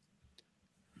is,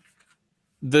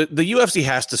 the UFC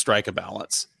has to strike a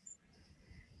balance.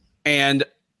 And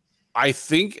I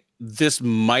think this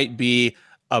might be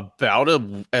about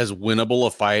as winnable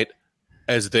a fight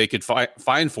as they could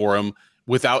find for him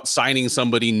without signing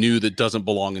somebody new that doesn't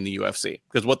belong in the UFC.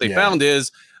 Because what they found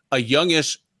is a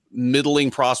youngish, middling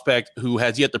prospect who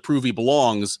has yet to prove he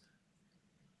belongs,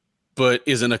 but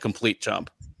isn't a complete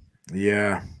chump.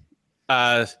 Yeah.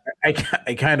 I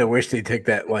kind of wish they'd take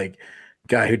that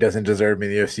guy who doesn't deserve me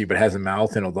in the UFC but has a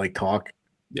mouth and will talk.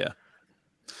 Yeah.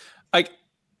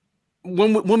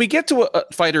 When we get to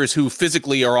fighters who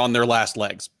physically are on their last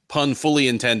legs, pun fully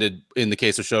intended in the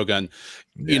case of Shogun,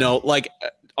 you know,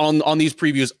 on these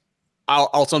previews,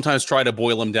 I'll sometimes try to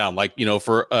boil them down.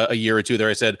 For a year or two there,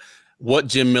 I said, what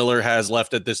Jim Miller has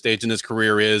left at this stage in his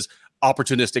career is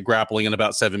opportunistic grappling and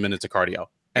about 7 minutes of cardio.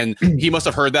 And he must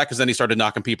have heard that because then he started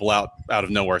knocking people out of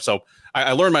nowhere. So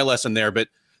I learned my lesson there. But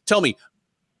tell me,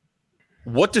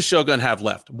 what does Shogun have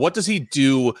left? What does he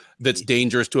do that's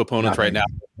dangerous to opponents right now?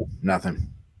 Nothing.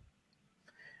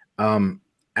 I'm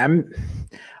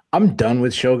done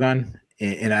with Shogun,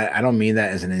 and I don't mean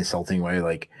that as an insulting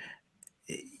way.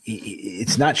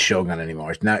 It's not Shogun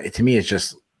anymore. It's not. To me, it's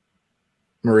just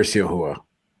Mauricio Hua.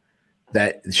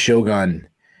 That Shogun.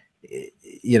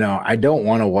 I don't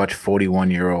want to watch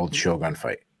 41-year-old Shogun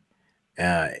fight.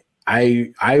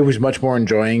 I was much more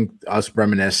enjoying us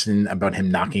reminiscing about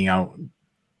him knocking out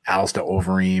Alistair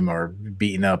Overeem or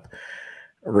beating up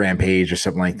Rampage or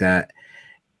something like that.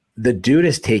 The dude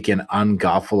has taken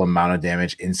ungodly amount of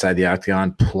damage inside the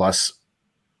octagon, plus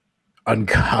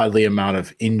ungodly amount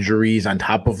of injuries on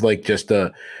top of just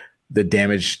the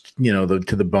damage,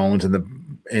 to the bones and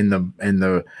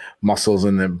the muscles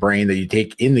and the brain that you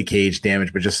take in the cage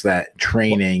damage, but just that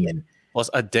training and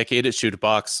plus a decade at shoot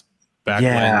box.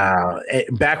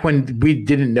 Back when we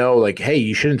didn't know, hey,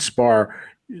 you shouldn't spar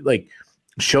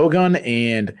Shogun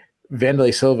and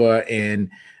Vanderlei Silva and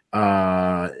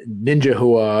Ninja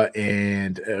Hua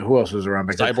and who else was around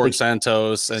back then? Cyborg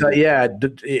Santos and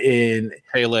and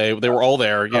Pele, they were all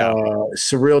there.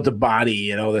 Surreal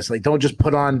Dabadi and all this. Don't just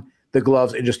put on the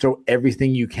gloves and just throw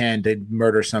everything you can to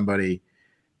murder somebody.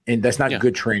 And that's not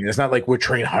good training. It's not we're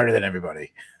trained harder than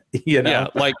everybody.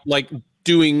 Like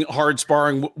doing hard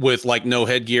sparring with no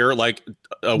headgear, week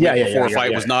before a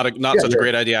fight was not such a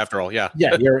great idea after all.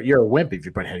 You're a wimp if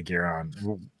you put headgear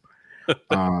on.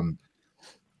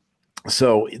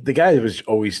 So the guy was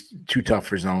always too tough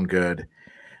for his own good.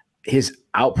 His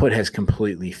output has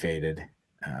completely faded,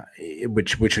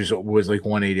 which was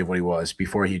 180 of what he was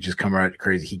before. He just come out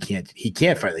crazy. He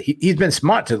can't fight. He's been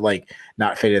smart to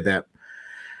not fade at that.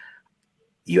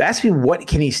 You ask me what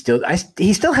can he still?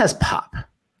 He still has pop.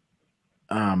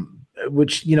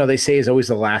 Which they say is always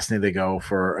the last thing they go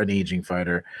for an aging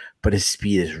fighter, but his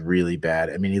speed is really bad.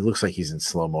 I mean, he looks like he's in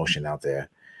slow motion out there.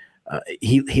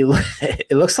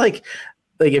 It looks like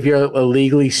if you're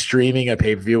illegally streaming a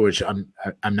pay-per-view, which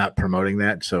I'm not promoting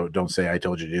that, so don't say I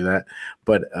told you to do that.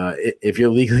 But if you're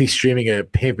legally streaming a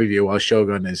pay-per-view while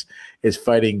Shogun is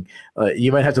fighting,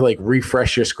 you might have to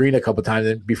refresh your screen a couple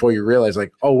times before you realize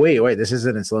oh wait, this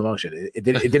isn't in slow motion. It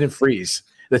didn't freeze.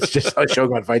 That's just how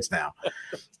Shogun fights now.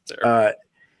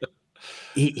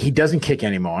 He doesn't kick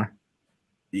anymore.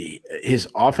 His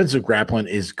offensive grappling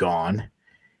is gone.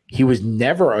 He was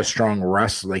never a strong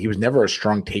wrestler. He was never a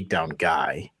strong takedown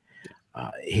guy.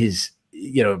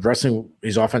 wrestling,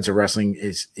 his offensive wrestling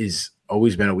is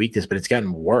always been a weakness, but it's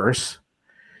gotten worse.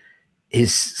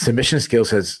 His submission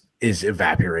skills is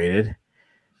evaporated.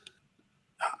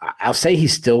 I'll say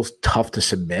he's still tough to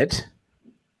submit.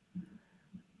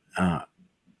 I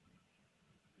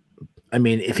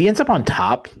mean, if he ends up on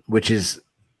top, which is,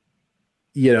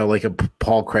 like a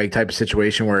Paul Craig type of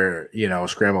situation where, a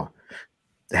scramble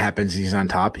happens, he's on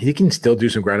top, he can still do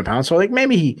some ground and pound. So like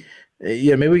maybe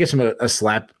maybe we get some a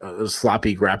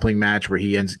sloppy grappling match where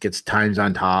he gets times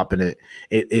on top and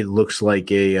it looks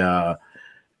like an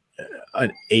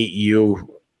 8U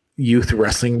youth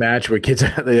wrestling match where kids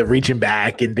are reaching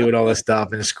back and doing all this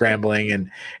stuff and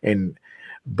scrambling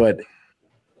but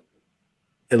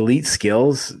elite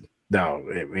skills, no,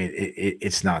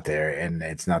 it's not there, and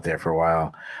it's not there for a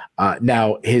while.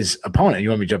 Now his opponent, you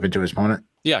want me to jump into his opponent?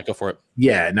 Yeah, go for it.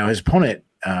 Yeah, now his opponent,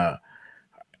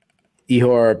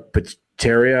 Ihor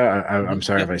Pateria. I'm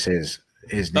sorry if I say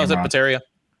his name wrong. Pateria?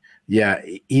 Yeah,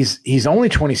 he's only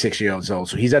 26 years old,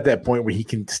 so he's at that point where he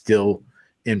can still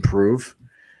improve.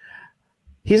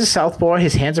 He's a southpaw.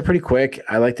 His hands are pretty quick.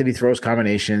 I like that he throws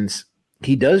combinations.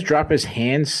 He does drop his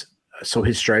hands, so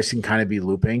his strikes can kind of be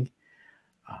looping.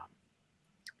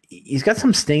 He's got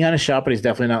some sting on his shot, but he's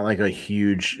definitely not like a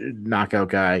huge knockout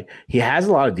guy. He has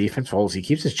a lot of defense holds. He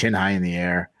keeps his chin high in the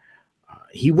air.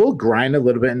 He will grind a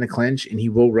little bit in the clinch, and he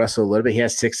will wrestle a little bit. He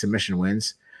has 6 submission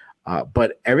wins.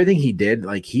 But everything he did,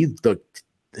 like he looked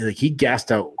like he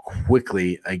gassed out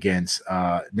quickly against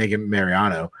Nega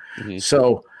Mariano. Mm-hmm.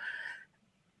 So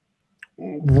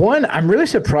one, I'm really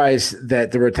surprised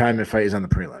that the retirement fight is on the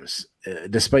prelims.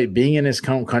 Despite being in his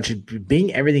home country,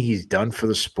 being everything he's done for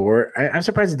the sport, I'm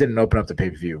surprised it didn't open up the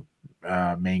pay-per-view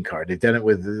main card. They've done it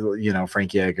with,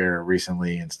 Frank Yeager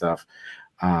recently and stuff.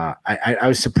 I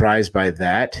was surprised by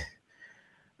that.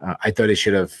 I thought he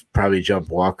should have probably jumped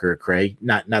Walker or Craig.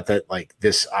 Not that like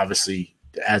this obviously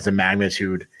as a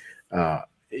magnitude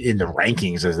in the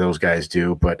rankings as those guys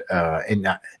do, but I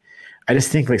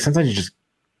just think like sometimes you just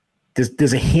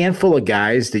there's a handful of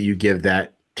guys that you give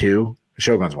that to.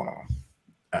 Shogun's one of them.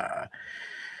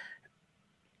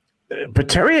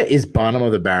 Pateria is bottom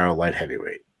of the barrel light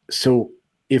heavyweight. So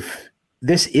if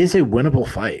this is a winnable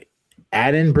fight,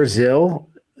 add in Brazil,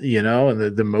 and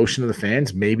the motion of the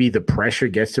fans, maybe the pressure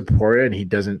gets to Pateria and he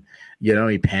doesn't,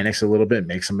 he panics a little bit,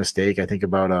 makes a mistake. I think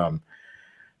about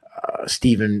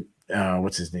Stephen,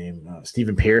 what's his name?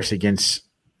 Stephen Pierce against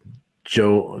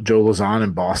Joe Lozon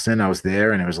in Boston. I was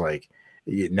there, and it was like,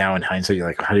 now in hindsight, you're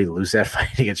like, how do you lose that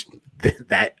fight against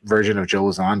that version of Joe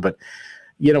Lozon? But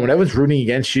when everyone's rooting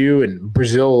against you, and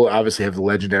Brazil obviously have the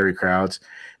legendary crowds,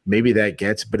 maybe that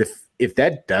gets. But if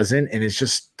that doesn't, and it's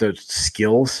just the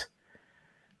skills,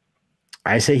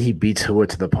 I say he beats Hua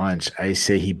to the punch. I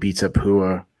say he beats up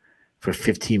Hua for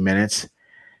 15 minutes.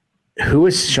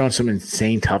 Hua's shown some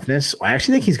insane toughness. I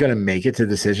actually think he's going to make it to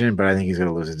decision, but I think he's going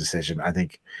to lose a decision. I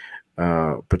think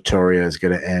Pateria is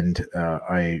going to end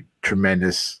a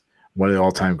tremendous, one of the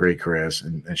all-time great careers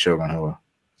in Shogun Hua.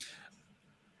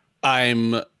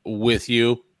 I'm with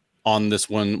you on this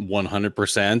one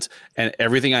 100%, and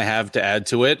everything I have to add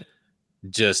to it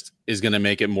just is going to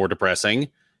make it more depressing,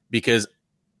 because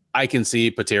I can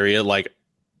see Pateria like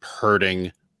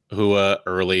hurting Hua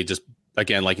early, just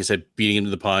again, like you said, beating him to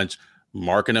the punch,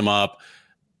 marking him up,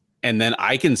 and then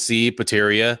I can see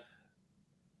Pateria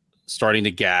starting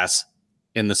to gas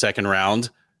in the second round,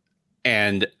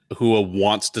 and Hua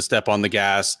wants to step on the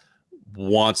gas,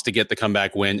 wants to get the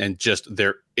comeback win, and just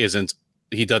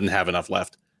he doesn't have enough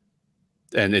left.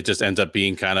 And it just ends up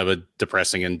being kind of a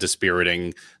depressing and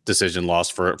dispiriting decision loss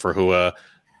for Hua.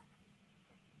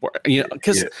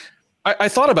 Because I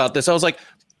thought about this. I was like,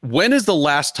 when is the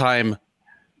last time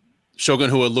Shogun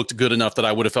Hua looked good enough that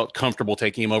I would have felt comfortable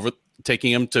taking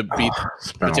him to beat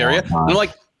Pateria? And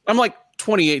I'm like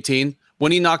 2018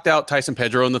 when he knocked out Tyson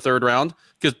Pedro in the third round,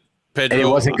 because Pedro, it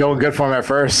wasn't going good for him at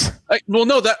first.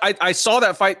 I saw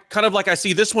that fight kind of like I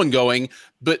see this one going,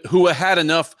 but Hua had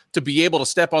enough to be able to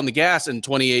step on the gas in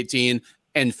 2018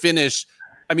 and finish.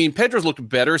 I mean, Pedro's looked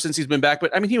better since he's been back,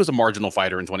 but I mean, he was a marginal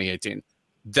fighter in 2018.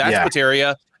 That's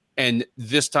Pateria, and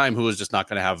this time Hua's just not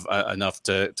going to have enough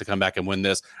to come back and win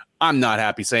this. I'm not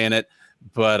happy saying it,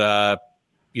 but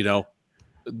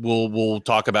we'll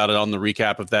talk about it on the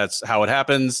recap if that's how it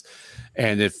happens.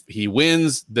 And if he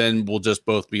wins, then we'll just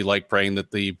both be like praying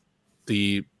that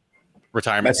the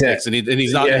retirement sticks, and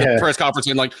he's not in the press conference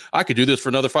and like, I could do this for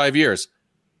another 5 years.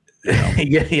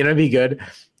 It'd be good.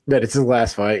 But it's his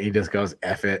last fight. He just goes,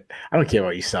 F it. I don't care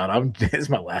what you sound. It's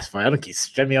my last fight. I don't care.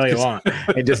 Send me all you want.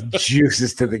 And just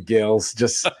juices to the gills.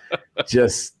 Just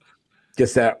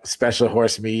gets that special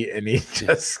horse meat, and he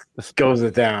just goes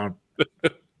it down.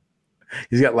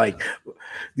 He's got like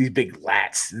these big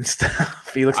lats and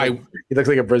stuff. He looks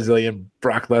like a Brazilian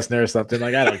Brock Lesnar or something.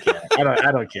 Like, I don't care.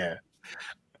 I don't care.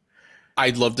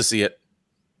 I'd love to see it.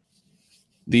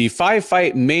 The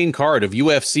 5-fight main card of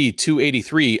UFC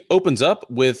 283 opens up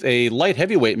with a light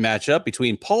heavyweight matchup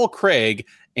between Paul Craig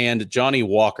and Johnny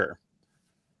Walker.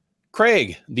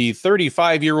 Craig, the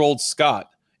 35-year-old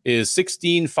Scot, is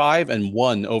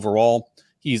 16-5-1 overall.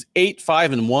 He's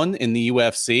 8-5-1 in the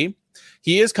UFC.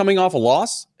 He is coming off a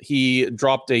loss. He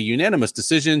dropped a unanimous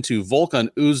decision to Volkan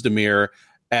Oezdemir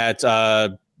at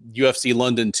UFC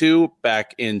London 2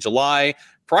 back in July.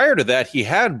 Prior to that, he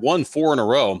had won 4 in a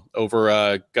row over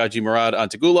Gajimurad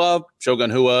Antigulov,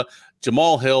 Shogun Rua,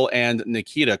 Jamal Hill, and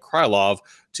Nikita Krylov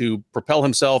to propel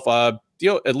himself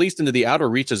at least into the outer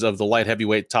reaches of the light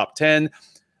heavyweight top 10.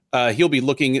 He'll be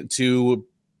looking to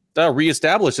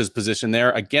reestablish his position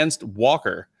there against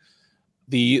Walker.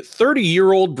 The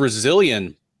 30-year-old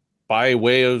Brazilian, by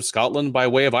way of Scotland, by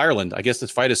way of Ireland. I guess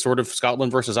this fight is sort of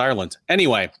Scotland versus Ireland.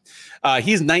 Anyway,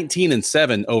 he's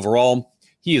 19-7 overall.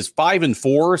 He is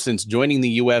 5-4 since joining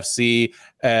the UFC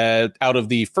out of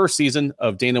the first season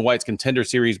of Dana White's Contender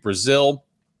Series Brazil.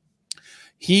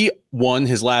 He won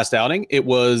his last outing. It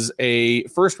was a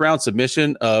first-round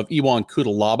submission of Iwan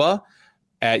Kutalaba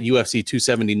at UFC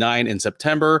 279 in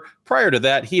September. Prior to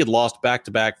that, he had lost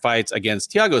back-to-back fights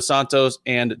against Thiago Santos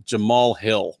and Jamal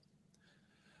Hill.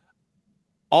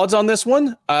 Odds on this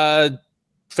one,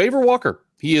 favor Walker.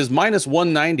 He is minus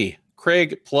 190.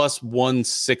 Craig plus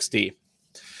 160.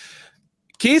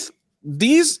 Keith,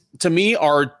 these to me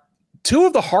are two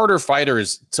of the harder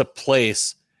fighters to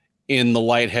place in the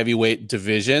light heavyweight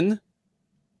division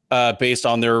based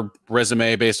on their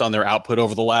resume, based on their output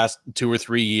over the last 2 or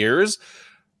 3 years.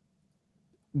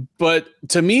 But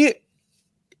to me,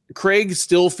 Craig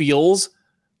still feels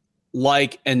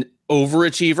like an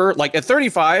overachiever. Like at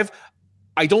 35,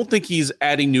 I don't think he's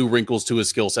adding new wrinkles to his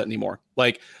skill set anymore.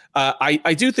 Like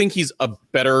I do think he's a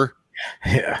better...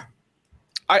 Yeah.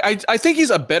 I think he's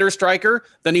a better striker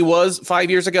than he was 5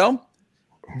 years ago,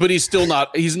 but he's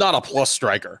not a plus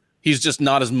striker. He's just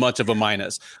not as much of a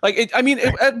minus.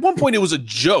 At one point it was a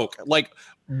joke, like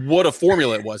what a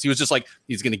formula it was. He was just like,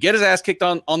 he's going to get his ass kicked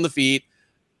on the feet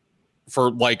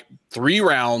for like 3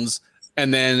 rounds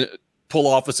and then pull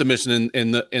off a submission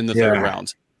in the third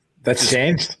round. That's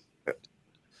changed.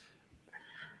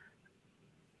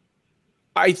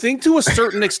 I think to a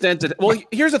certain extent well,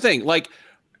 here's the thing.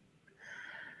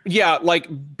 Yeah, like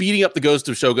beating up the ghost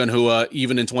of Shogun Rua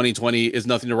even in 2020 is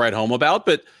nothing to write home about.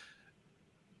 But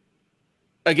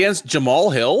against Jamal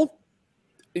Hill,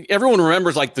 everyone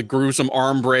remembers like the gruesome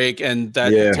arm break and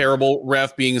that terrible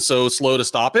ref being so slow to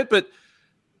stop it. But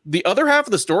the other half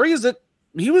of the story is that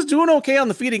he was doing okay on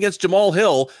the feet against Jamal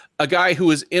Hill, a guy who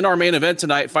is in our main event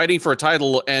tonight fighting for a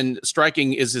title and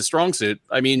striking is his strong suit.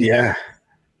 I mean,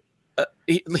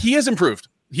 he has improved.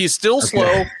 He's still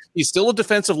slow. He's still a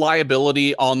defensive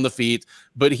liability on the feet,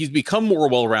 but he's become more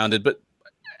well-rounded. But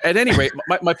at any rate,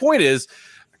 my point is,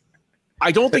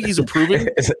 I don't think he's improving.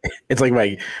 It's like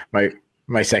my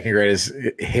second grade is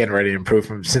handwriting improved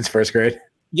from since first grade.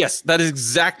 Yes, that is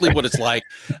exactly what it's like.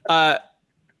 And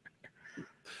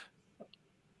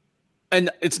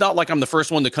it's not like I'm the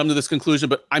first one to come to this conclusion,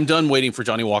 but I'm done waiting for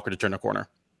Johnny Walker to turn a corner.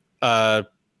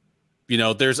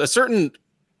 There's a certain...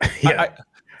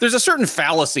 There's a certain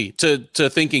fallacy to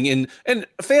thinking and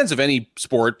fans of any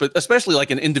sport, but especially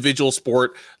like an individual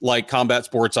sport like combat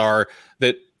sports are,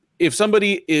 that if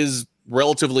somebody is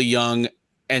relatively young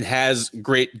and has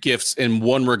great gifts in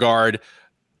one regard,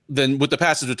 then with the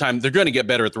passage of time, they're going to get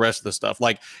better at the rest of the stuff.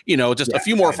 Like, just a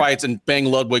few more fights and bang,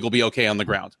 Ludwig will be okay on the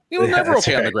ground. Never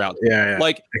okay on the ground.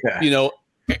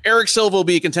 Eric Silva will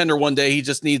be a contender one day. He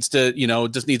just needs to,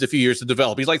 just needs a few years to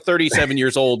develop. He's like 37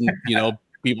 years old and,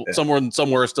 people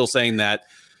somewhere are still saying that.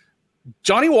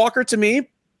 Johnny Walker to me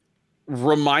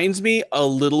reminds me a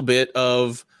little bit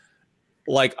of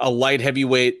like a light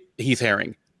heavyweight Heath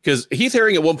Herring. Because Heath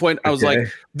Herring at one point, I was like,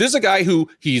 this is a guy who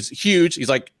he's huge. He's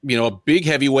like, a big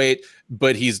heavyweight,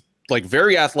 but he's like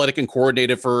very athletic and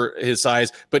coordinated for his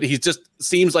size. But he just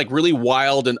seems like really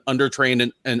wild and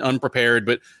undertrained and unprepared.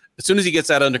 But as soon as he gets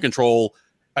that under control,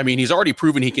 I mean, he's already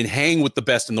proven he can hang with the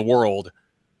best in the world.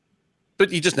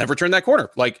 But he just never turned that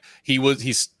corner. Like he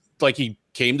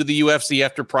came to the UFC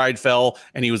after Pride fell,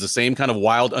 and he was the same kind of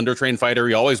wild, undertrained fighter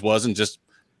he always was, and just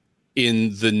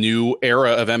in the new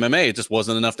era of MMA, it just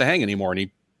wasn't enough to hang anymore. And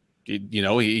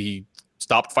he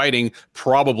stopped fighting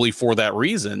probably for that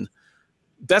reason.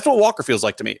 That's what Walker feels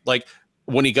like to me. Like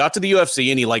when he got to the UFC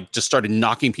and he like just started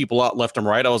knocking people out left and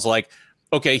right, I was like,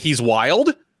 okay, he's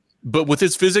wild, but with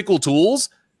his physical tools,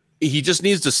 he just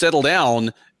needs to settle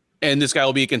down, and this guy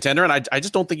will be a contender. And I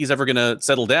just don't think he's ever going to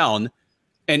settle down.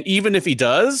 And even if he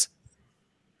does,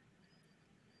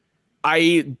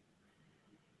 I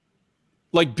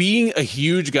like being a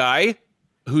huge guy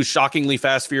who's shockingly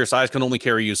fast for your size can only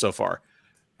carry you so far.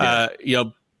 Yeah.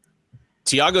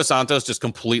 Thiago Santos just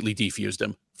completely defused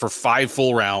him for 5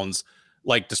 full rounds.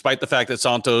 Like, despite the fact that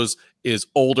Santos is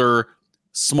older,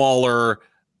 smaller,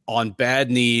 on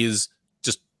bad knees,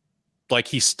 just like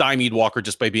he stymied Walker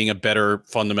just by being a better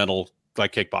fundamental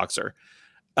like kickboxer.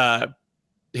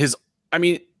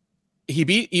 He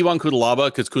beat Ivan Cutelaba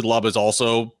because Cutelaba is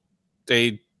also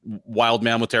a wild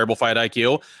man with terrible fight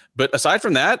IQ. But aside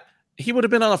from that, he would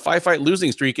have been on a 5-fight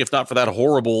losing streak if not for that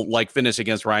horrible like finish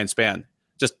against Ryan Spann.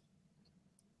 Just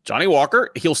Johnny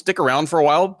Walker, he'll stick around for a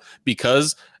while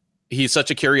because he's such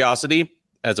a curiosity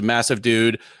as a massive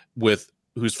dude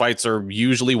whose fights are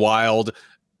usually wild,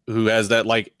 who has that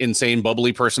like insane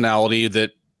bubbly personality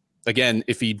that, again,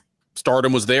 if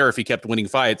stardom was there, if he kept winning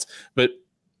fights, but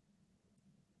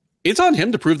it's on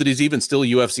him to prove that he's even still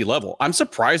UFC level. I'm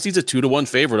surprised he's a 2-1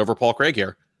 favorite over Paul Craig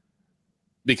here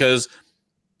because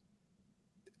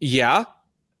yeah,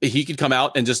 he could come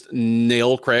out and just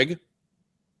nail Craig,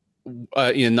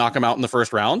 knock him out in the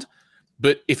first round.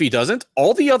 But if he doesn't,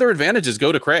 all the other advantages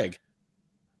go to Craig.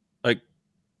 Like,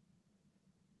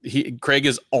 Craig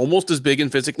is almost as big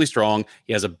and physically strong.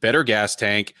 He has a better gas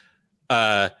tank.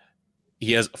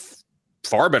 He has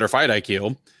far better fight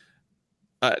IQ.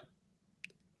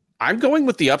 I'm going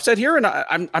with the upset here, and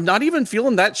I'm not even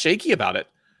feeling that shaky about it.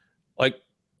 Like,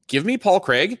 give me Paul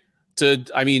Craig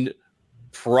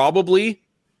probably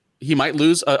he might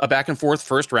lose a back and forth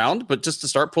first round, but just to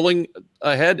start pulling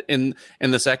ahead in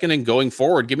the second and going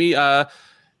forward, give me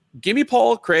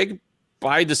Paul Craig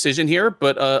by decision here,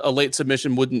 but a late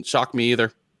submission wouldn't shock me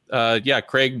either.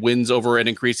 Craig wins over an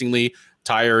increasingly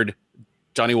tired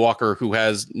Johnny Walker who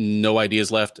has no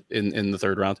ideas left in the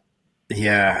third round.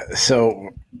 Yeah, so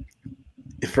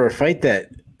for a fight that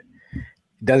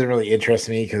doesn't really interest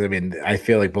me, because I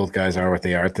feel like both guys are what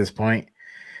they are at this point.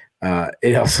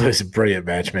 It also is brilliant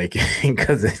matchmaking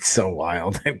because it's so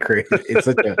wild and crazy. It's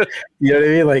such a, you know what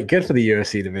I mean? Like, good for the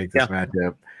UFC to make this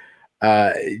matchup.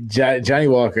 Johnny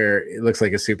Walker looks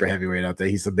like a super heavyweight out there.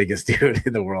 He's the biggest dude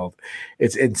in the world.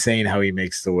 It's insane how he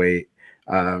makes the weight.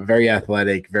 Very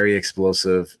athletic, very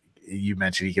explosive. You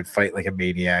mentioned he can fight like a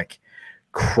maniac,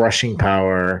 crushing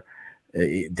power.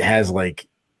 It has like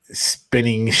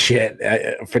spinning shit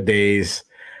for days,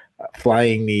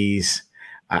 flying knees.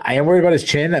 I am worried about his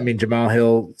chin. Jamal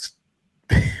Hill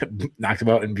knocked him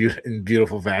out in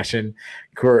beautiful fashion.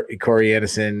 Corey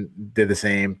Anderson did the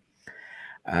same.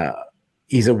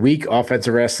 He's a weak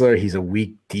offensive wrestler. He's a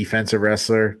weak defensive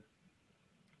wrestler.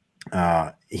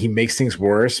 He makes things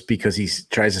worse because he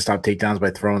tries to stop takedowns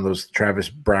by throwing those Travis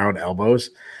Brown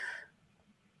elbows.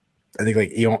 I think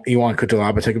like Ivan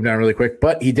Cutelaba took him down really quick,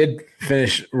 but he did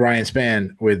finish Ryan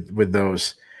Spann with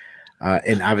those.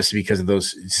 And obviously because of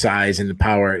those size and the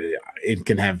power, it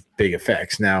can have big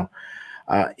effects. Now,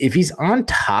 if he's on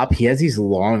top, he has these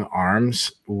long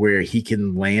arms where he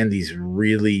can land these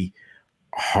really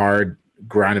hard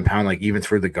ground and pound, like even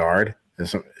through the guard.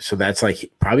 So that's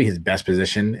like probably his best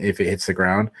position if it hits the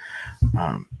ground.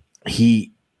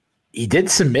 He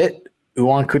did submit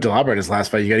Ivan Cutelaba in his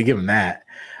last fight. You got to give him that.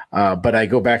 But I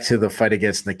go back to the fight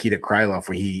against Nikita Krylov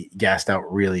where he gassed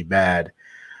out really bad.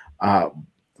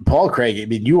 Paul Craig,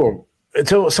 you were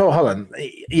so hold on.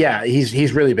 Yeah,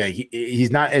 he's really big.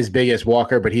 He's not as big as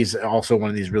Walker, but he's also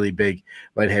one of these really big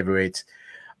light heavyweights.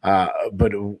 But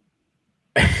we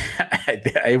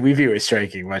view his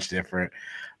striking much different.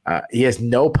 He has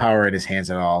no power in his hands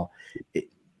at all.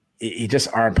 He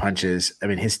just arm punches.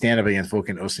 His stand-up against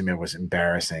Volkan Ozdemir was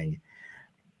embarrassing.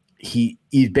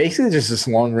 He's basically just this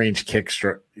long-range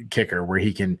kicker where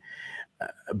he can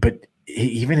but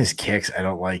even his kicks, I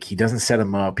don't like. He doesn't set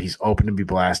him up. He's open to be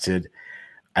blasted.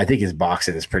 I think his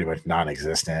boxing is pretty much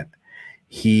non-existent.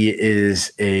 He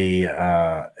is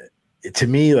to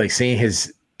me, like seeing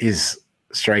his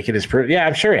striking is pretty. Yeah,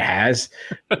 I'm sure it has,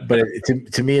 but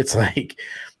to me, it's like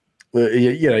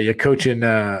you're coaching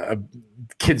a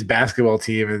kids basketball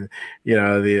team, and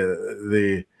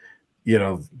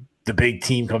the big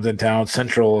team comes in town,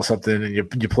 Central or something, and you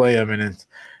play them, and it's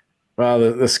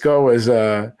the score was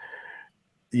 50-4,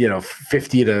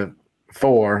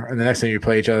 and the next time you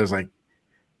play each other is like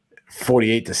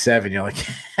 48-7. You're like,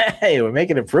 hey, we're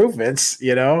making improvements.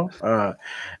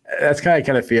 That's kind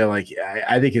of feel like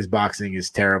I think his boxing is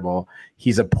terrible.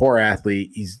 He's a poor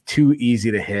athlete. He's too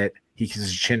easy to hit. He keeps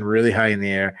his chin really high in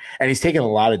the air, and he's taken a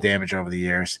lot of damage over the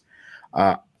years.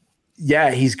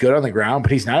 Yeah, he's good on the ground,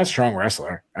 but he's not a strong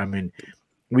wrestler. I mean,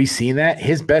 we've seen that.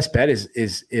 His best bet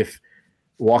is if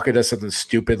Walker does something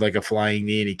stupid like a flying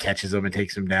knee and he catches him and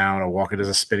takes him down, or Walker does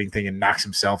a spinning thing and knocks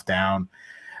himself down.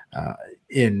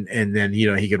 And then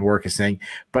he could work his thing,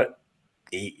 but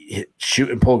shoot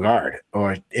and pull guard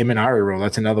or Imanari roll.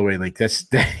 That's another way. Like that's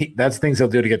things he'll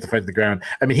do to get the fight to the ground.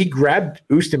 I mean, he grabbed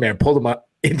Usman and pulled him up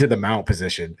into the mount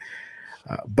position,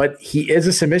 but he is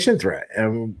a submission threat.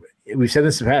 We've said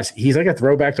this in the past. He's like a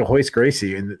throwback to Hoist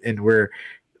Gracie, and where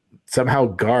somehow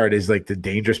guard is like the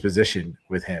dangerous position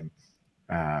with him,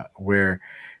 where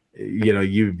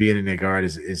you being in a guard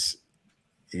is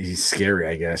he's scary.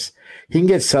 I guess he can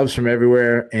get subs from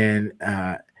everywhere, and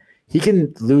he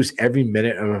can lose every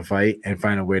minute of a fight and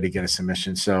find a way to get a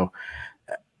submission. So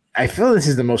I feel this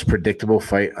is the most predictable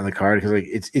fight on the card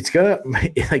because it's gonna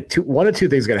one of two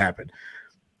things gonna happen.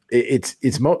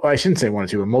 I shouldn't say one or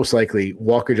two, but most likely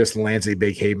Walker just lands a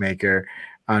big haymaker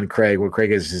on Craig, where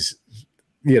Craig is just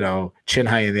chin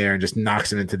high in there and just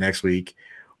knocks him into next week,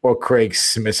 or Craig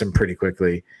submits him pretty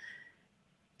quickly.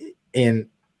 And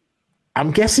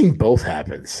I'm guessing both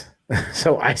happens.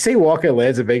 So I say Walker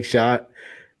lands a big shot,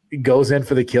 goes in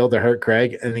for the kill to hurt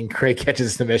Craig, and then Craig catches a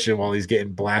submission while he's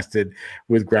getting blasted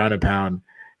with ground and pound,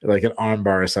 like an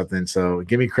armbar or something. So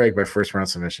give me Craig by first round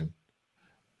submission.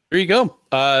 There you go.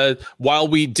 While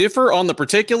we differ on the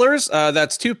particulars,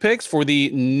 that's 2 picks for the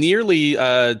nearly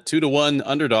 2-1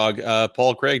 underdog,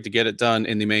 Paul Craig, to get it done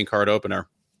in the main card opener.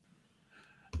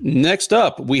 Next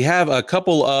up, we have a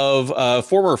couple of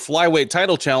former flyweight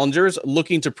title challengers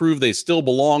looking to prove they still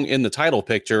belong in the title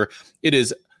picture. It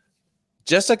is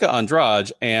Jessica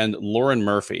Andrade and Lauren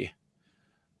Murphy.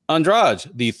 Andrade,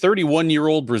 the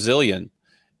 31-year-old Brazilian,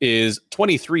 is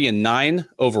 23-9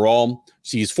 overall.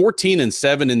 She's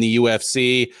 14-7 in the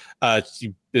UFC.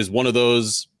 She is one of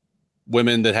those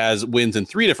women that has wins in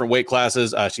 3 different weight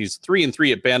classes. She's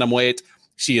 3-3 at bantamweight.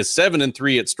 She is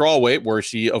 7-3 at strawweight, where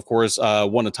she, of course,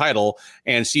 won a title,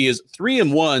 and she is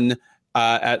 3-1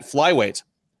 at flyweight.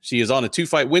 She is on a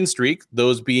 2-fight win streak,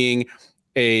 those being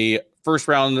a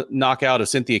first-round knockout of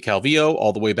Cynthia Calvillo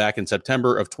all the way back in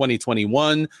September of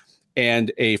 2021,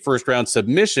 and a first-round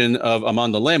submission of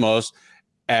Amanda Lemos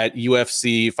at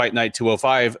UFC Fight Night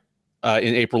 205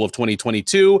 in April of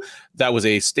 2022. That was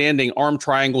a standing arm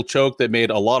triangle choke that made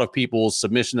a lot of people's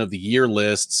submission of the year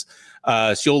lists.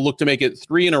 She'll look to make it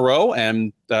 3 in a row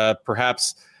and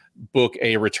perhaps book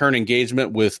a return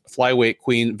engagement with flyweight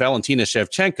queen Valentina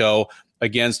Shevchenko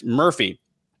against Murphy.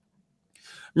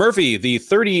 Murphy, the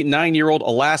 39-year-old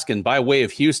Alaskan by way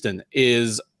of Houston,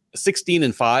 is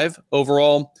 16-5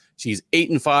 overall. She's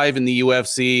 8-5 in the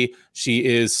UFC. She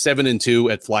is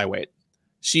 7-2 at flyweight.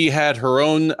 She had her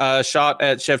own shot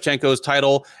at Shevchenko's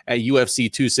title at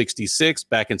UFC 266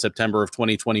 back in September of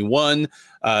 2021.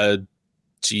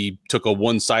 She took a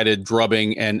one-sided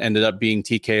drubbing and ended up being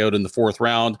TKO'd in the 4th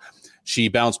round. She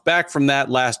bounced back from that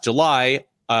last July,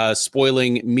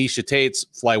 spoiling Miesha Tate's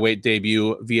flyweight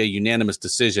debut via unanimous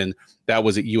decision. That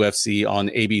was at UFC on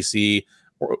ABC,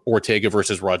 Ortega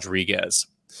versus Rodriguez.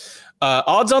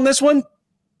 Odds on this one?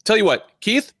 Tell you what,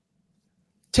 Keith,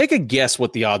 take a guess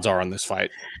what the odds are on this fight.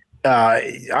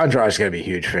 Andrade's going to be a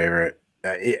huge favorite.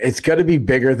 It's going to be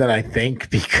bigger than I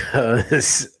think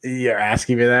because you're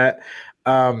asking me that.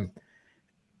 Lauren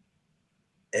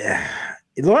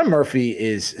Murphy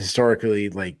is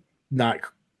historically not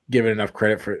given enough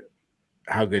credit for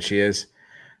how good she is.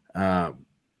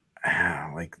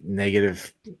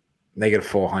 Negative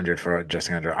 400 for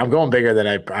Jessica Andrade. I'm going bigger than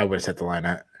I would have set the line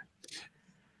at.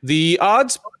 The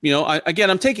odds,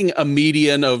 I'm taking a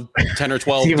median of 10 or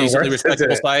 12 decently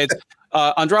respectable sides.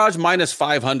 Andrade minus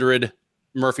 500,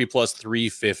 Murphy plus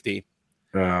 350.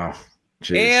 Oh,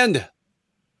 geez. And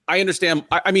I understand.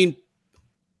 I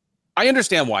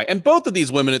understand why. And both of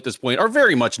these women at this point are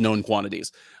very much known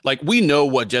quantities. We know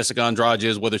what Jessica Andrade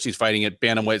is, whether she's fighting at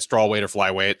bantamweight, strawweight, or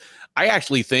flyweight. I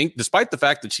actually think, despite the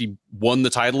fact that she won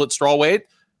the title at strawweight,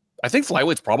 I think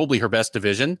flyweight's probably her best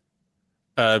division.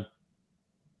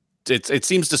 It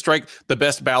seems to strike the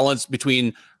best balance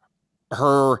between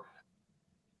her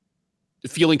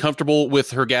feeling comfortable with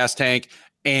her gas tank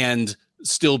and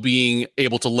still being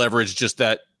able to leverage just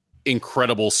that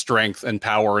incredible strength and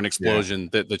power and explosion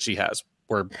that she has.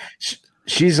 Where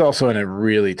she's also in a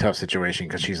really tough situation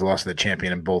because she's lost to the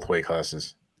champion in both weight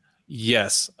classes.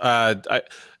 Yes. We'll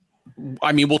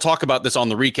talk about this on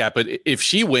the recap, but if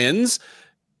she wins,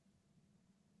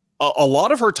 a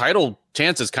lot of her title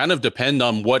chances kind of depend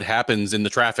on what happens in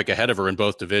the traffic ahead of her in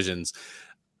both divisions.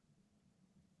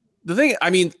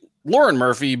 Lauren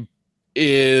Murphy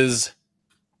is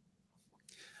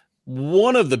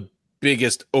one of the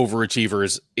biggest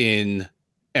overachievers in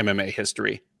MMA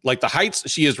history. Like the heights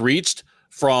she has reached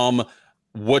from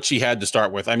what she had to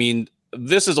start with. I mean,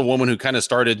 this is a woman who kind of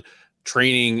started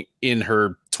training in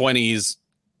her 20s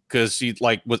because she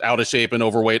like was out of shape and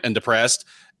overweight and depressed.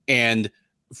 And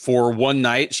for one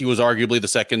night, she was arguably the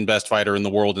second best fighter in the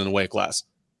world in the weight class.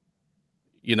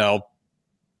 You know,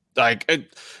 like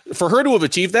for her to have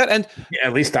achieved that, and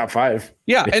at least top 5.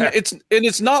 Yeah, and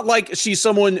it's not like she's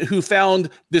someone who found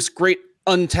this great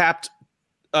untapped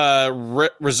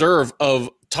reserve of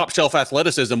top shelf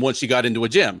athleticism once she got into a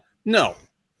gym. No,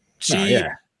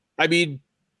 I mean,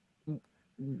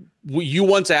 you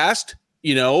once asked,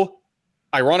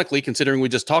 ironically, considering we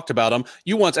just talked about him,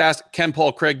 you once asked, can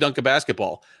Paul Craig dunk a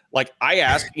basketball? Like I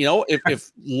asked,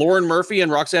 if Lauren Murphy and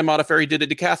Roxanne Modafferi did a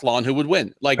decathlon, who would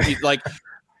win?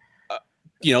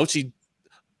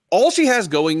 All she has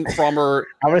going from her.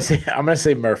 I'm gonna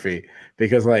say Murphy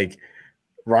because like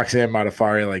Roxanne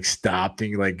Modafferi like stopped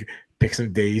and like pick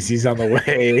some daisies on the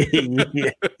way.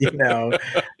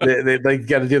 They like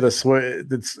got to do the swim.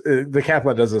 The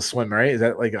decathlon does a swim, right? Is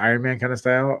that like Ironman kind of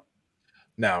style?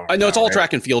 No, I know it's all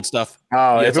track and field stuff.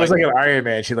 Oh, yeah, if it was like an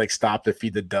Ironman, she'd like stop to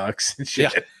feed the ducks and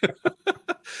shit. Yeah.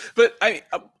 But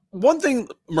one thing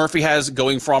Murphy has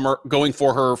going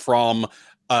for her from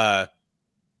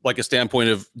like a standpoint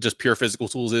of just pure physical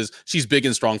tools is she's big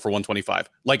and strong for 125.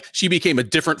 Like she became a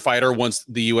different fighter once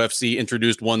the UFC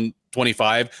introduced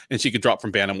 125 and she could drop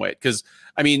from bantamweight. Because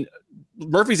I mean,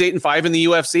 Murphy's 8-5 in the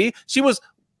UFC.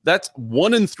 That's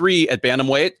 1-3 at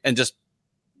bantamweight and just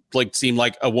like seemed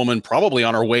like a woman probably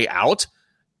on her way out.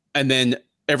 And then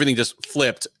everything just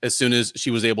flipped as soon as she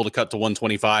was able to cut to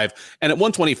 125. And at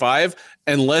 125,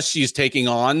 unless she's taking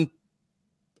on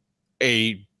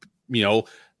a,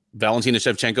 Valentina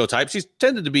Shevchenko type, she's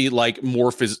tended to be like more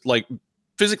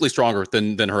physically stronger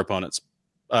than her opponents.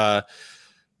 But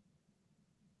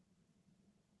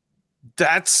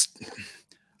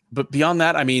beyond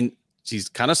that, I mean, she's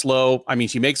kind of slow. I mean,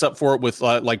 she makes up for it with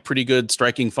like pretty good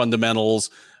striking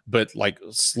fundamentals, but like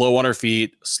slow on her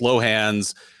feet, slow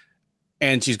hands.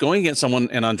 And she's going against someone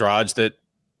in Andrade that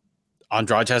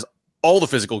Andrade has all the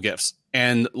physical gifts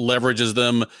and leverages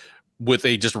them with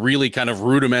a just really kind of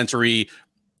rudimentary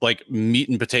like meat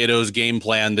and potatoes game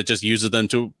plan that just uses them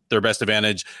to their best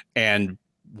advantage. And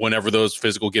whenever those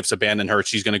physical gifts abandon her,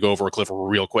 she's going to go over a cliff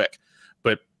real quick.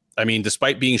 But I mean,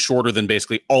 despite being shorter than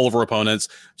basically all of her opponents,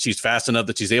 she's fast enough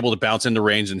that she's able to bounce into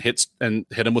range and hit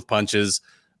them with punches.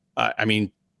 I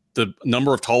mean, the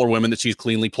number of taller women that she's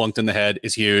cleanly plunked in the head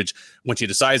is huge. When she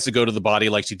decides to go to the body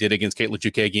like she did against Caitlin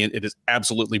Chookagian, it is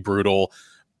absolutely brutal.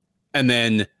 And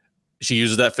then she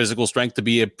uses that physical strength to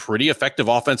be a pretty effective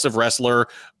offensive wrestler,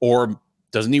 or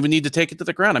doesn't even need to take it to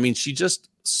the ground. I mean, she just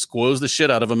squoze the shit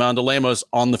out of Amanda Lemos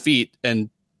on the feet and,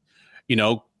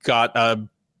 got a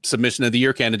submission of the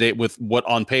year candidate with what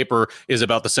on paper is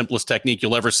about the simplest technique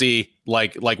you'll ever see,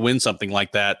 like win something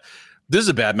like that. This is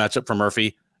a bad matchup for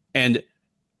Murphy. And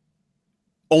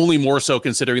only more so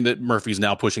considering that Murphy's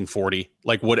now pushing 40,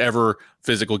 like whatever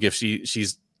physical gifts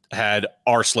she's had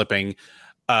are slipping.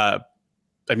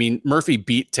 I mean, Murphy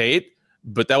beat Tate,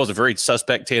 but that was a very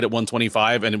suspect Tate at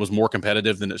 125, and it was more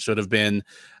competitive than it should have been.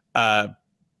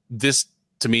 This,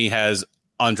 to me, has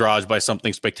Andrade by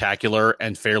something spectacular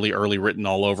and fairly early written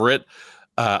all over it.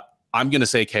 I'm going to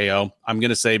say KO. I'm going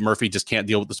to say Murphy just can't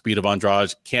deal with the speed of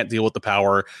Andrade, can't deal with the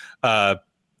power.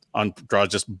 Andrade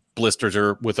just blisters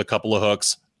her with a couple of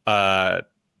hooks.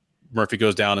 Murphy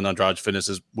goes down, and Andrade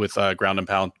finishes with ground and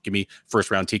pound. Give me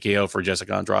first round TKO for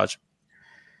Jessica Andrade.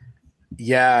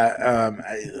 Yeah,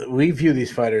 we view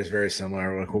these fighters very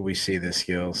similar. Like what we see the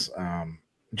skills.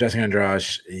 Jessica Andrade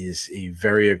is a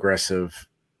very aggressive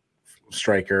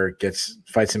striker.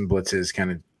 Fights in blitzes,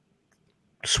 kind of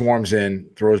swarms in,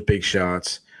 throws big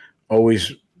shots.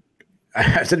 Always,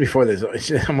 I said before this.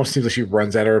 It almost seems like she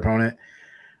runs at her opponent.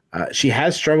 She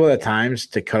has struggled at times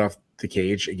to cut off the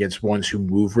cage against ones who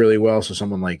move really well. So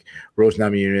someone like Rose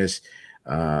Namajunas,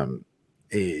 Joanna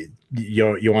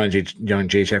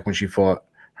Jacek when she fought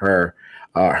her.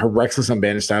 Her Reckless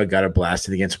Unbandaged style got her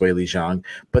blasted against Weili Zhang,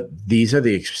 but these are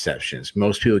the exceptions.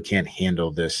 Most people can't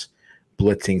handle this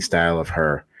blitzing style of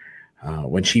her.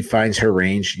 When she finds her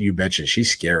range, you mentioned she's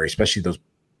scary, especially those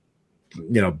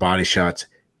body shots.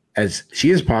 As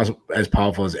she is as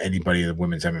powerful as anybody in the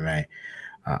women's MMA,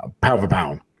 pound for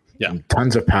pound. Yeah,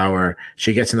 tons of power.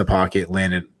 She gets in the pocket,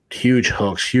 landed huge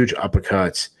hooks, huge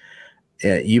uppercuts.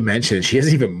 You mentioned she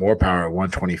has even more power at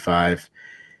 125.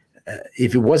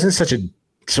 If it wasn't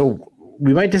so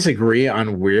we might disagree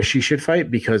on where she should fight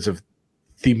because of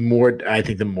the more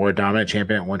dominant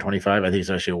champion at 125. I think it's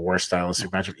actually a worse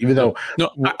stylistic matchup. Even though,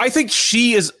 I think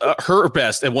she is her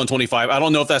best at 125. I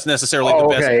don't know if that's necessarily the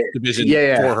best division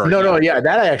for her. No,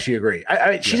 that I actually agree.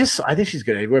 I think she's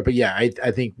good anywhere. But yeah,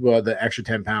 I think the extra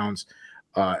 10 pounds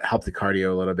help the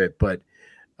cardio a little bit. But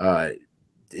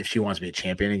if she wants to be a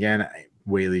champion again,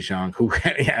 Weili Zhang, who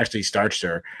actually starched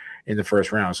her in the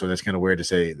first round, so that's kind of weird to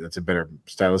say that's a better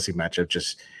stylistic matchup.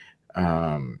 Just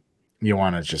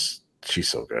she's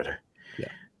so good. Yeah.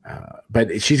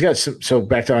 But she's got so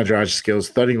back to Andrade's skills,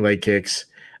 thudding leg kicks.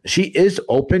 She is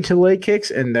open to leg kicks,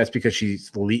 and that's because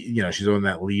she's on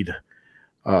that lead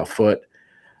foot.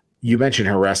 You mentioned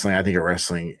her wrestling. I think her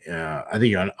wrestling. I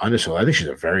think undersold. I think she's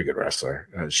a very good wrestler.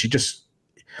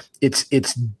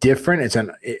 It's different.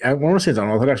 I want to say it's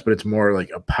unorthodox, but it's more like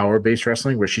a power based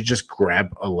wrestling where she just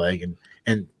grab a leg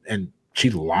and she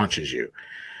launches you.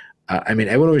 I mean,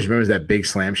 everyone always remembers that big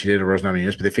slam she did to Rose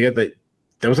Namajunas, but they forget that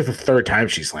was like the third time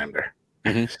she slammed her.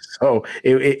 Mm-hmm. So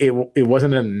it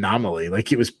wasn't an anomaly.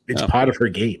 Like it's part of her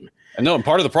game. I know, and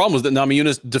part of the problem was that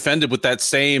Namajunas defended with that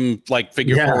same like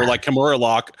figure four, like Kimura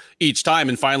lock each time,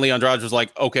 and finally Andrade was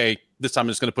like, "Okay, this time I'm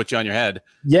just going to put you on your head."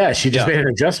 Yeah, she just made an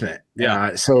adjustment.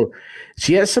 Yeah, so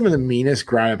she has some of the meanest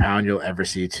ground and pound you'll ever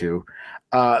see too.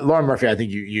 Lauren Murphy, I think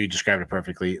you described it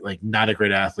perfectly. Like, not a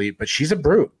great athlete, but she's a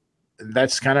brute.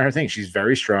 That's kind of her thing. She's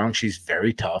very strong. She's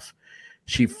very tough.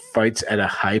 She fights at a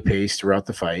high pace throughout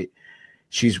the fight.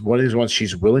 She's one of these ones,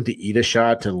 she's willing to eat a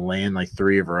shot to land like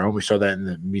three of her own. We saw that in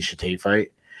the Miesha Tate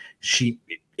fight. She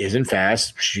isn't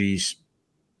fast. She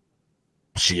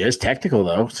is technical,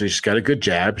 though. So she's got a good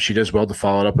jab. She does well to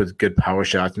follow it up with good power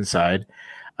shots inside.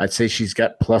 I'd say she's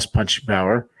got plus punch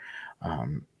power.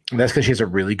 That's because she has a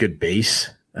really good base.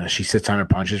 She sits on her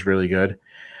punches really good.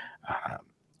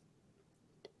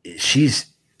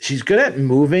 She's good at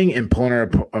moving and pulling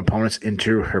her opponents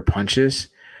into her punches.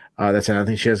 That's another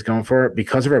thing she has going for her.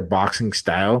 Because of her boxing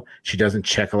style, she doesn't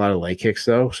check a lot of leg kicks,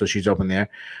 though, so she's open there.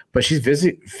 But she's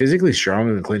physically strong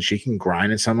in the clinch. She can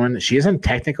grind at someone. She isn't a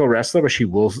technical wrestler, but she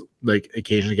will like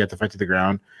occasionally get the fight to the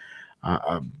ground.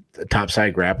 A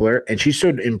topside grappler. And she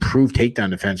showed improved takedown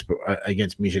defense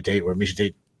against Miesha Tate, where Miesha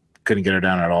Tate couldn't get her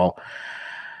down at all.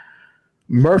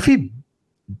 Murphy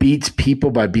beats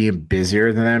people by being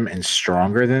busier than them and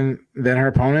stronger than her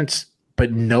opponents,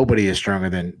 but nobody is stronger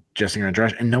than Jessica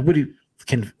Andrade, and nobody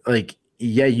can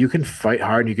you can fight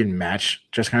hard, you can match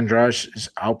Jessica Andrade's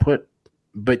output,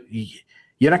 but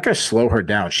you're not going to slow her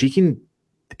down.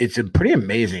 It's pretty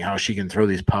amazing how she can throw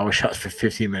these power shots for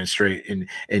 15 minutes straight and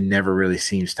never really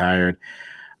seems tired.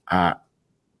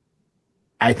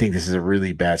 I think this is a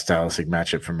really bad stylistic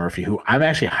matchup for Murphy, who I'm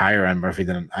actually higher on Murphy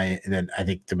than I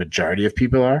think the majority of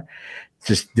people are.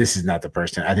 Just this is not the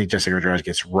person. I think Jessica Andrade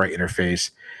gets right in her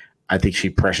face. I think she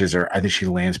pressures her. I think she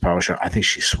lands power shot. I think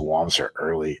she swarms her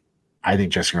early. I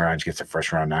think Jessica Andrade gets a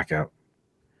first round knockout.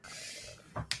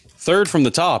 Third from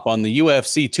the top on the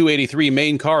UFC 283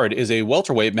 main card is a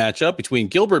welterweight matchup between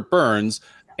Gilbert Burns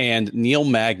and Neil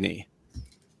Magny.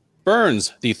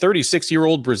 Burns, the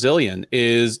 36-year-old Brazilian,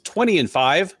 is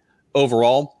 20-5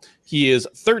 overall. He is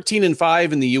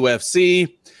 13-5 in the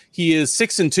UFC. He is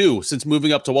 6-2 since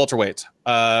moving up to welterweight.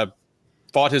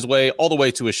 Fought his way all the way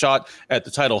to a shot at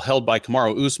the title held by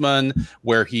Kamaru Usman,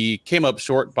 where he came up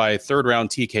short by third-round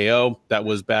TKO. That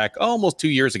was back almost 2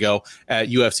 years ago at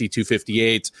UFC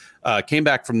 258. Came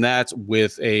back from that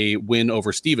with a win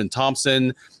over Stephen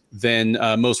Thompson. Then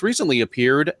most recently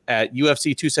appeared at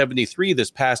UFC 273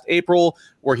 this past April,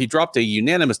 where he dropped a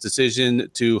unanimous decision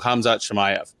to Khamzat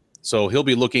Chimaev. So he'll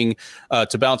be looking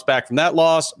to bounce back from that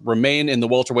loss, remain in the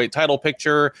welterweight title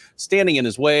picture. Standing in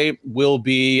his way will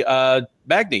be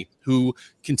Magny, who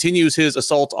continues his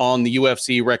assault on the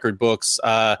UFC record books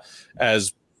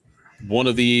as one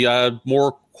of the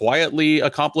more quietly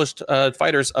accomplished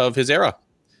fighters of his era.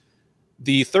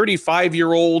 The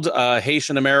 35-year-old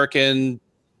Haitian-American,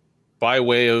 by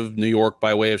way of New York,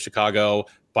 by way of Chicago,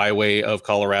 by way of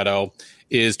Colorado,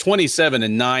 is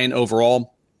 27-9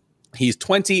 overall. He's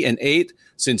 20-8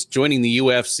 since joining the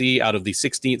UFC out of the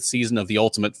 16th season of The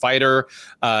Ultimate Fighter.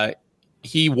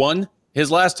 He won his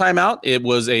last time out. It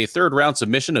was a third-round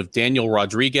submission of Daniel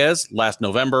Rodriguez last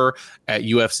November at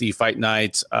UFC Fight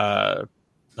Night,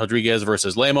 Rodriguez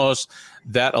versus Lemos.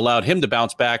 That allowed him to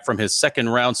bounce back from his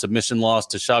second-round submission loss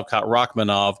to Shavkat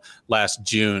Rakhmonov last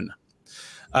June.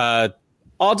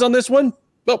 Odds on this one?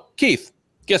 Well, Keith,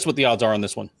 guess what the odds are on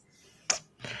this one?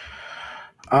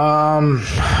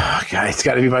 God, it's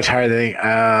got to be much higher than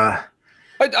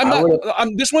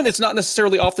this one, it's not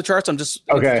necessarily off the charts. I'm just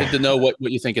interested to know what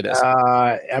you think it is.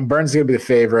 And Burns is going to be the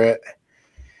favorite.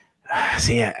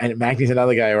 So yeah, and Magny's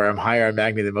another guy where I'm higher on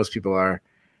Magny than most people are.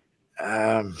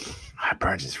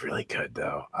 Burns is really good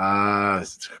though.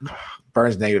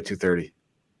 Burns negative 230.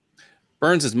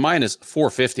 Burns is minus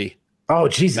 450. Oh,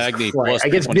 Jesus Magny Christ. plus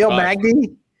Against Neil 225.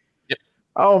 Magny? Yep.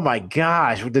 Oh, my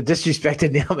gosh. With the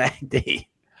disrespected Neil Magny.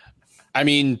 I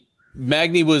mean,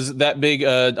 Magny was that big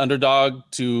underdog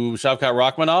to Shavkat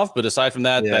Rachmanov, but aside from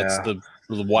that, that's the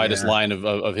widest line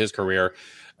of his career.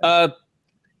 I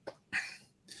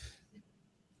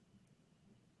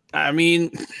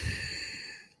mean,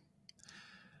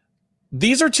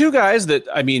 these are two guys that,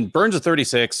 I mean, Burns is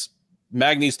 36,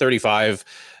 Magny's 35.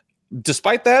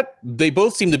 Despite that, they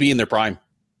both seem to be in their prime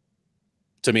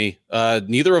to me.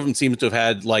 Neither of them seems to have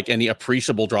had like any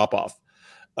appreciable drop off.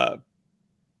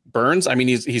 Burns, I mean,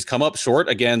 he's come up short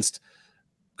against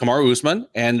Kamaru Usman,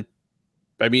 and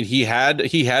I mean, he had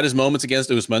his moments against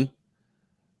Usman,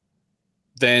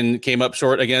 then came up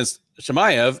short against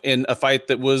Chimaev in a fight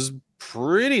that was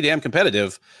pretty damn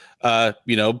competitive.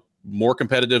 More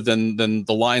competitive than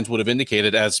the lines would have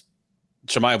indicated, as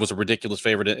Chimaev was a ridiculous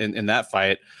favorite in that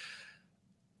fight.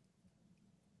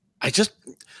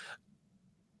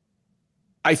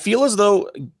 I feel as though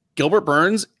Gilbert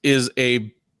Burns is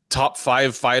a top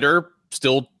 5 fighter,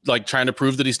 still like trying to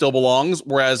prove that he still belongs,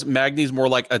 whereas Magny's more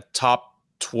like a top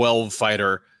 12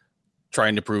 fighter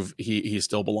trying to prove he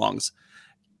still belongs.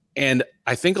 And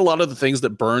I think a lot of the things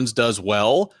that Burns does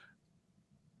well,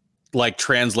 like,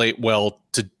 translate well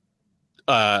to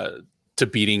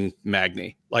beating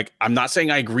Magny. Like, I'm not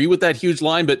saying I agree with that huge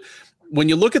line, but when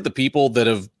you look at the people that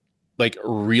have like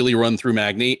really run through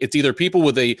Magny, it's either people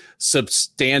with a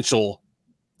substantial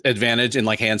advantage in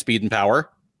like hand speed and power.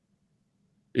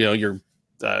 You know, your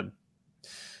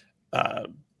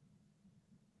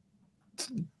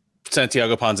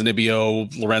Santiago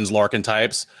Ponzinibbio, Lorenz Larkin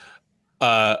types,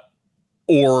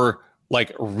 or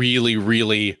like really,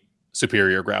 really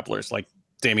superior grapplers like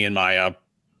Damian Maia,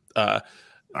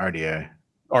 RDA.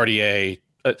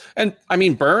 And I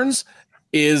mean, Burns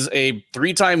is a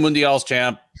 3-time Mundials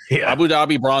champ, Abu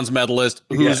Dhabi bronze medalist,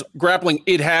 whose grappling,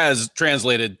 it has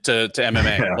translated to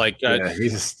MMA.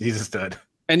 He's a stud.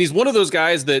 And he's one of those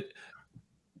guys that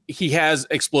he has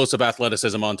explosive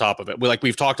athleticism on top of it.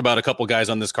 We've talked about a couple guys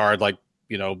on this card,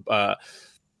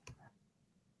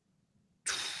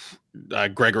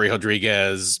 Gregory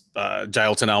Rodriguez,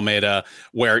 Jailton Almeida,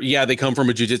 where, they come from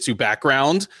a jiu-jitsu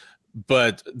background,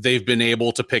 but they've been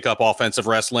able to pick up offensive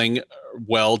wrestling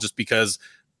well just because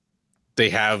they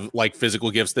have like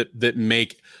physical gifts that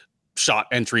make shot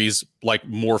entries like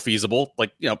more feasible.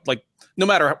 No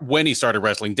matter when he started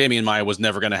wrestling, Damian Maia was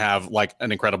never going to have like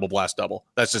an incredible blast double.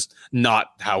 That's just not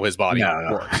how his body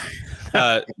works.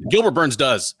 Gilbert Burns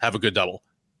does have a good double,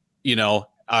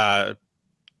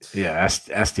 ask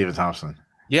Stephen Thompson.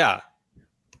 Yeah.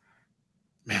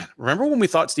 Man, remember when we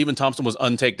thought Stephen Thompson was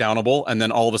untakedownable, and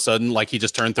then all of a sudden, like, he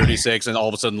just turned 36, and all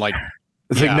of a sudden, like,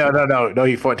 it's like, no,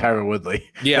 he fought Tyron Woodley.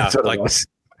 Yeah, that's what it was.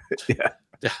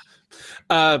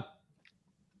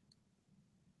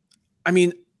 I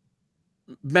mean,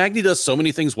 Magny does so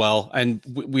many things well, and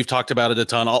we've talked about it a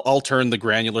ton. I'll turn the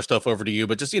granular stuff over to you,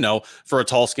 but just, for a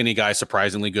tall, skinny guy,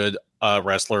 surprisingly good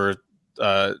wrestler,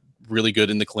 really good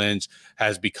in the clinch,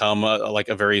 has become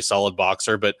a very solid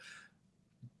boxer. But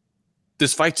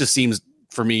this fight just seems,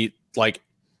 for me, like,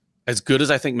 as good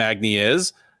as I think Magny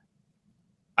is,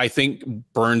 I think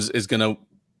Burns is going to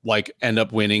end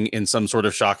up winning in some sort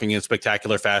of shocking and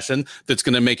spectacular fashion that's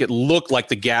going to make it look like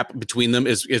the gap between them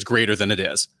is greater than it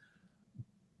is.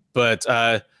 But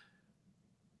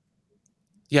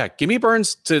give me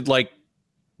Burns to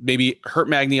maybe hurt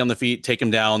Magny on the feet, take him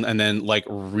down, and then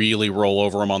really roll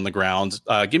over him on the ground.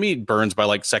 Give me Burns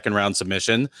by second round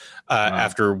submission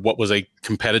after what was a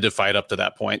competitive fight up to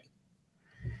that point.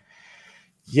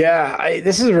 Yeah,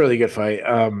 this is a really good fight.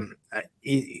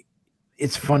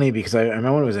 It's funny because I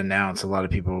remember when it was announced, a lot of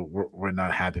people were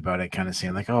not happy about it, kind of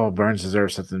saying Burns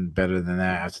deserves something better than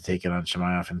that. I have to take it on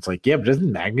Chimaev. And it's but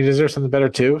doesn't Magny deserve something better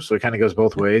too? So it kind of goes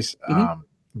both ways. Mm-hmm.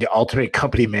 The ultimate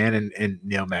company man in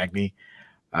Neil Magny.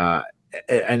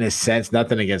 In a sense,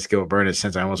 nothing against Gilbert Burns. In a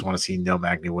sense, I almost want to see Neil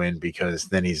Magny win, because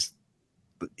then he's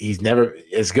never,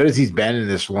 as good as he's been in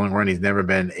this long run, he's never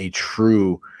been a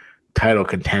true title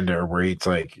contender where it's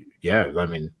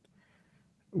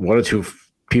one or two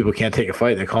people can't take a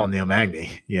fight, they call him Neil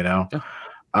Magny, Yeah.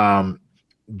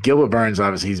 Gilbert Burns,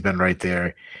 obviously, he's been right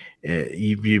there.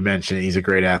 You mentioned he's a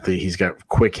great athlete. He's got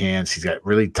quick hands. He's got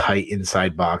really tight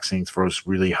inside boxing, throws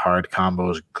really hard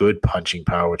combos, good punching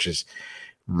power, which is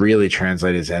really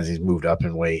translated as he's moved up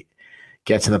in weight.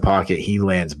 Gets in the pocket, he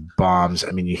lands bombs.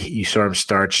 I mean, you saw him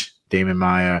starch Damian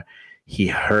Maia. He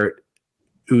hurt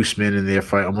Usman in their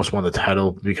fight, almost won the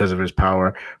title because of his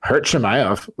power. Hurt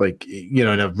Chimaev,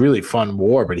 in a really fun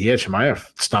war, but he had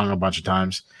Chimaev stung a bunch of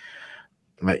times.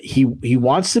 He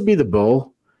wants to be the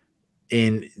bull,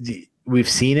 and we've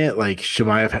seen it. Like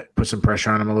Chimaev put some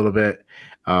pressure on him a little bit.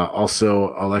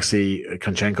 Also, Alexei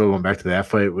Konchenko, going back to that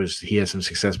fight, he had some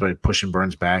success by pushing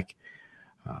Burns back.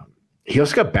 He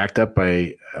also got backed up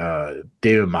by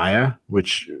David Maia,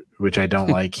 which I don't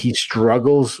like. He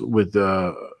struggles with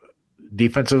the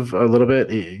defensive a little bit.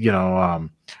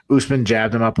 Usman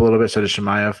jabbed him up a little bit, so did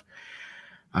Chimaev.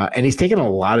 And he's taking a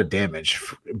lot of damage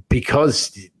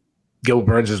because Gil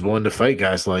Burns is willing to fight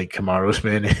guys like Kamaru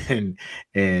Usman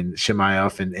and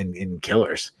Chimaev and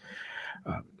killers.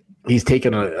 He's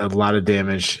taken a lot of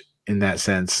damage in that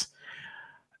sense.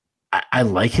 I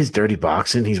like his dirty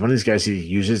boxing. He's one of these guys who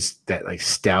uses that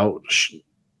stout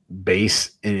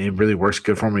base, and it really works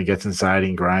good for him when he gets inside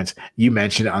and grinds. You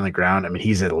mentioned it on the ground. I mean,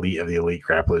 he's an elite of the elite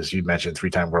grapplers. You mentioned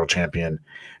 3-time world champion.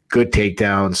 Good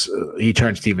takedowns. He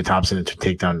turned Stephen Thompson into a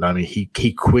takedown dummy.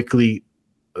 He quickly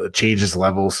changes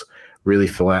levels really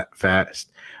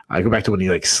fast. I go back to when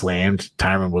he slammed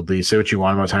Tyron Woodley. Say what you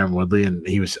want about Tyron Woodley, and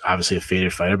he was obviously a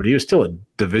faded fighter, but he was still a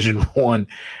Division I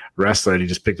wrestler, and he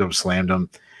just picked up, slammed him.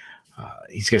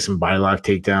 He's got some body lock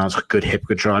takedowns, good hip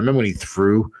control. I remember when he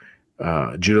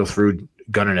judo threw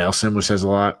Gunnar Nelson, which says a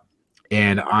lot,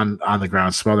 and on the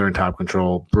ground, smother and top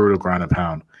control, brutal ground and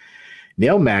pound.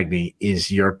 Neil Magny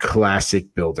is your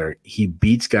classic builder. He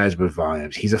beats guys with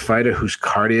volumes. He's a fighter whose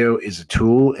cardio is a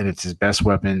tool, and it's his best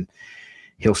weapon.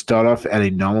 He'll start off at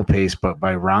a normal pace, but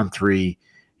by round 3,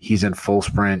 he's in full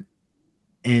sprint.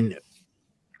 And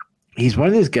he's one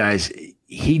of these guys,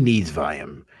 he needs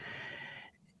volume.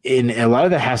 And a lot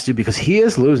of that has to do because he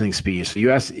is losing speed. So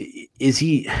you ask, is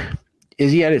he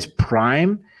at his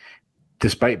prime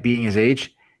despite being his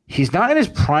age? He's not in his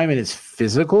prime in his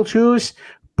physical tools,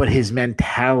 but his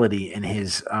mentality and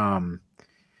his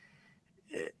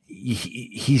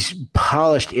he's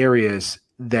polished areas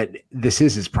that this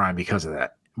is his prime because of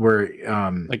that. Where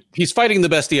he's fighting the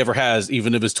best he ever has,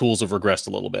 even if his tools have regressed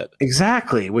a little bit.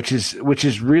 Exactly, which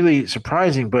is really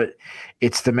surprising, but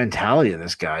it's the mentality of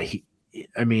this guy.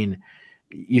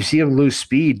 You see him lose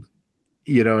speed,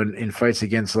 in fights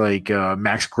against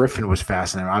Max Griffin was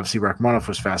faster than him. Obviously, Rakhmonov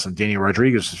was faster than him. Daniel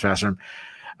Rodriguez was faster than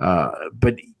him.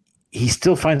 But he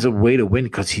still finds a way to win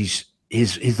because his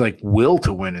will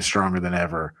to win is stronger than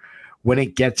ever. When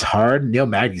it gets hard, Neil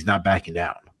Magny's not backing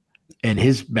down. And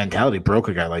his mentality broke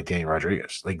a guy like Daniel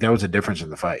Rodriguez. That was a difference in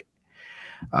the fight.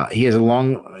 He has a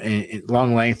long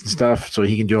length and stuff, so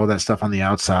he can do all that stuff on the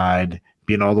outside,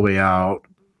 being all the way out,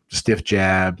 stiff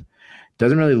jab.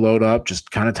 Doesn't really load up,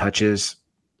 just kind of touches.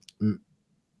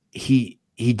 He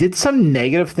did some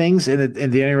negative things in the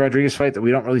Daniel Rodriguez fight that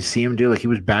we don't really see him do. He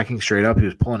was backing straight up. He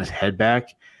was pulling his head back,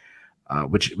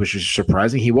 which was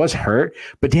surprising. He was hurt,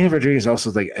 but Daniel Rodriguez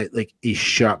also is a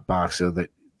sharp boxer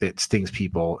that stings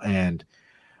people, and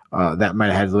that might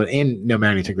have had a little. And no,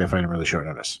 Magny took that fight in really short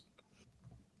notice.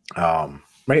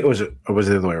 Right? Or was it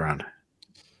the other way around?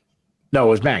 No, it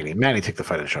was Magny. Magny took the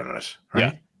fight in short notice.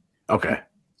 Right? Yeah. Okay.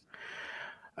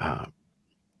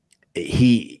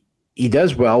 He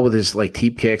does well with his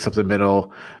teep kicks up the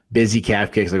middle, busy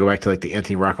calf kicks. I go back to the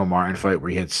Anthony Rocco Martin fight where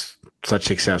he had such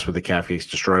success with the calf kicks,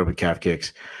 destroyed him with calf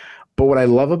kicks. But what I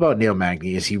love about Neil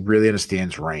Magny is he really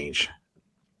understands range.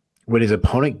 When his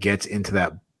opponent gets into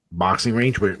that boxing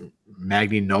range where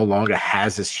Magny no longer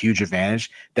has this huge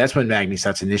advantage, that's when Magny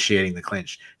starts initiating the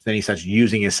clinch. Then he starts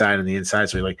using his side on the inside.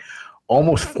 So he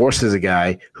almost forces a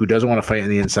guy who doesn't want to fight on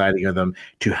the inside of them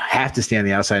to have to stay on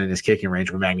the outside in his kicking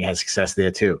range, where Magny has success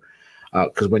there too.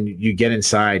 Because when you get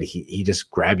inside, he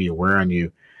just grab you, wear on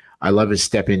you. I love his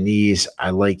step-in knees. I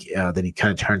like that he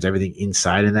kind of turns everything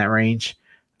inside in that range.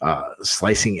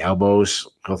 Slicing elbows,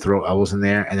 he'll throw elbows in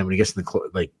there. And then when he gets in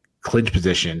the clinch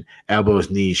position, elbows,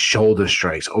 knees, shoulder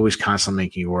strikes, always constantly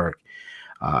making you work.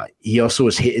 He also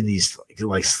was hitting these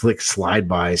slick slide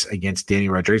bys against Danny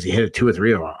Rodriguez. He hit a 2 or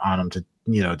 3 on him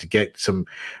to get some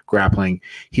grappling.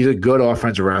 He's a good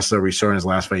offensive wrestler. We saw in his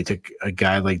last fight, he took a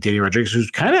guy like Danny Rodriguez,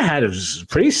 who's kind of had a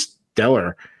pretty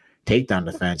stellar takedown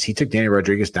defense. He took Danny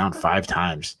Rodriguez down 5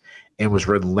 times and was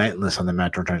relentless on the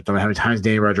mat returns. Don't know how many times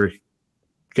Danny Rodriguez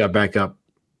got back up.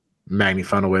 Magny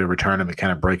found a way to return him and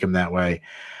kind of break him that way.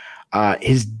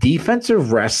 His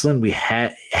defensive wrestling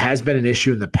has been an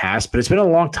issue in the past, but it's been a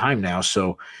long time now.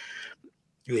 So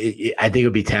I think it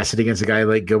would be tested against a guy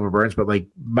like Gilbert Burns, but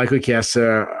Michael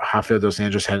Chiesa, Rafael dos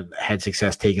Anjos had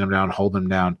success taking him down, holding him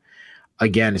down.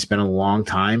 Again, it's been a long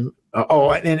time.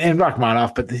 And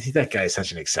Rakhmonov, but that guy is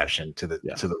such an exception to the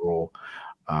rule.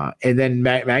 And then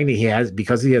Magny,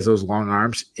 because he has those long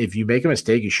arms, if you make a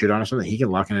mistake, you shoot on something, he can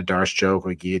lock in a Darce choke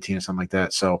or guillotine or something like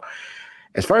that. So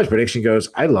as far as prediction goes,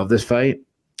 I love this fight.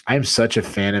 I'm such a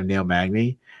fan of Neil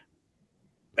Magny,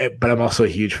 but I'm also a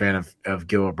huge fan of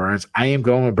Gilbert Burns. I am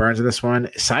going with Burns in this one.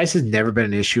 Size has never been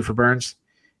an issue for Burns,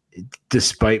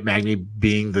 despite Magny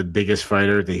being the biggest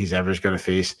fighter that he's ever going to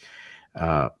face.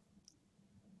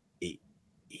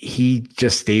 He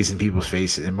just stays in people's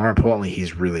faces, and more importantly,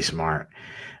 he's really smart.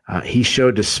 He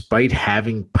showed, despite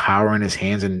having power in his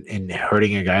hands and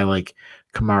hurting a guy like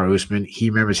Kamaru Usman, he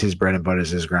remembers his bread and butter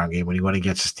is his ground game. When he went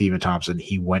against Stephen Thompson,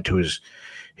 he went to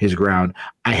his ground.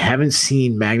 I haven't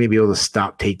seen Magny be able to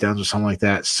stop takedowns or something like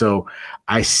that. So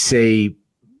I say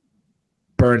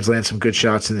Burns lands some good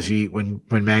shots in the feet. When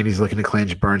Magny's looking to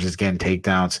clinch, Burns is getting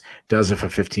takedowns, does it for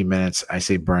 15 minutes. I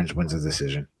say Burns wins the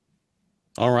decision.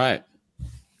 All right.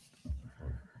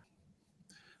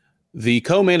 The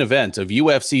co-main event of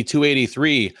UFC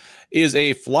 283 is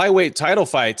a flyweight title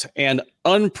fight and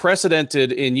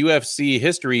unprecedented in UFC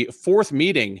history, fourth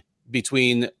meeting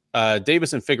between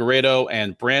Deiveson Figueiredo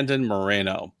and Brandon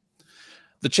Moreno.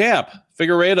 The champ,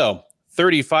 Figueiredo,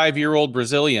 35-year-old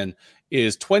Brazilian,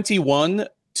 is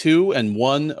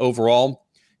 21-2-1 overall.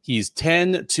 He's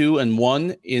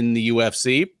 10-2-1 in the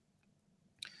UFC.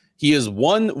 He is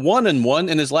 1-1-1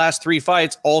 in his last three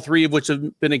fights, all three of which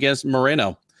have been against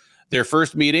Moreno. Their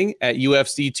first meeting at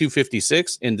UFC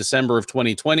 256 in December of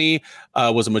 2020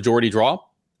 was a majority draw.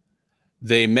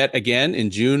 They met again in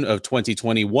June of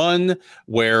 2021,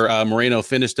 where Moreno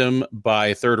finished him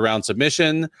by third-round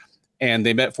submission. And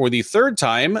they met for the third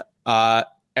time at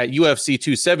UFC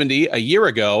 270 a year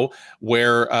ago,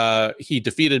 where he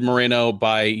defeated Moreno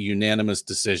by unanimous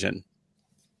decision.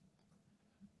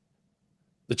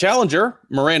 The challenger,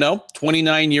 Moreno,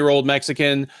 29-year-old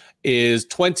Mexican, is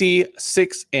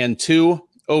 26-2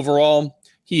 overall.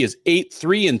 He is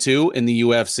 8-3-2 in the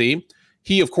UFC.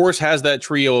 He, of course, has that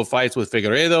trio of fights with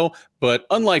Figueiredo, but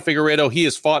unlike Figueiredo, he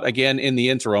has fought again in the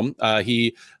interim.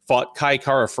 He fought Kai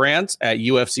Kara France at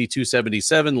UFC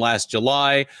 277 last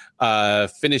July,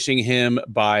 finishing him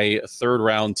by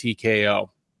third-round TKO.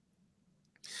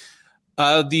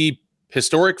 The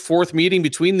historic fourth meeting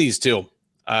between these two,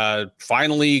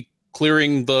 finally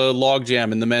clearing the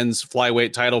logjam in the men's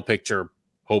flyweight title picture,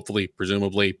 hopefully,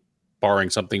 presumably, barring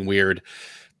something weird.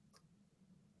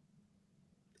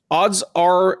 Odds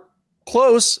are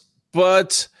close,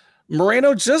 but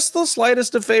Moreno just the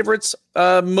slightest of favorites.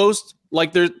 I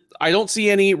don't see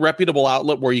any reputable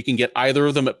outlet where you can get either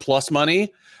of them at plus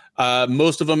money.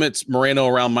 Most of them, it's Moreno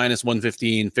around minus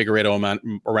 115,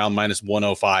 Figueiredo around minus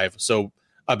 105. So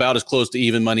about as close to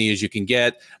even money as you can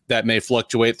get. That may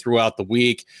fluctuate throughout the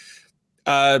week.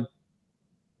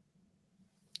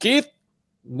 Keith,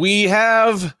 we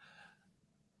have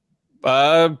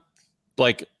 11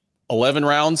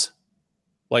 rounds,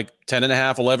 like 10 and a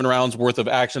half, 11 rounds worth of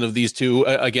action of these two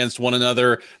against one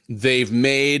another. They've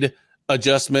made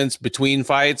adjustments between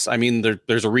fights. I mean,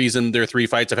 there's a reason their three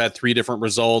fights have had three different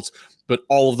results, but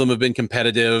all of them have been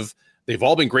competitive. They've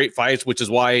all been great fights, which is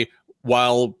why,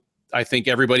 while I think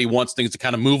everybody wants things to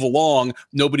kind of move along,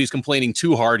 nobody's complaining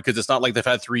too hard because it's not like they've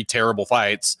had three terrible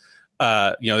fights.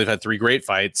 They've had three great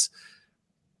fights.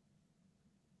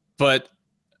 But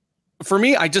for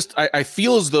me, I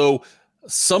feel as though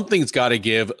something's got to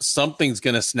give. Something's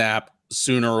going to snap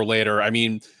sooner or later. I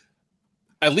mean,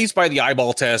 at least by the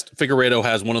eyeball test, Figueiredo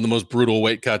has one of the most brutal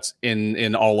weight cuts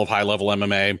in all of high-level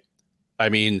MMA. I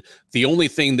mean, the only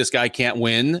thing this guy can't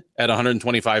win at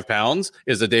 125 pounds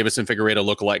is the Deiveson Figueiredo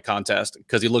lookalike contest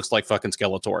because he looks like fucking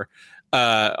Skeletor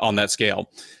on that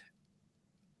scale.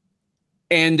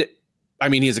 And, I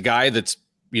mean, he's a guy that's,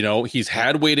 he's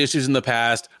had weight issues in the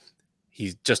past.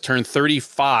 He's just turned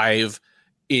 35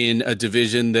 in a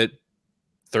division that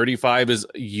 35 is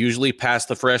usually past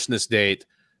the freshness date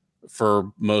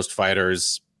for most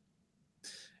fighters.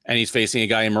 And he's facing a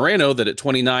guy in Moreno that at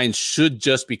 29 should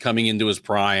just be coming into his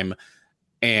prime.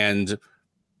 And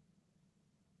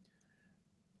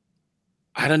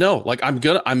I don't know, like I'm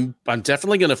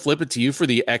definitely going to flip it to you for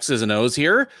the X's and O's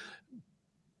here.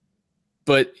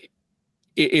 But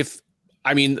I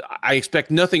expect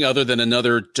nothing other than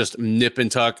another just nip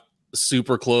and tuck,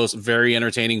 super close, very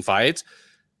entertaining fight.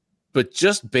 But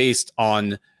just based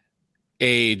on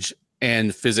age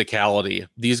and physicality,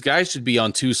 these guys should be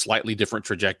on two slightly different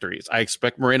trajectories. I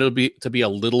expect Moreno to be a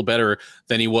little better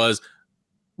than he was,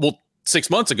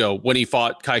 6 months ago when he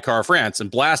fought Kai Kara France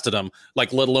and blasted him,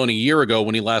 let alone a year ago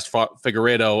when he last fought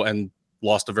Figueiredo and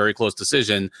lost a very close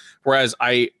decision. Whereas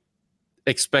I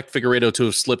expect Figueiredo to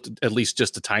have slipped at least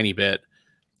just a tiny bit.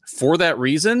 For that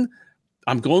reason,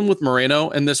 I'm going with Moreno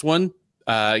in this one,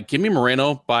 Give me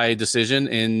Moreno by decision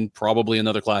in probably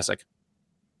another classic.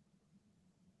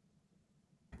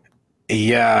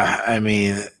 Yeah, I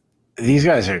mean, these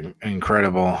guys are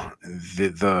incredible.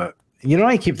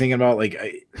 I keep thinking about, like,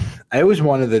 I always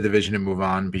wanted the division to move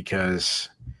on because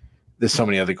there's so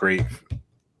many other great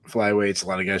flyweights, a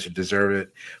lot of guys who deserve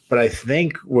it. But I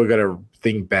think we're gonna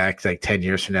think back like 10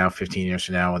 years from now, 15 years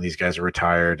from now, when these guys are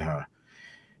retired,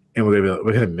 and we're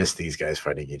gonna miss these guys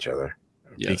fighting each other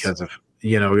because of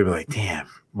we're gonna be like, damn,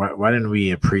 why didn't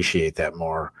we appreciate that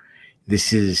more?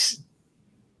 This is,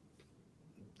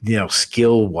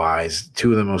 skill wise,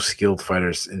 two of the most skilled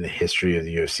fighters in the history of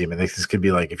the UFC. I mean, this could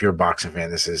be like, if you're a boxing fan,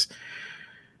 this is,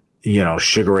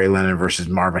 Sugar Ray Leonard versus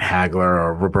Marvin Hagler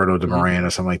or Roberto de Moran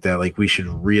or something like that. Like, we should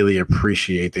really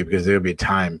appreciate that, because there'll be a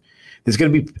time. I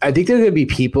think there's going to be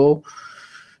people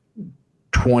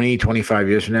 20, 25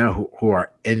 years from now who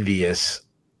are envious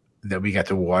that we got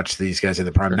to watch these guys in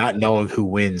the prime, not knowing who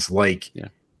wins. Like,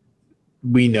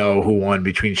 we know who won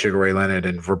between Sugar Ray Leonard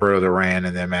and Roberto Duran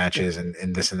in their matches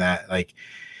and this and that. Like,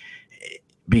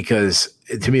 because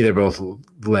to me, they're both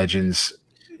legends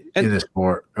in the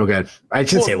sport. Okay, I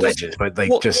shouldn't say legends, but like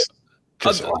just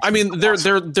awesome. I mean,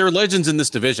 they're legends in this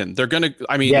division. They're gonna.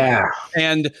 I mean,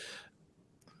 and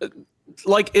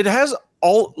like, it has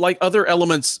all like other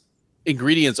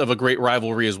ingredients of a great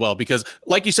rivalry as well. Because,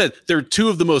 like you said, they're two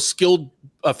of the most skilled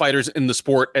fighters in the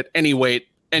sport at any weight,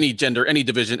 any gender, any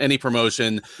division, any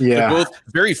promotion. They're both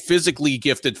very physically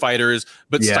gifted fighters,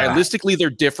 but stylistically they're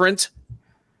different.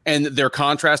 And their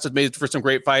contrast has made for some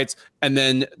great fights. And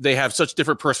then they have such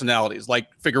different personalities. Like,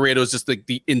 Figueiredo is just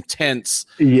the intense,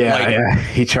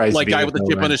 he tries like, guy with the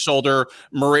chip on his shoulder.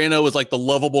 Moreno is like the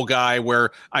lovable guy. Where,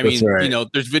 I mean,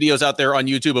 there's videos out there on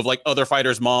YouTube of like other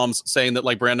fighters' moms saying that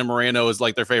like Brandon Moreno is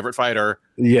like their favorite fitter.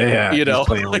 Yeah,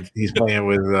 he's playing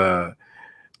with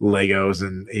Legos,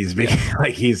 and he's being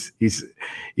like he's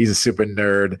a super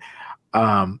nerd.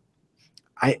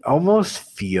 I almost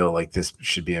feel like this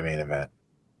should be a main event.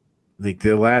 Like,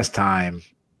 the last hurrah,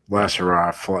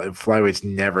 flyweights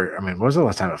never. I mean, when was the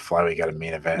last time a flyweight got a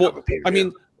main event? Well, I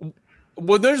mean,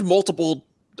 when there's multiple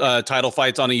title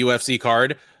fights on a UFC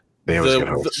card,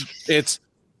 it's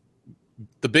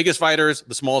the biggest fighters,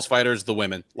 the smallest fighters, the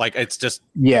women. Like, it's just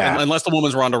unless the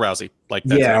woman's Ronda Rousey, like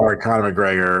or Conor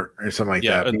McGregor or something like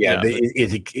that.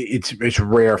 It's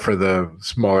rare for the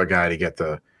smaller guy to get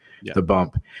the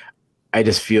bump. I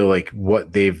just feel like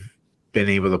what they've been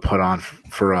able to put on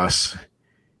for us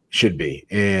should be,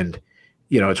 and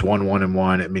it's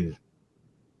 1-1-1. I mean,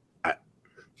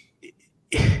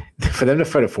 for them to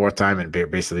fight a fourth time and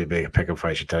basically be a pick-up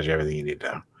fight should tell you everything you need to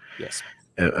know. Yes,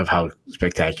 of how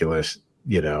spectacular,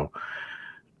 Figueiredo,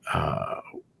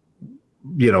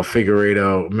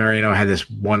 Moreno had this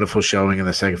wonderful showing in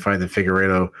the second fight. Then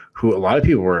Figueiredo, who a lot of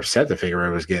people were upset that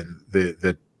Figueiredo was getting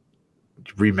the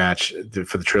rematch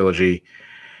for the trilogy,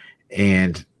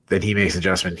 and then he makes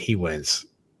adjustment, he wins,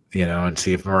 and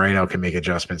see if Moreno can make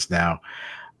adjustments now.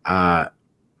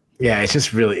 It's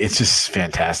just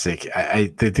fantastic. I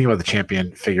think about the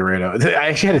champion Figueiredo. I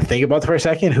actually had to think about it for a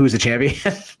second, who's the champion,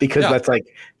 because that's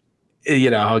like,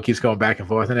 how it keeps going back and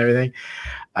forth and everything.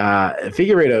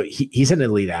 Figueiredo, he's an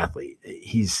elite athlete.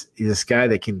 He's this guy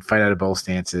that can fight out of both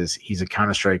stances. He's a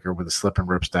counter striker with a slip and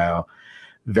rip style.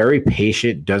 Very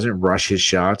patient, doesn't rush his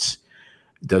shots,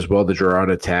 does well to draw out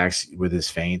attacks with his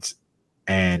feints,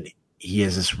 and he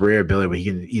has this rare ability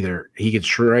where he can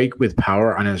strike with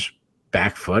power on his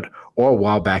back foot or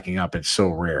while backing up. It's so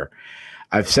rare.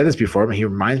 I've said this before, but he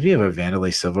reminds me of a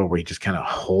Vanderlei Silva, where he just kind of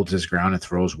holds his ground and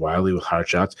throws wildly with hard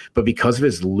shots. But because of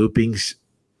his looping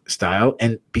style,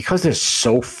 and because they're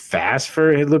so fast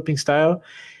for his looping style,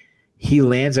 he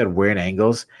lands at weird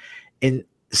angles. And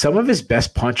some of his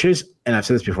best punches, and I've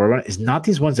said this before, is not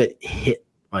these ones that hit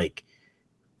like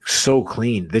so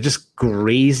clean. They're just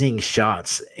grazing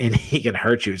shots, and he can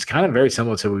hurt you. It's kind of very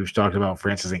similar to what we've talked about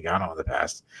Francis Ngannou in the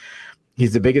past.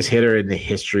 He's the biggest hitter in the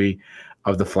history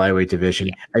of the flyweight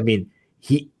division. I mean,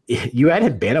 you add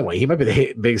him bantamweight, he might be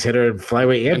the biggest hitter in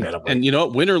flyweight and bantamweight. And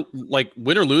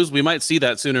win or lose, we might see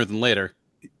that sooner than later.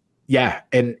 Yeah,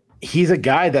 and he's a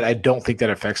guy that I don't think that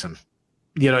affects him.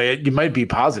 It might be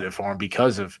positive for him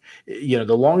because of, the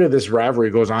longer this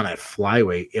rivalry goes on at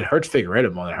flyweight, it hurts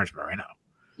Figueiredo more than it hurts Moreno.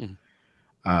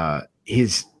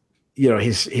 His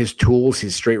tools,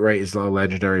 his straight right is a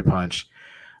legendary punch.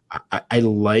 I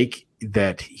like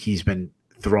that he's been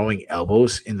throwing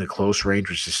elbows in the close range,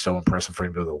 which is so impressive for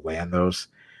him to be able to land those.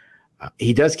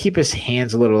 He does keep his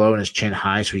hands a little low and his chin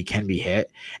high, so he can be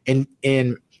hit. And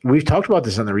we've talked about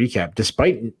this on the recap.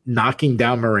 Despite knocking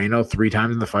down Moreno 3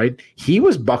 times in the fight, he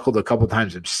was buckled a couple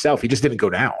times himself. He just didn't go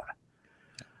down.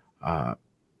 Uh,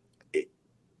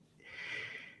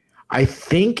 I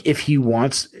think if he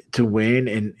wants to win,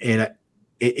 and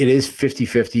it is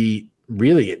 50-50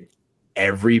 really in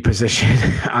every position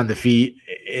on the feet,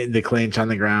 in the clinch, on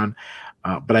the ground.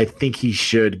 But I think he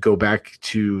should go back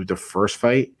to the first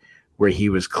fight where he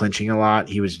was clinching a lot.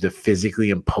 He was the physically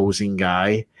imposing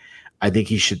guy. I think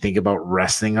he should think about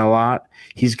wrestling a lot.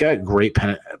 He's got great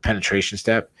penetration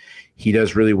step. He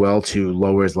does really well to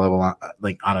lower his level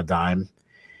on a dime.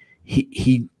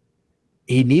 He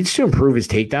needs to improve his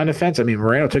takedown defense. I mean,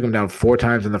 Moreno took him down 4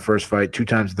 times in the first fight, 2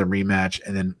 times in the rematch,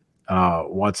 and then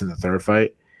once in the third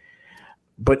fight.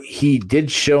 But he did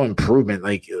show improvement,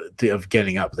 of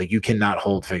getting up. Like, you cannot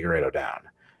hold Figueiredo down.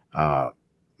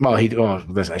 I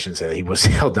shouldn't say that. He was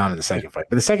held down in the second fight.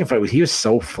 But the second fight, he was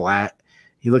so flat.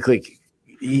 He looked like,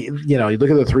 you look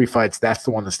at the 3 fights, that's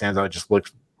the one that stands out. It just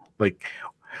looks like,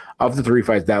 of the 3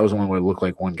 fights, that was the one where it looked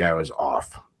like one guy was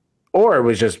off. Or it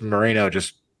was just Moreno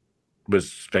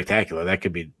was spectacular. That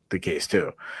could be the case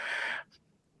too.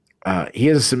 He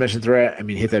has a submission threat. I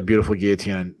mean, he hit that beautiful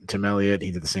guillotine on Tim Elliott.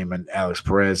 He did the same on Alex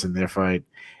Perez in their fight.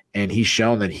 And he's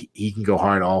shown that he can go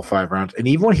hard all 5 rounds. And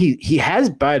even when he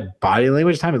has bad body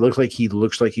language time, it looks like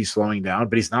he's slowing down,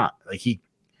 but he's not. Like, he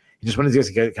just, when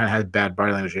he kind of has bad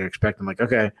body language, you expect him, like,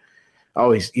 okay,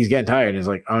 oh, he's getting tired. And he's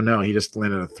like, oh no, he just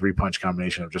landed a 3-punch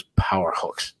combination of just power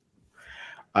hooks.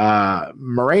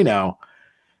 Moreno,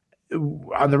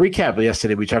 on the recap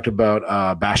yesterday, we talked about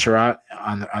Basharat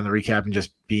on the recap and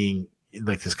just being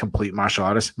like this complete martial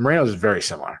artist. Moreno is very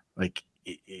similar. Like,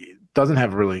 it doesn't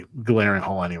have a really glaring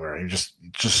hole anywhere. He's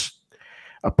just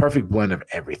a perfect blend of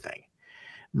everything.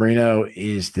 Moreno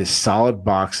is this solid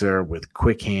boxer with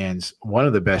quick hands, one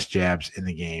of the best jabs in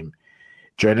the game,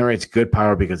 generates good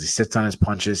power because he sits on his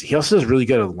punches. He also is really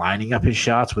good at lining up his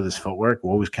shots with his footwork,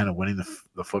 always kind of winning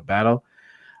the foot battle.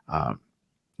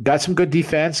 Got some good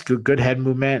defense, good head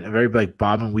movement, a very like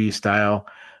bob and weave style,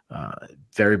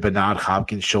 very Bernard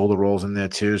Hopkins shoulder rolls in there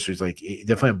too. So he's like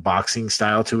definitely a boxing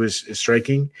style to his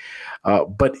striking.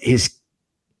 But I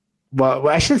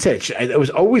shouldn't say it was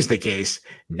always the case.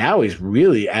 Now he's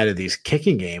really added these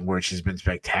kicking game, which has been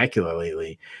spectacular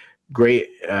lately. Great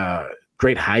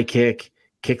high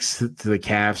kicks to the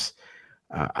calves.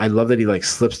 I love that he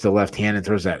slips the left hand and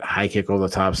throws that high kick over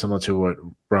the top, similar to what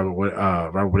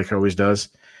Robert Whittaker always does.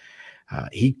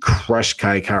 He crushed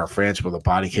Kai Kara-France with a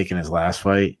body kick in his last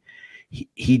fight.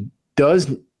 He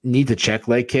does need to check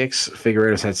leg kicks.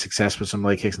 Figueiredo's had success with some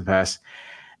leg kicks in the past.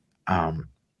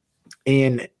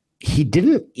 And he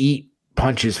didn't eat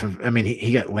punches from. I mean,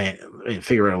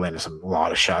 Figueiredo landed a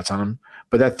lot of shots on him.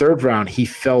 But that third round, he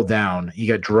fell down. He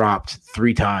got dropped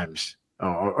 3 times.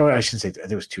 Or I shouldn't say. I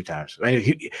think it was 2 times.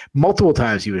 Multiple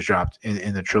times he was dropped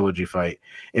in the trilogy fight.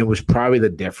 It was probably the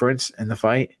difference in the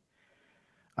fight.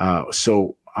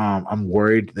 So I'm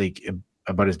worried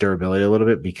about his durability a little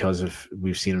bit because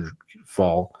we've seen him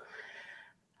fall.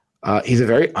 He's a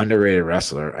very underrated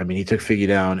wrestler. I mean, he took Figgy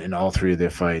down in all 3 of their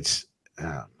fights.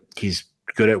 He's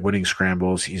good at winning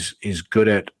scrambles. He's good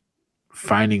at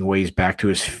finding ways back to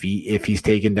his feet if he's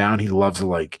taken down. He loves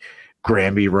to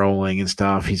Granby rolling and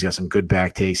stuff. He's got some good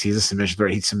back takes. He's a submission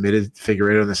threat. He submitted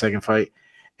Figueiredo in the second fight,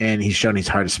 and he's shown he's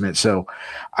hard to submit. So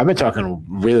I've been talking a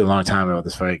really long time about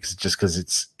this fight because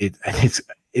this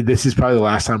is probably the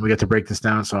last time we get to break this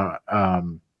down. So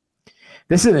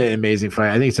this is an amazing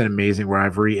fight. I think it's an amazing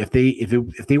rivalry. If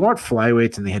they weren't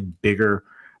flyweights and they had bigger,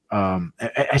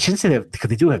 I shouldn't say that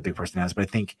because they do have big personalities, but I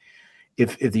think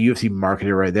if the UFC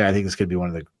marketed right there, I think this could be one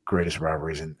of the greatest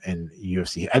rivalries in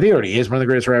UFC. I think it already is one of the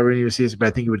greatest rivalries in UFC, but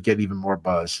I think it would get even more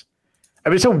buzz. I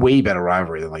mean, it's a way better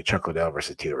rivalry than Chuck Liddell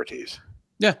versus Tito Ortiz.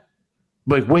 Yeah,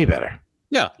 way better.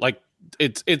 Yeah,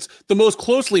 it's the most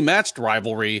closely matched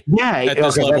rivery at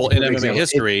this level in MMA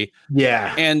history.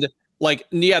 And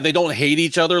they don't hate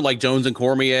each other like Jones and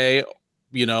Cormier,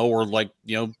 or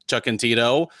Chuck and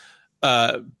Tito.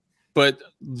 But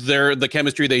the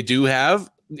chemistry they do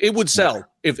have, it would sell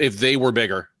if they were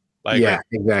bigger. Yeah,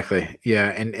 exactly. Yeah,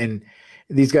 and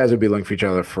these guys would be linked for each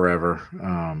other forever.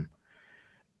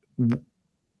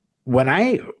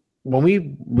 When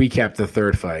we recapped the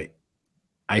third fight,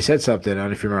 I said something. I don't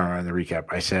know if you remember on the recap.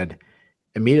 I said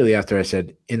immediately after,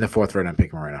 in the 4th round, I'm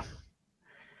picking Moreno.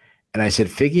 And I said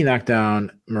Figgy knocked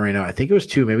down Moreno. I think it was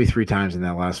 2, maybe 3 times in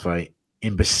that last fight.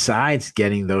 And besides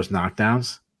getting those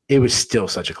knockdowns, it was still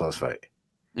such a close fight.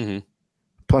 Mm-hmm.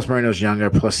 Plus Moreno's younger.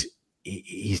 Plus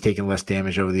he's taken less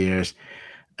damage over the years.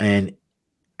 And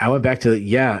I went back to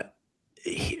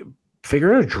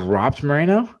Figueiredo dropped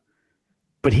Moreno,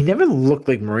 but he never looked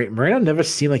like Moreno never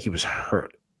seemed like he was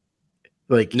hurt.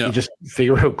 Like, No. it just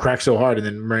Figueroa cracked so hard, and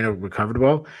then Moreno recovered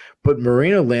well. But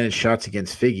Moreno landed shots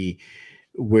against Figgy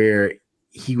where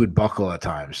he would buckle at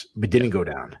times, but didn't go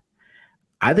down.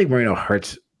 I think Moreno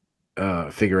hurts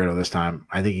Figueroa this time.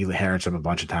 I think he hurts him a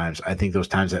bunch of times. I think those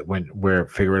times where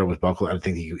Figueroa was buckled, I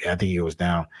think he goes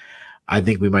down. I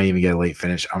think we might even get a late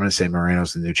finish. I'm going to say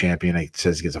Moreno's the new champion. It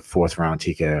says he gets a 4th round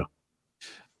TKO.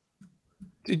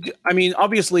 I mean,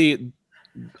 obviously,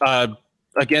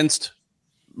 against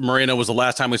Moreno was the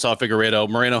last time we saw Figueiredo.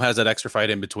 Moreno has that extra fight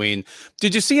in between.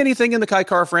 Did you see anything in the Kai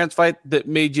Kara-France fight that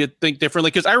made you think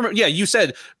differently? Because I remember, you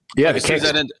said, the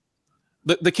kicks.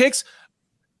 The kicks.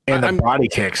 And the body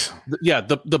kicks.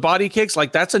 The body kicks,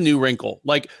 like, that's a new wrinkle.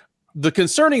 Like, the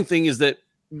concerning thing is that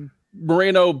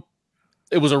Moreno,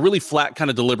 it was a really flat, kind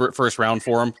of deliberate first round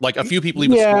for him. Like, a few people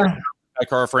even scored by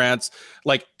Kara-France.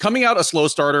 Like, coming out a slow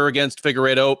starter against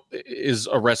Figueiredo is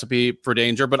a recipe for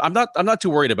danger, but I'm not too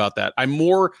worried about that. I'm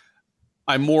more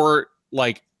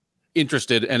like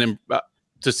interested and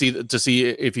to see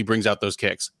if he brings out those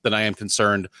kicks than I am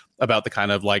concerned about the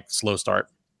kind of like slow start.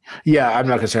 Yeah, I'm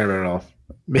not concerned about it at all.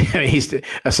 He's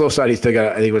a slow start. He still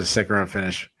got, I think it was a 2nd round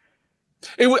finish.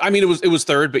 It was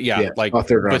 3rd, but like,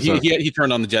 third round, but he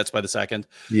turned on the Jets by the 2nd.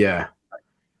 Yeah.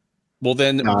 Well,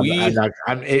 then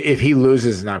if he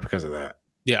loses, it's not because of that.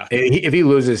 Yeah. If he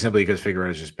loses simply because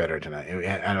Figueroa is just better tonight,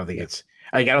 I don't think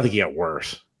I don't think he got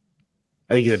worse.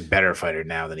 I think he's a better fighter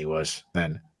now than he was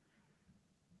then.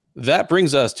 That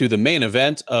brings us to the main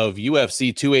event of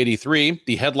UFC 283,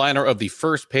 the headliner of the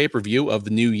first pay-per-view of the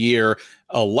new year,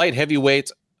 a light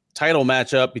heavyweight title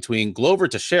matchup between Glover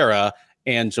Teixeira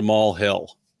and Jamal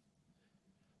Hill.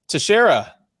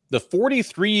 Teixeira, the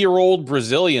 43-year-old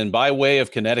Brazilian by way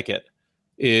of Connecticut,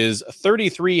 is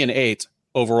 33-8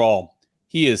 overall.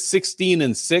 He is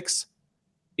 16-6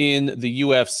 in the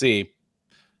UFC.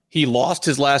 He lost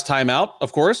his last time out,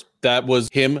 of course. That was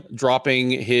him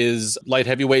dropping his light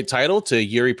heavyweight title to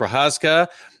Yuri Prochazka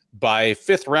by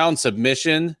 5th round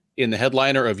submission in the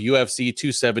headliner of UFC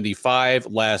 275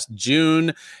 last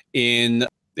June in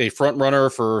a front runner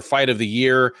for fight of the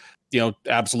year.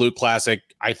 Absolute classic.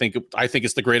 I think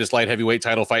it's the greatest light heavyweight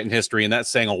title fight in history, and that's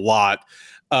saying a lot.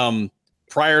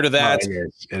 Prior to that,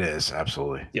 it is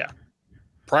absolutely. Yeah.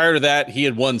 Prior to that, he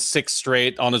had won 6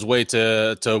 straight on his way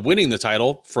to winning the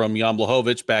title from Jan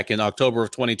Blachowicz back in October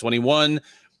of 2021.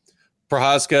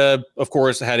 Prochazka, of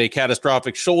course, had a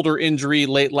catastrophic shoulder injury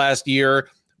late last year,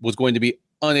 was going to be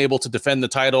unable to defend the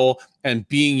title, and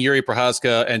being Yuri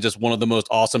Prochazka and just one of the most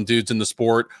awesome dudes in the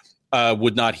sport,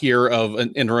 would not hear of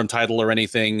an interim title or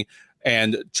anything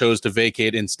and chose to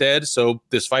vacate instead. So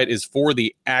this fight is for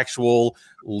the actual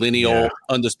lineal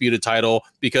undisputed title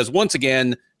because, once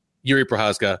again, Yuri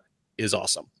Prochazka is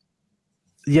awesome.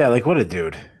 Yeah, like, what a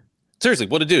dude. Seriously,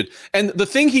 what a dude. And the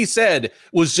thing he said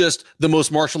was just the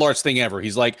most martial arts thing ever.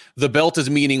 He's like, the belt is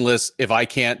meaningless if I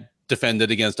can't defend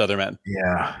it against other men.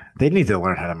 Yeah, they need to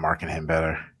learn how to market him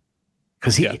better.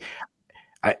 Because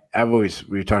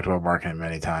we've talked about marketing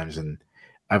many times, and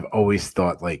I've always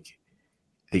thought, like,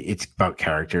 it's about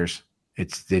characters.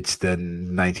 It's the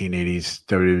 1980s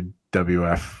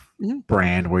WWF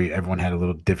brand where everyone had a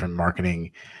little different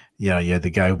marketing. You had the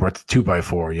guy who brought the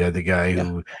 2x4. You had the guy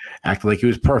who acted like he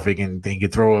was perfect and he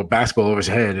could throw a basketball over his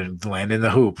head and land in the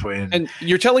hoop. And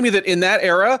you're telling me that in that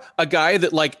era, a guy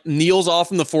that like kneels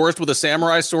off in the forest with a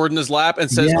samurai sword in his lap and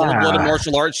says cold-blooded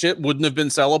martial arts shit wouldn't have been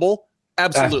sellable?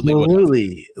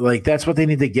 Absolutely. Like, that's what they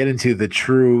need to get into, the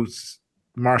true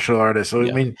martial artists. So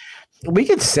I mean, we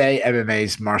could say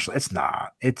MMA's martial. It's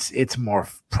not. It's more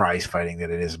prize fighting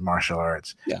than it is martial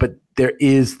arts. Yeah. But there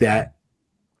is that.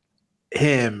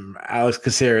 Him, Alex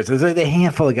Caceres. There's like a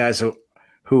handful of guys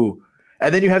who,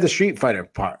 and then you have the street fighter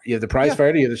part. You have the prize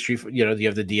fighter. You have the street. You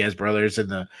have the Diaz brothers and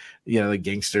the the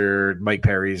gangster Mike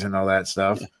Perry's and all that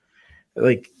stuff. Yeah.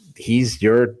 Like,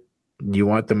 you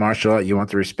want the martial art. You want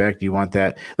the respect. You want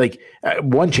that. Like,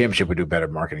 one championship would do better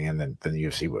marketing him than the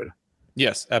UFC would.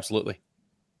 Yes, absolutely.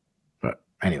 But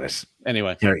anyway, we're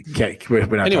not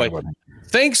talking about it.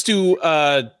 Thanks to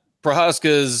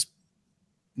Prochazka's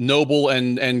noble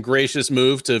and gracious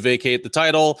move to vacate the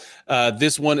title.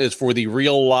 This one is for the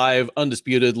real live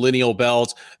undisputed lineal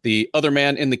belt. The other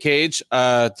man in the cage,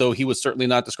 though he would certainly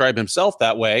not describe himself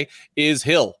that way, is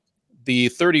Hill. The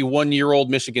 31-year-old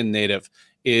Michigan native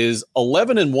is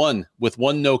 11-1 with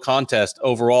 1 no contest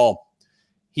overall.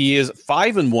 He is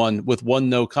 5-1 with 1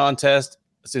 no contest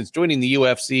since joining the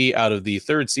UFC out of the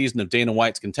 3rd season of Dana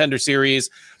White's Contender Series.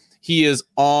 He is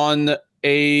on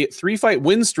a 3-fight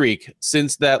win streak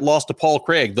since that loss to Paul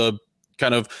Craig, the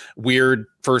kind of weird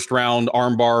first round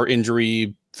armbar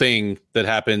injury thing that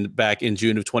happened back in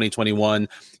June of 2021.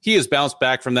 He has bounced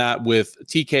back from that with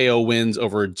TKO wins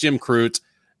over Jim Crute,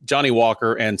 Johnny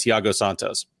Walker, and Thiago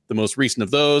Santos. The most recent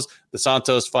of those, the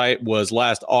Santos fight, was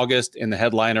last August in the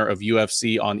headliner of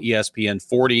UFC on ESPN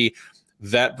 40.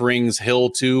 That brings Hill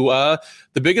to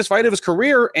the biggest fight of his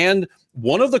career and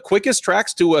one of the quickest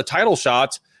tracks to a title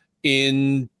shot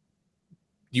in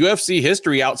UFC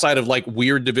history outside of like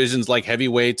weird divisions like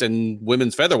heavyweight and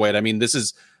women's featherweight. I mean, this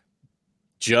is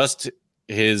just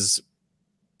his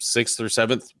sixth or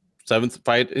seventh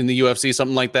fight in the UFC,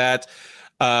 something like that.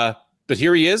 But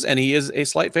here he is, and he is a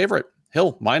slight favorite.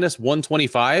 Hill minus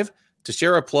 125,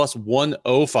 Teixeira plus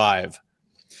 105.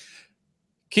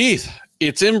 Keith,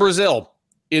 it's in Brazil.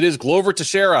 It is Glover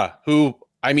Teixeira, who,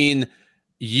 I mean,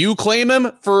 you claim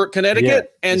him for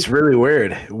Connecticut, and it's really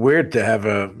weird to have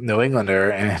a New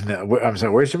Englander. And I'm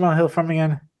sorry, where's Jamal Hill from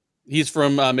again? He's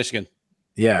from Michigan.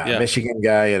 Yeah, Michigan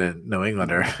guy and a New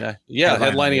Englander. Yeah,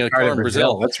 headlining a car in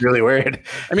Brazil. That's really weird.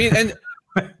 I mean,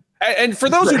 and for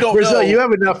those who don't know, you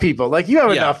have enough people. Like you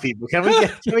have enough people. Can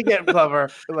we get Glover?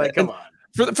 Like, come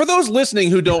on. For those listening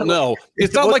who don't know,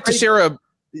 it's not like Teixeira.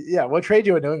 Yeah, we'll trade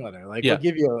you a New Englander. Like we'll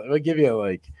give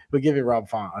you Rob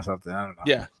Font or something. I don't know.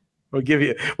 Yeah, we'll give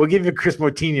you Chris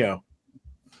Moutinho.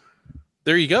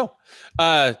 There you go.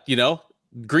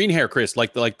 Green hair Chris,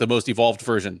 like the most evolved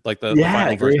version, like the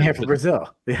final green hair for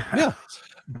Brazil.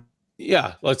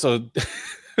 Yeah. So,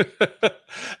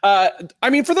 I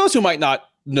mean, for those who might not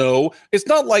know, it's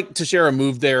not like Teixeira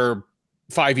moved there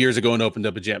 5 years ago and opened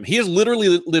up a gym. He has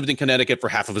literally lived in Connecticut for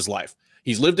half of his life.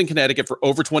 He's lived in Connecticut for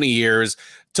over 20 years,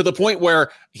 to the point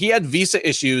where he had visa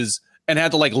issues and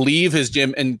had to like leave his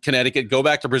gym in Connecticut, go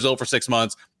back to Brazil for 6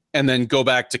 months, and then go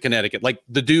back to Connecticut. Like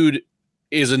the dude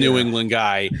is a New England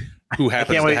guy who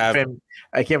happens to have.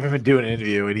 I can't wait for him doing an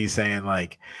interview and he's saying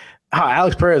like, "Oh,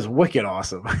 Alex Pereira is wicked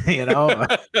awesome," you know.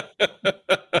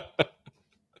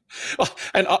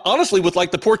 And honestly, with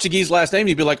like the Portuguese last name,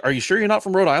 you'd be like, "Are you sure you're not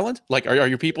from Rhode Island? Like, are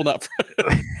your people not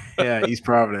from?" Yeah, East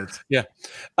Providence. Yeah.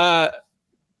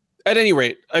 At any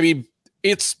rate, I mean,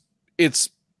 it's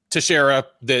Teixeira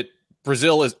that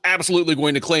Brazil is absolutely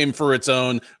going to claim for its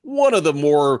own. One of the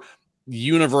more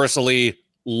universally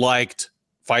liked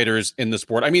fighters in the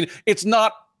sport. I mean, it's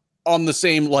not on the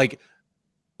same like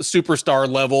superstar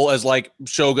level as like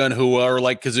Shogun Rua or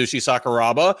like Kazushi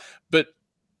Sakuraba, but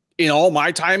in all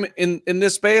my time in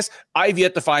this space, I've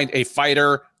yet to find a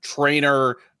fighter,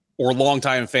 trainer, or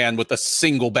longtime fan with a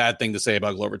single bad thing to say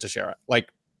about Glover Teixeira. Like,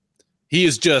 he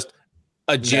is just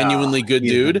a genuinely good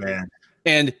dude.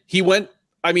 And he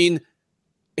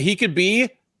could be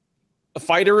a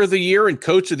fighter of the year and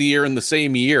coach of the year in the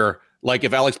same year. Like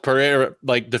if Alex Pereira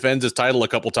like defends his title a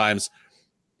couple times,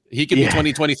 he could be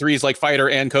 2023's like fighter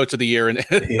and coach of the year. And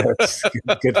it's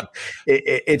good.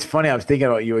 It's funny. I was thinking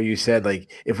about what you said. Like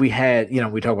if we had,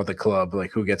 we talk about the club,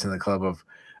 like who gets in the club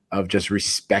of just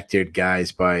respected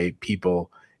guys by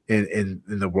people in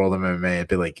the world of MMA. It'd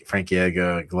be like Frankie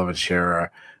Edgar, Glover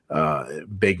Teixeira,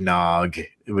 Big Nog.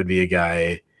 It would be a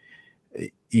guy.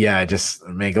 Yeah,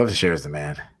 Glover Teixeira is the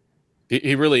man.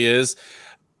 He really is.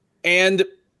 And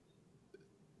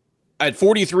at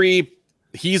 43,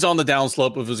 he's on the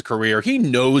downslope of his career. He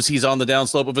knows he's on the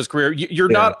downslope of his career. You're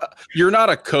not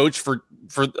a coach for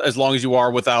as long as you are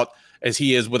without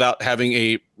having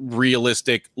a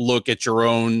realistic look at your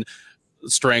own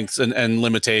strengths and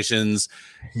limitations.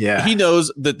 Yeah. He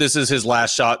knows that this is his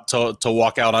last shot to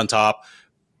walk out on top.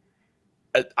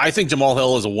 I think Jamal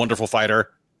Hill is a wonderful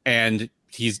fighter, and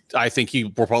I think he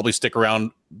will probably stick around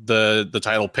the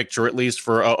title picture at least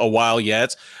for a while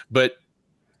yet, but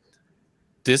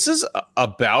this is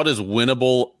about as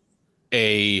winnable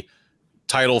a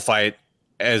title fight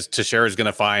as Teixeira is going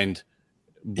to find,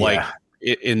 like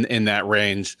in that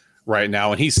range right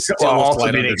now, and he's still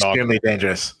also being extremely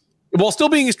dangerous. Well, still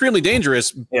being extremely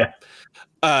dangerous. Yeah.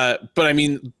 But I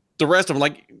mean, the rest of them,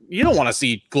 like, you don't want to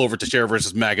see Glover Teixeira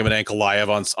versus Magomed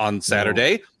Ankalaev on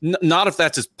Saturday. No. Not if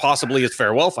that's possibly his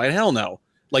farewell fight. Hell no.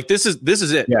 Like this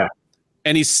is it. Yeah.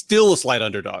 And he's still a slight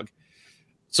underdog.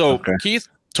 So Keith,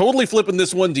 totally flipping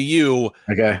this one to you.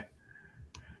 Okay.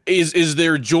 Is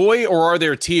there joy or are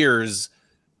there tears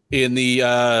in the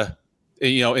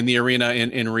in the arena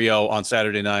in Rio on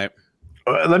Saturday night?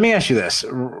 Let me ask you this: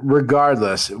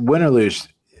 regardless, win or lose,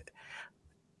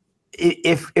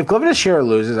 if Glover Teixeira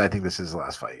loses, I think this is his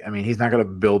last fight. I mean, he's not going to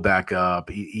build back up.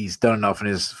 He's done enough in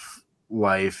his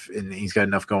life, and he's got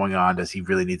enough going on. Does he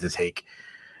really need to take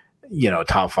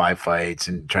top 5 fights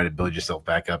and try to build yourself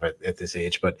back up at this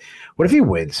age? But what if he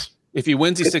wins? If he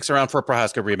wins, he sticks around for a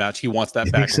Prohaska rematch. He wants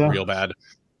that back real bad.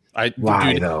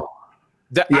 Why though?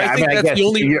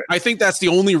 I think that's the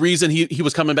only reason he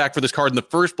was coming back for this card in the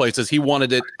first place, is he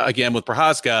wanted it again with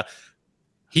Prochazka.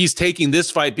 He's taking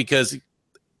this fight because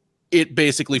it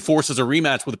basically forces a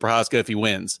rematch with Prochazka if he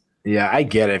wins. Yeah, I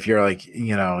get it. If you're like,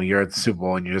 you're at the Super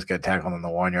Bowl and you just get tackled on the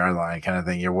 1 yard line kind of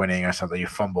thing, you're winning or something, you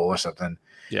fumble or something.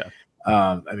 Yeah.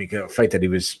 I mean, a fight that he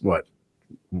was, what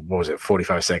was it,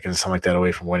 45 seconds, something like that,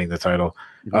 away from winning the title.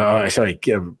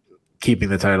 Keeping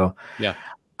the title. Yeah.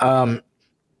 Are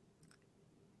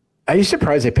you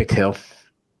surprised they picked Hill?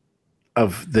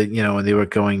 When they were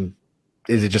going,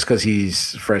 is it just because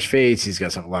he's fresh face? He's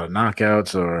got a lot of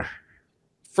knockouts, or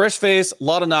fresh face, a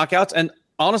lot of knockouts, and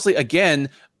honestly, again,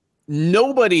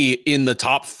 nobody in the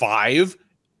top 5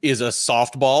 is a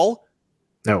softball.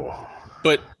 No,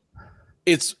 but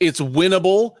it's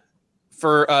winnable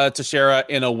for Teixeira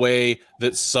in a way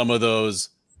that some of those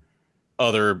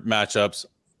other matchups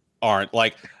aren't.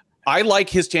 Like, I like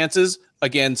his chances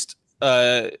against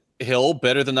Hill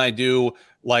better than I do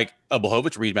like a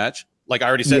Blachowicz rematch. Like I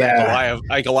already said,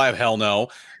 Ankalaev, hell no.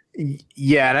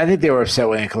 Yeah, and I think they were upset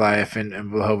with Ankalaev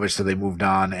and Blachowicz, so they moved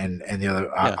on. And the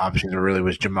other options really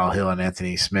was Jamal Hill and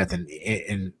Anthony Smith,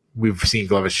 and we've seen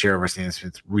Glover Teixeira versus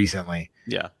Anthony Smith recently.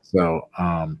 Yeah. So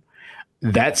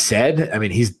that said, I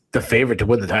mean, he's the favorite to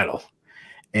win the title.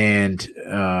 And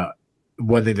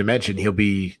one thing to mention,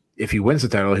 if he wins the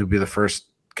title, he'll be the first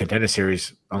Contender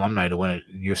Series alumni to win a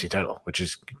UFC title, which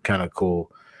is kind of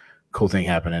cool thing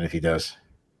happening if he does.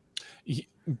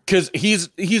 Because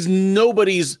he's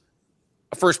nobody's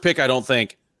first pick, I don't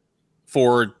think,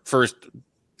 for first,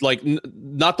 like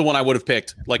not the one I would have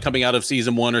picked, like coming out of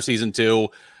season 1 or season 2.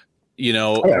 What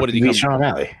did he come? Sean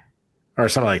O'Malley or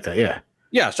something like that.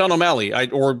 Yeah, Sean O'Malley.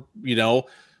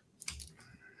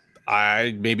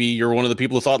 Maybe you're one of the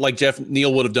people who thought like Jeff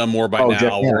Neal would have done more by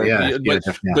now.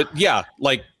 But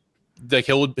like the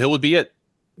Hill would be it.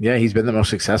 Yeah, he's been the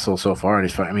most successful so far in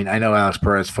his fight. I mean, I know Alex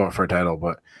Perez fought for a title,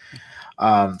 but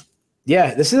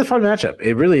this is a fun matchup.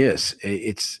 It really is.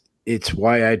 It's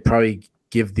why I'd probably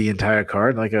give the entire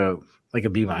card like a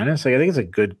B-. Like, I think it's a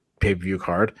good pay-per-view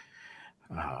card.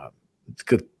 It's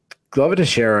good. Glover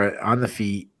Teixeira on the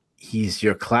feet. He's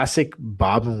your classic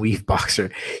bob and weave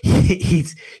boxer.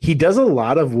 He does a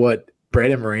lot of what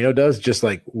Brandon Moreno does, just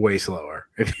like way slower.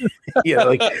 He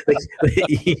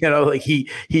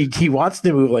wants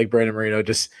to move like Brandon Moreno,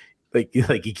 just like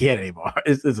he can't anymore.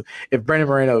 If Brandon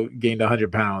Moreno gained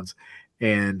 100 pounds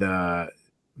and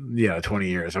 20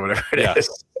 years or whatever it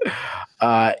is,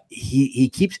 he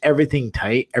keeps everything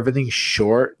tight, everything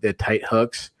short. They're tight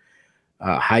hooks,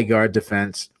 high guard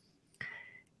defense.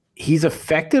 He's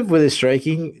effective with his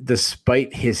striking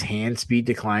despite his hand speed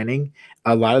declining.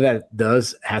 A lot of that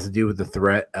has to do with the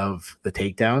threat of the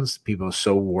takedowns. People are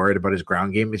so worried about his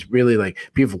ground game. It's really like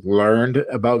people have learned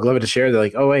about Glover Teixeira. They're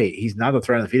like, oh, wait, he's not the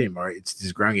threat on the feet anymore. It's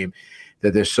his ground game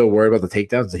that they're so worried about the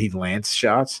takedowns that he lands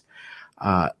shots.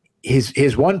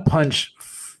 His one punch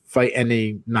fight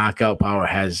ending knockout power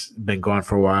has been gone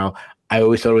for a while. I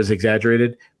always thought it was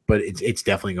exaggerated, but it's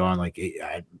definitely gone. Like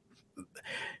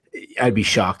I'd be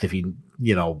shocked if he,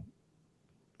 the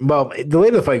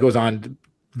later the fight goes on,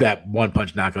 that one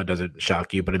punch knockout doesn't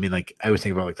shock you. But I mean, like I always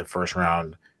think about like the first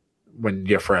round when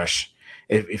you're fresh.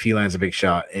 If he lands a big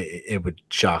shot, it would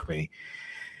shock me.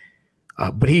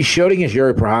 But he's showing his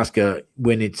Yuri Prochazka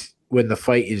when the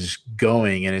fight is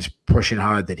going and it's pushing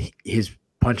hard that his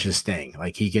punches sting.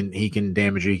 Like he can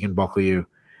damage you, he can buckle you.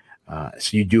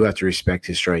 So you do have to respect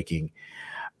his striking.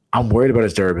 I'm worried about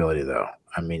his durability though.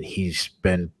 I mean, he's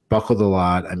been buckled a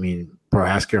lot. I mean,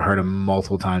 Prochazka hurt him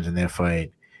multiple times in their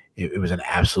fight. It was an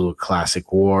absolute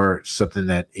classic war, something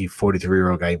that a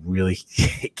 43-year-old guy really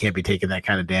can't be taking that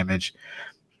kind of damage.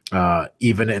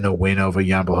 Even in a win over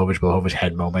Jan Blachowicz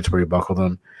had moments where he buckled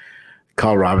him.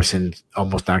 Carl Robinson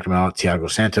almost knocked him out. Thiago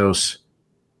Santos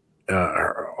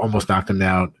almost knocked him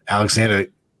out. Alexander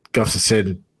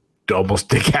Gustafsson almost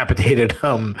decapitated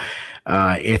him.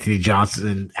 Anthony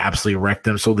Johnson absolutely wrecked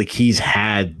him. So he's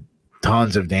had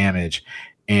tons of damage.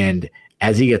 And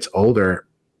as he gets older,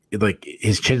 like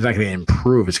his chin's not going to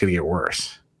improve. It's going to get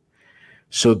worse.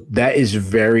 So that is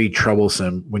very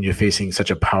troublesome when you're facing such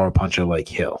a power puncher like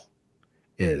Hill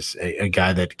is, a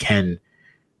guy that can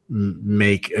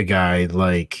make a guy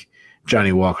like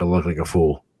Johnny Walker look like a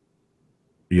fool,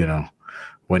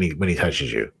 when he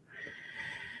touches you.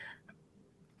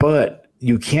 But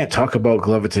you can't talk about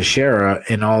Glover Teixeira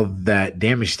and all that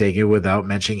damage taken without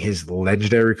mentioning his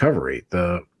legendary recovery.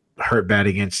 The hurt bad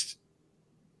against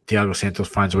Thiago Santos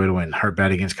finds a way to win. Hurt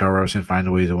bad against Carl Robinson finds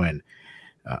a way to win.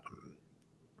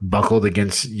 Buckled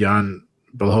against Jan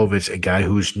Blachowicz, a guy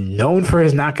who's known for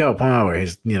his knockout power,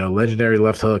 his legendary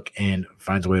left hook, and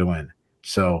finds a way to win.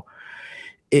 So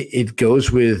it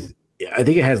goes with, I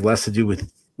think it has less to do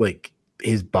with like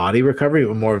his body recovery,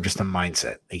 but more of just a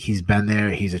mindset. Like he's been there.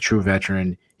 He's a true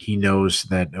veteran. He knows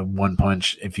that one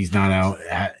punch, if he's not out,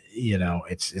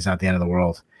 it's not the end of the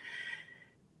world.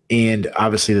 And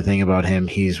obviously the thing about him,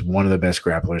 he's one of the best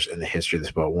grapplers in the history of the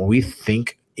sport. When we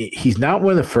think, he's not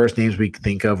one of the first names we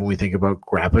think of when we think about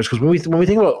grapplers, because when we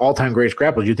think about all-time greatest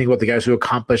grapplers, you think about the guys who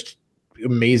accomplished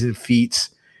amazing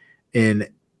feats in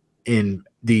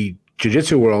the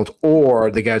jiu-jitsu world, or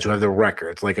the guys who have the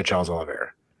records, like a Charles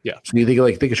Oliveira. Yeah. So you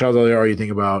think of Charles Oliveira, or you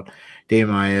think about Dave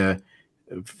Maia,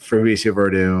 Fabricio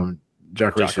Verdum,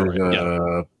 Jacare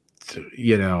Souza,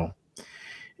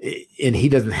 and he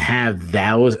doesn't have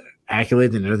those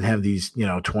accolades, and he doesn't have these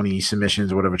 20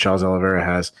 submissions or whatever Charles Oliveira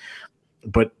has.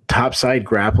 But topside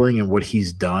grappling and what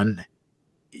he's done,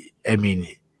 I mean,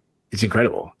 it's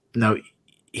incredible. Now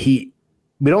we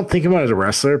don't think of him as a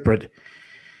wrestler, but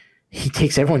he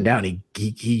takes everyone down.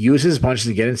 He uses punches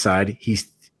to get inside.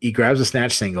 He grabs a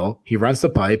snatch single. He runs the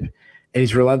pipe, and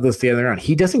he's relentless the other round.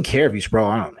 He doesn't care if you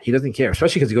sprawl on him. He doesn't care,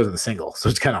 especially because he goes to the single. So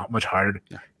it's kind of much harder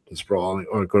to sprawl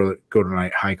or go to a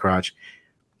high crotch.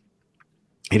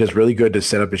 He does really good to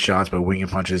set up his shots by winging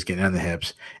punches, getting on the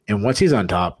hips. And once he's on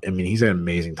top, I mean, he's an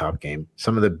amazing top game.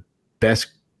 Some of the best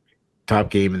top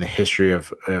game in the history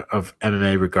of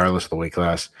MMA, regardless of the weight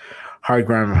class. Hard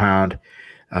ground and pound.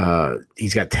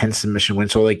 He's got 10 submission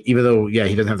wins. So, like, even though, he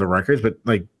doesn't have the records, but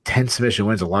like 10 submission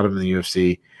wins, a lot of them in the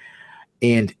UFC.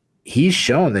 And he's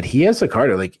shown that he has the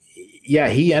cardio. Like,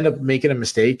 he ended up making a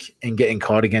mistake and getting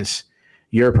caught against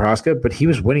Yuri Prohaska, but he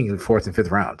was winning in the 4th and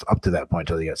 5th rounds up to that point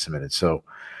until he got submitted. So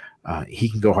he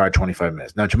can go hard 25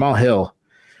 minutes. Now, Jamal Hill's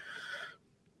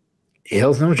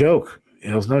no joke.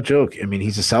 Hill's no joke. I mean,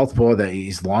 he's a southpaw that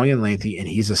he's long and lengthy, and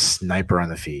he's a sniper on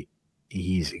the feet.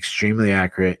 He's extremely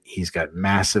accurate. He's got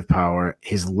massive power.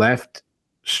 His left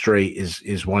straight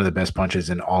is one of the best punches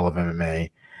in all of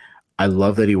MMA. I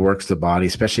love that he works the body,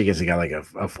 especially against a guy like a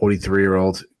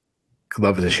 43-year-old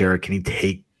Glover Teixeira. Can he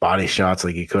take body shots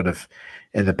like he could have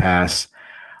in the past?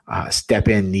 Step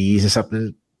in knees is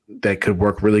something that could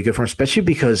work really good for him, especially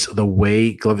because the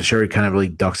way Glover Teixeira kind of really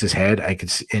ducks his head. I could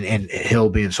see, and Hill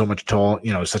being so much tall,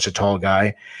 such a tall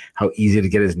guy, how easy to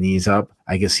get his knees up.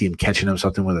 I can see him catching him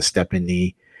something with a step in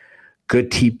knee.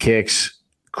 Good teep kicks,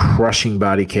 crushing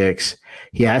body kicks.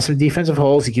 He has some defensive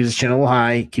holes. He keeps his chin a little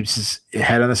high, keeps his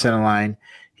head on the center line.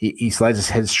 He slides his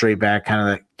head straight back, kind of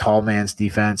like tall man's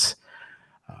defense.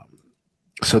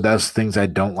 So that's things I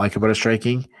don't like about his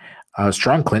striking.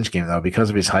 Strong clinch game, though. Because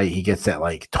of his height, he gets that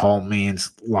like tall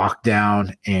man's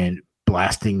lockdown and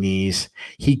blasting knees.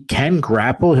 He can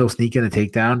grapple. He'll sneak in a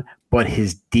takedown, but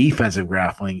his defensive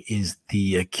grappling is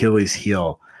the Achilles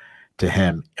heel to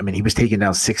him. I mean, he was taken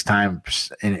down 6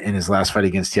 times in his last fight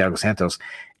against Thiago Santos,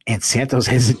 and Santos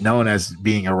isn't known as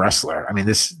being a wrestler. I mean,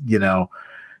 this,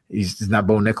 he's not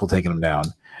Bo Nickel taking him down.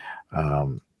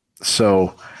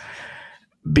 So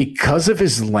because of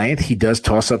his length, he does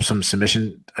toss up some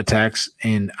submission attacks,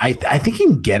 and I think he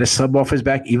can get a sub off his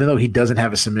back, even though he doesn't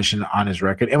have a submission on his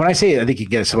record. And when I say I think he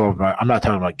can get a sub off, I'm not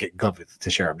talking about getting Glover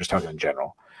Teixeira. I'm just talking in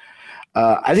general.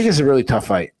 I think it's a really tough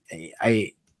fight.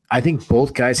 I think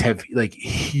both guys have like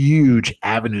huge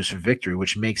avenues for victory,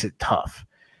 which makes it tough.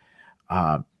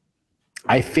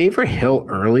 I favor Hill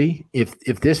early.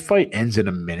 If this fight ends in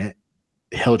a minute,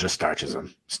 Hill just starches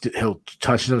him. Hill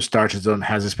touches him, starches him,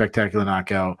 has a spectacular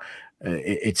knockout.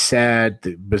 It's sad.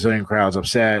 The Brazilian crowd's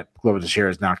upset. Glover Teixeira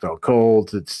is knocked out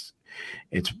cold. It's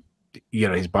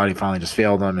his body finally just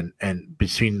failed him, and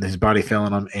between his body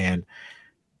failing him and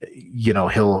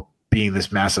Hill being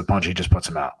this massive punch, he just puts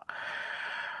him out.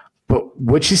 But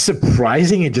which is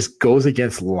surprising and just goes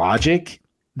against logic,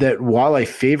 that while I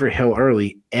favor Hill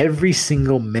early, every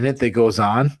single minute that goes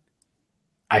on,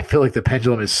 I feel like the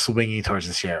pendulum is swinging towards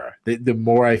Teixeira. The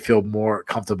more I feel more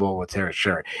comfortable with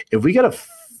Teixeira. If we got a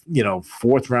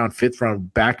 4th round, 5th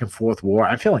round back and forth war,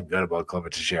 I'm feeling good about Glover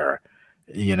Teixeira.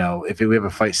 If we have a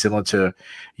fight similar to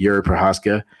Yuri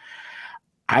Prohaska,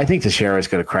 I think Teixeira is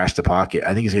going to crash the pocket.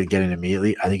 I think he's going to get in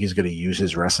immediately. I think he's going to use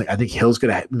his wrestling. I think Hill's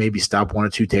going to maybe stop 1 or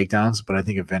 2 takedowns, but I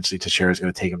think eventually Teixeira is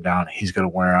going to take him down. He's going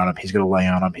to wear on him. He's going to lay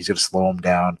on him. He's going to slow him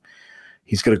down.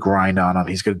 He's going to grind on him.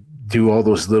 He's going to do all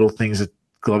those little things that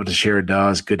Glover Teixeira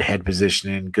does, good head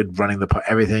positioning, good running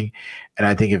everything. And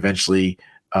I think eventually,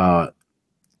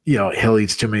 Hill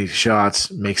eats too many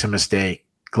shots, makes a mistake.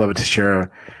 Glover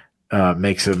Teixeira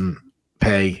makes him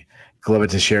pay. Glover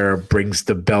Teixeira brings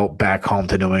the belt back home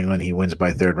to New England. He wins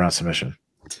by 3rd round submission.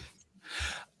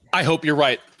 I hope you're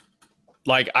right.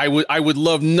 Like I would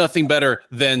love nothing better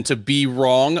than to be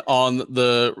wrong on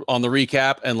the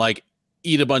recap and like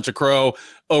eat a bunch of crow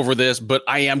over this, but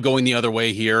I am going the other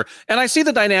way here. And I see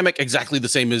the dynamic exactly the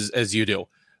same as you do.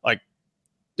 Like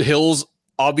Hill's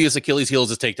obvious Achilles heel is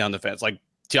his takedown defense. Like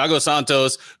Thiago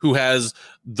Santos, who has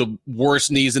the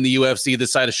worst knees in the UFC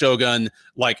this side of Shogun,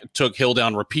 like took Hill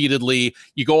down repeatedly.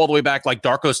 You go all the way back, like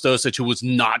Darko Stosic, who was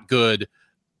not good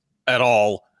at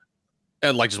all,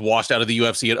 and like just washed out of the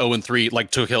UFC at 0-3, like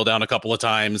took Hill down a couple of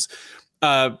times.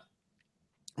 But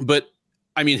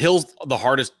I mean, Hill's the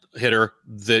hardest hitter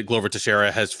that Glover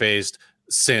Teixeira has faced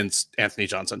since Anthony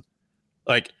Johnson.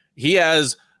 Like he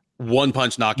has one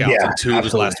punch knockouts in two of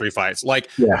his last three fights. Like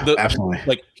absolutely.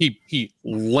 Like he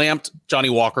lamped Johnny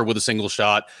Walker with a single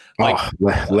shot. Like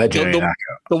legendary knockout.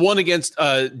 The one against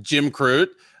Jim Crute.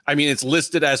 I mean, it's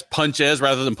listed as punches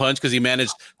rather than punch because he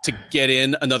managed to get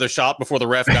in another shot before the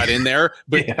ref got in there.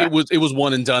 But it was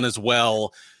one and done as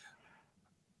well.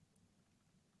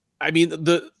 I mean,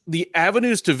 the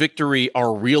avenues to victory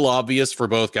are real obvious for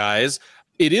both guys.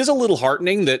 It is a little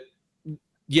heartening that,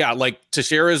 like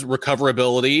Teixeira's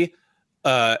recoverability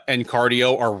and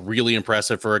cardio are really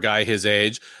impressive for a guy his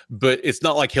age, but it's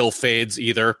not like Hill fades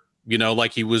either. You know,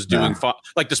 like he was doing,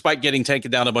 like despite getting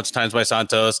taken down a bunch of times by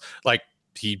Santos, like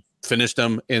he finished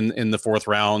him in the fourth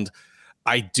round.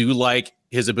 I do like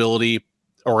his ability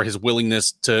or his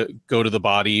willingness to go to the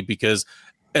body because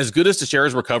as good as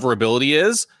Teixeira's recoverability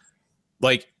is,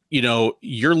 like, you know,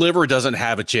 your liver doesn't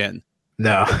have a chin.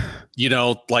 No. You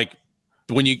know, like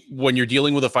when you're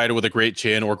dealing with a fighter with a great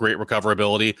chin or great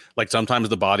recoverability, like sometimes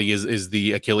the body is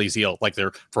the Achilles heel. Like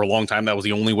there for a long time, that was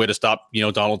the only way to stop, you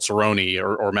know, Donald Cerrone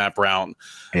or Matt Brown.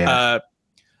 Yeah.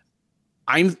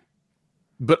 I'm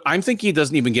thinking he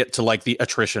doesn't even get to like the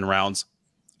attrition rounds.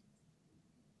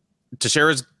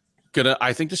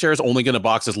 I think Teixeira's only gonna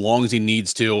box as long as he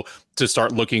needs to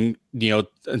start looking, you know,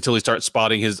 until he starts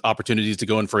spotting his opportunities to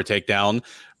go in for a takedown.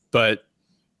 But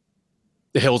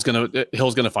Hill's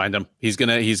gonna find him. He's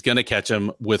gonna catch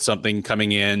him with something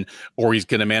coming in, or he's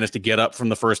gonna manage to get up from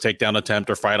the first takedown attempt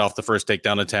or fight off the first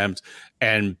takedown attempt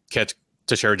and catch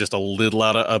Teixeira just a little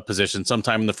out of position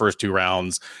sometime in the first two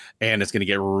rounds, and it's going to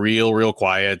get real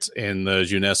quiet in the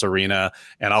Jeunesse Arena,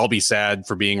 and I'll be sad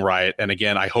for being right. And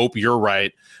again, I hope you're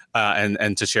right,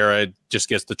 and Teixeira just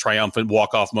gets the triumphant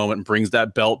walk-off moment and brings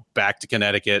that belt back to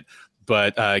Connecticut.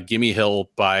 But give me Hill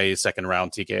by second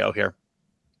round TKO here.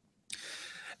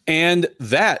 And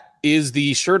that is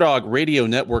the Sherdog Radio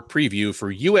Network preview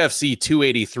for UFC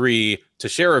 283,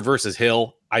 Teixeira versus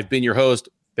Hill. I've been your host,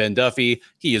 Ben Duffy.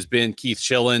 He has been Keith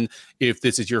Shillan. If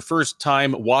this is your first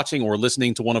time watching or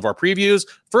listening to one of our previews,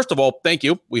 first of all, thank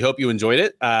you. We hope you enjoyed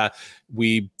it.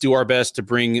 We do our best to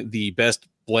bring the best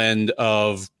blend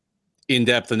of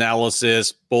in-depth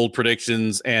analysis, bold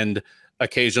predictions, and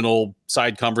occasional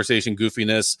side conversation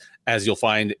goofiness as you'll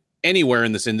find anywhere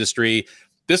in this industry.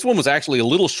 This one was actually a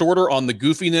little shorter on the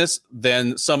goofiness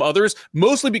than some others,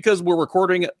 mostly because we're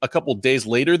recording a couple days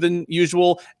later than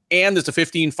usual, and it's a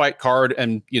 15-fight card,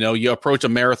 and you know you approach a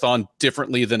marathon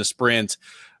differently than a sprint.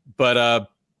 But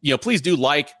you know, please do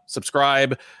like,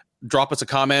 subscribe, drop us a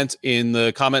comment in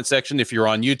the comment section if you're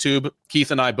on YouTube.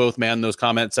 Keith and I both man those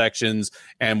comment sections,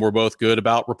 and we're both good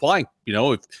about replying. You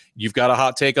know, if you've got a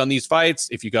hot take on these fights,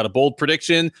 if you got a bold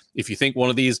prediction, if you think one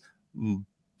of these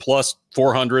plus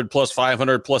 400, plus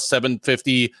 500, plus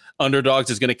 750 underdogs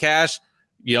is going to cash,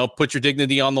 you know, put your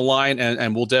dignity on the line,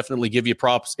 and we'll definitely give you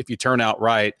props if you turn out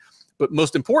right. But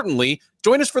most importantly,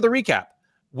 join us for the recap.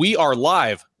 We are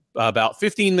live about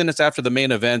 15 minutes after the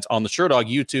main event on the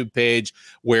Sherdog YouTube page,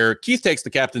 where Keith takes the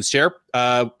captain's chair,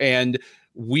 and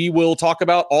we will talk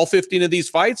about all 15 of these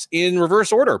fights in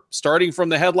reverse order, starting from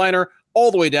the headliner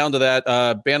all the way down to that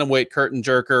bantamweight curtain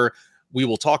jerker. We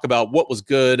will talk about what was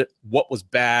good, what was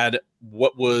bad,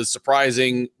 what was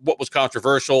surprising, what was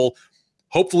controversial.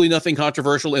 Hopefully nothing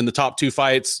controversial in the top two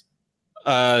fights,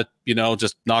 you know,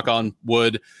 just knock on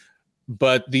wood.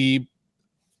 But the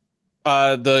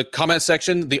comment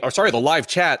section, the live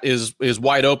chat is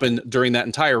wide open during that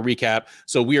entire recap.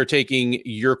 So we are taking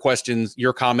your questions,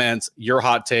 your comments, your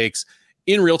hot takes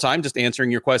in real time, just answering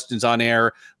your questions on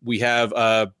air. We have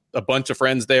a bunch of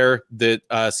friends there that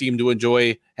seem to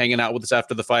enjoy hanging out with us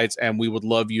after the fights, and we would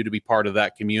love you to be part of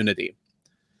that community.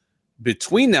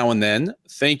 Between now and then,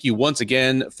 thank you once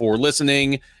again for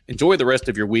listening. Enjoy the rest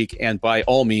of your week, and by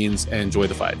all means, enjoy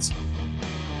the fights.